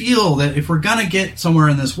just feel that if we're going to get somewhere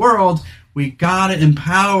in this world, we got to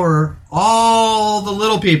empower all the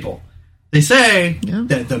little people. They say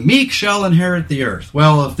that the meek shall inherit the earth.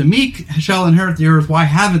 Well, if the meek shall inherit the earth, why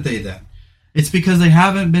haven't they then? It's because they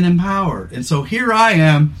haven't been empowered. And so here I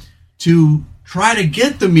am to try to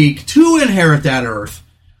get the meek to inherit that earth.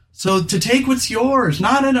 So to take what's yours,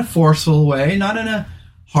 not in a forceful way, not in a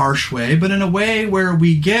harsh way, but in a way where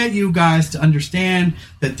we get you guys to understand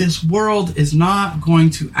that this world is not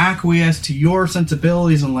going to acquiesce to your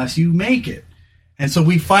sensibilities unless you make it. And so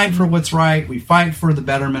we fight for what's right. We fight for the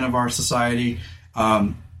betterment of our society,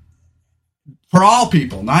 for all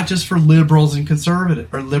people, not just for liberals and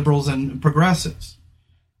conservative or liberals and progressives.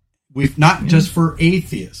 We've not just for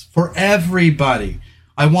atheists, for everybody.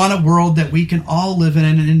 I want a world that we can all live in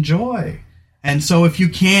and enjoy. And so if you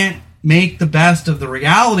can't make the best of the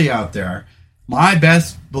reality out there, my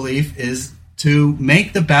best belief is to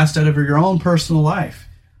make the best out of your own personal life.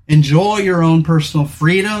 Enjoy your own personal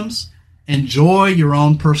freedoms. Enjoy your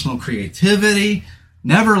own personal creativity.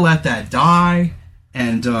 Never let that die.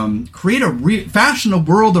 And create fashion a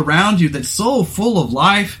world around you that's so full of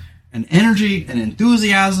life and energy and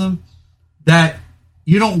enthusiasm that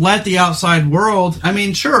you don't let the outside world... I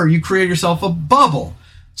mean, sure, you create yourself a bubble.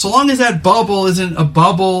 So long as that bubble isn't a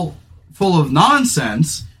bubble full of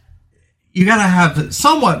nonsense, you got to have it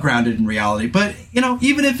somewhat grounded in reality. But,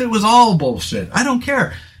 even if it was all bullshit, I don't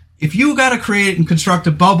care. If you got to create and construct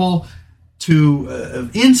a bubble to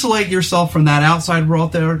insulate yourself from that outside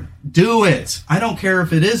world there, do it. I don't care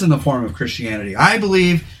if it is in the form of Christianity. I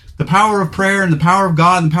believe the power of prayer and the power of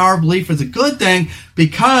God and the power of belief is a good thing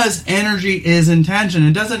because energy is intention.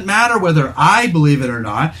 It doesn't matter whether I believe it or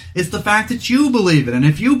not. It's the fact that you believe it. And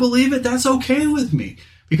if you believe it, that's okay with me.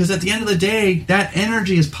 Because at the end of the day, that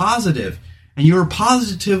energy is positive. And you're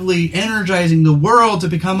positively energizing the world to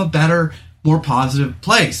become a better, more positive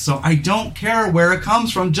place. So I don't care where it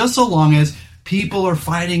comes from, just so long as people are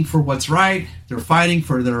fighting for what's right. They're fighting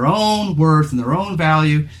for their own worth and their own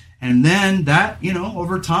value. And then that,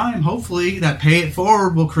 over time, hopefully that pay it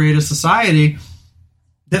forward will create a society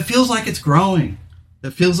that feels like it's growing,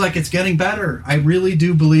 that feels like it's getting better. I really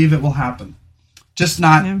do believe it will happen. Just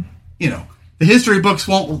not, the history books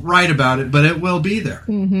won't write about it, but it will be there.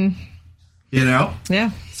 Mm-hmm.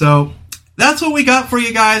 Yeah. So that's what we got for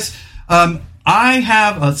you guys. I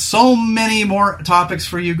have so many more topics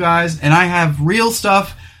for you guys, and I have real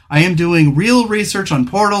stuff. I am doing real research on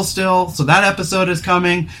portals still, so that episode is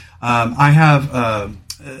coming. I have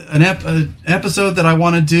an episode that I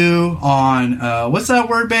want to do on what's that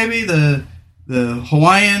word, baby? The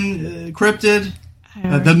Hawaiian cryptid,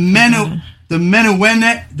 the Menahuene.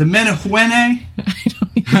 I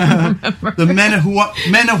don't even remember. The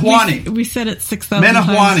Menahuene. We said it 6,000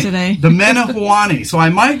 times today. The Menahuene. So I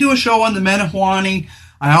might do a show on the Menahuene.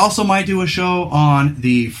 I also might do a show on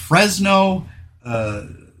the Fresno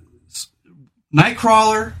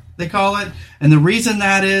Nightcrawler, they call it. And the reason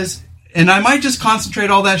that is, and I might just concentrate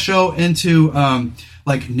all that show into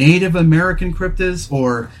like Native American cryptids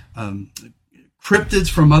or cryptids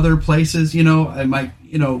from other places. I might,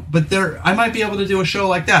 but I might be able to do a show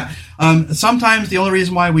like that. Sometimes the only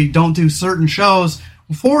reason why we don't do certain shows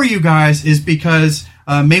for you guys is because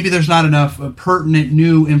maybe there's not enough pertinent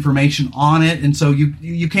new information on it, and so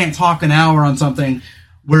you can't talk an hour on something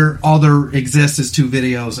where all there exists is 2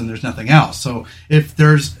 videos and there's nothing else. So if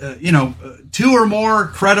there's 2 or more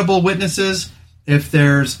credible witnesses, if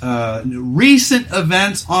there's recent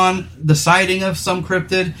events on the sighting of some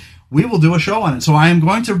cryptid, we will do a show on it. So I am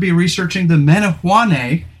going to be researching the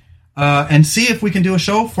Menahuene and see if we can do a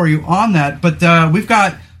show for you on that. But we've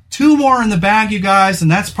got 2 more in the bag, you guys,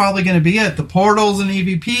 and that's probably going to be it. The portals and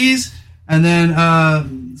EVPs, and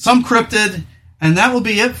then some cryptid, and that will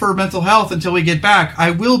be it for mental health until we get back. I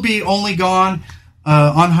will be only gone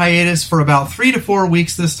on hiatus for about 3 to 4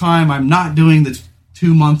 weeks this time. I'm not doing the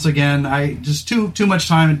 2 months again. I just too much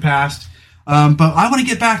time had passed. But I want to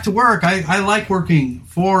get back to work. I like working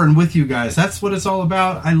for and with you guys. That's what it's all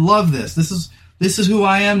about. I love this. This is who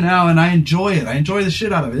I am now, and I enjoy it. I enjoy the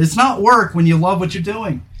shit out of it. It's not work when you love what you're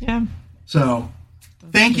doing. Yeah. So,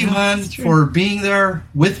 thank you, hon, for being there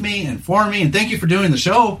with me and for me, and thank you for doing the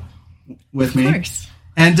show with me. Of course.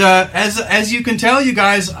 And as you can tell, you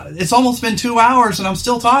guys, it's almost been 2 hours, and I'm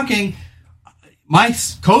still talking. My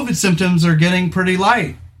COVID symptoms are getting pretty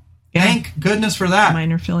light. Yeah. Thank goodness for that.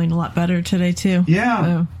 Mine are feeling a lot better today, too.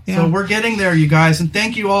 Yeah. So we're getting there, you guys. And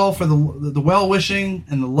thank you all for the well-wishing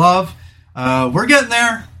and the love. We're getting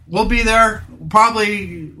there. We'll be there.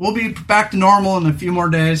 We'll be back to normal in a few more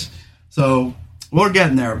days. So we're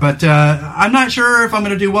getting there. But I'm not sure if I'm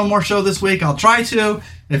going to do one more show this week. I'll try to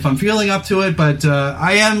if I'm feeling up to it. But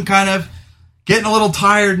I am kind of getting a little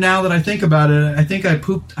tired now that I think about it. I think I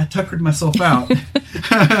tuckered myself out.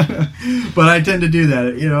 But I tend to do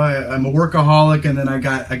that. I'm a workaholic, and then I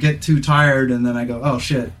get too tired, and then I go, oh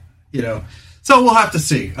shit, So we'll have to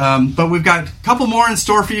see. But we've got a couple more in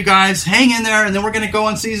store for you guys. Hang in there, and then we're going to go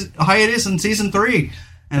on hiatus in season 3.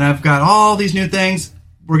 And I've got all these new things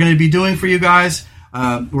we're going to be doing for you guys.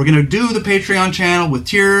 We're going to do the Patreon channel with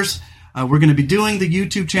tiers. We're going to be doing the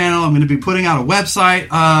YouTube channel. I'm going to be putting out a website.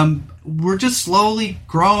 We're just slowly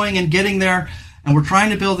growing and getting there, and we're trying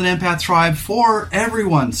to build an empath tribe for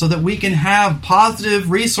everyone so that we can have positive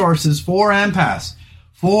resources for empaths,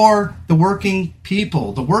 for the working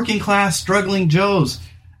people, the working class struggling Joesies?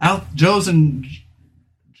 What's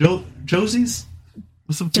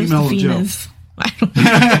the female of Joe?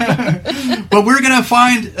 But we're going to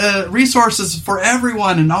find resources for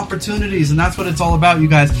everyone and opportunities, and that's what it's all about, you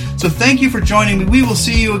guys. So thank you for joining me. We will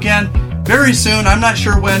see you again very soon. I'm not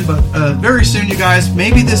sure when, but very soon, you guys.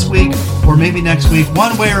 Maybe this week or maybe next week.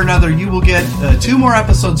 One way or another, you will get 2 more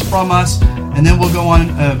episodes from us, and then we'll go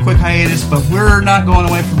on a quick hiatus. But we're not going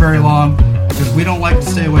away for very long because we don't like to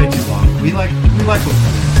stay away too long. We like what we do.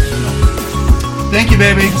 Thank you,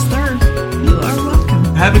 baby. Yes, sir. You are welcome.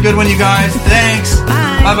 Have a good one, you guys. Thanks.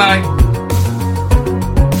 Bye. Bye-bye.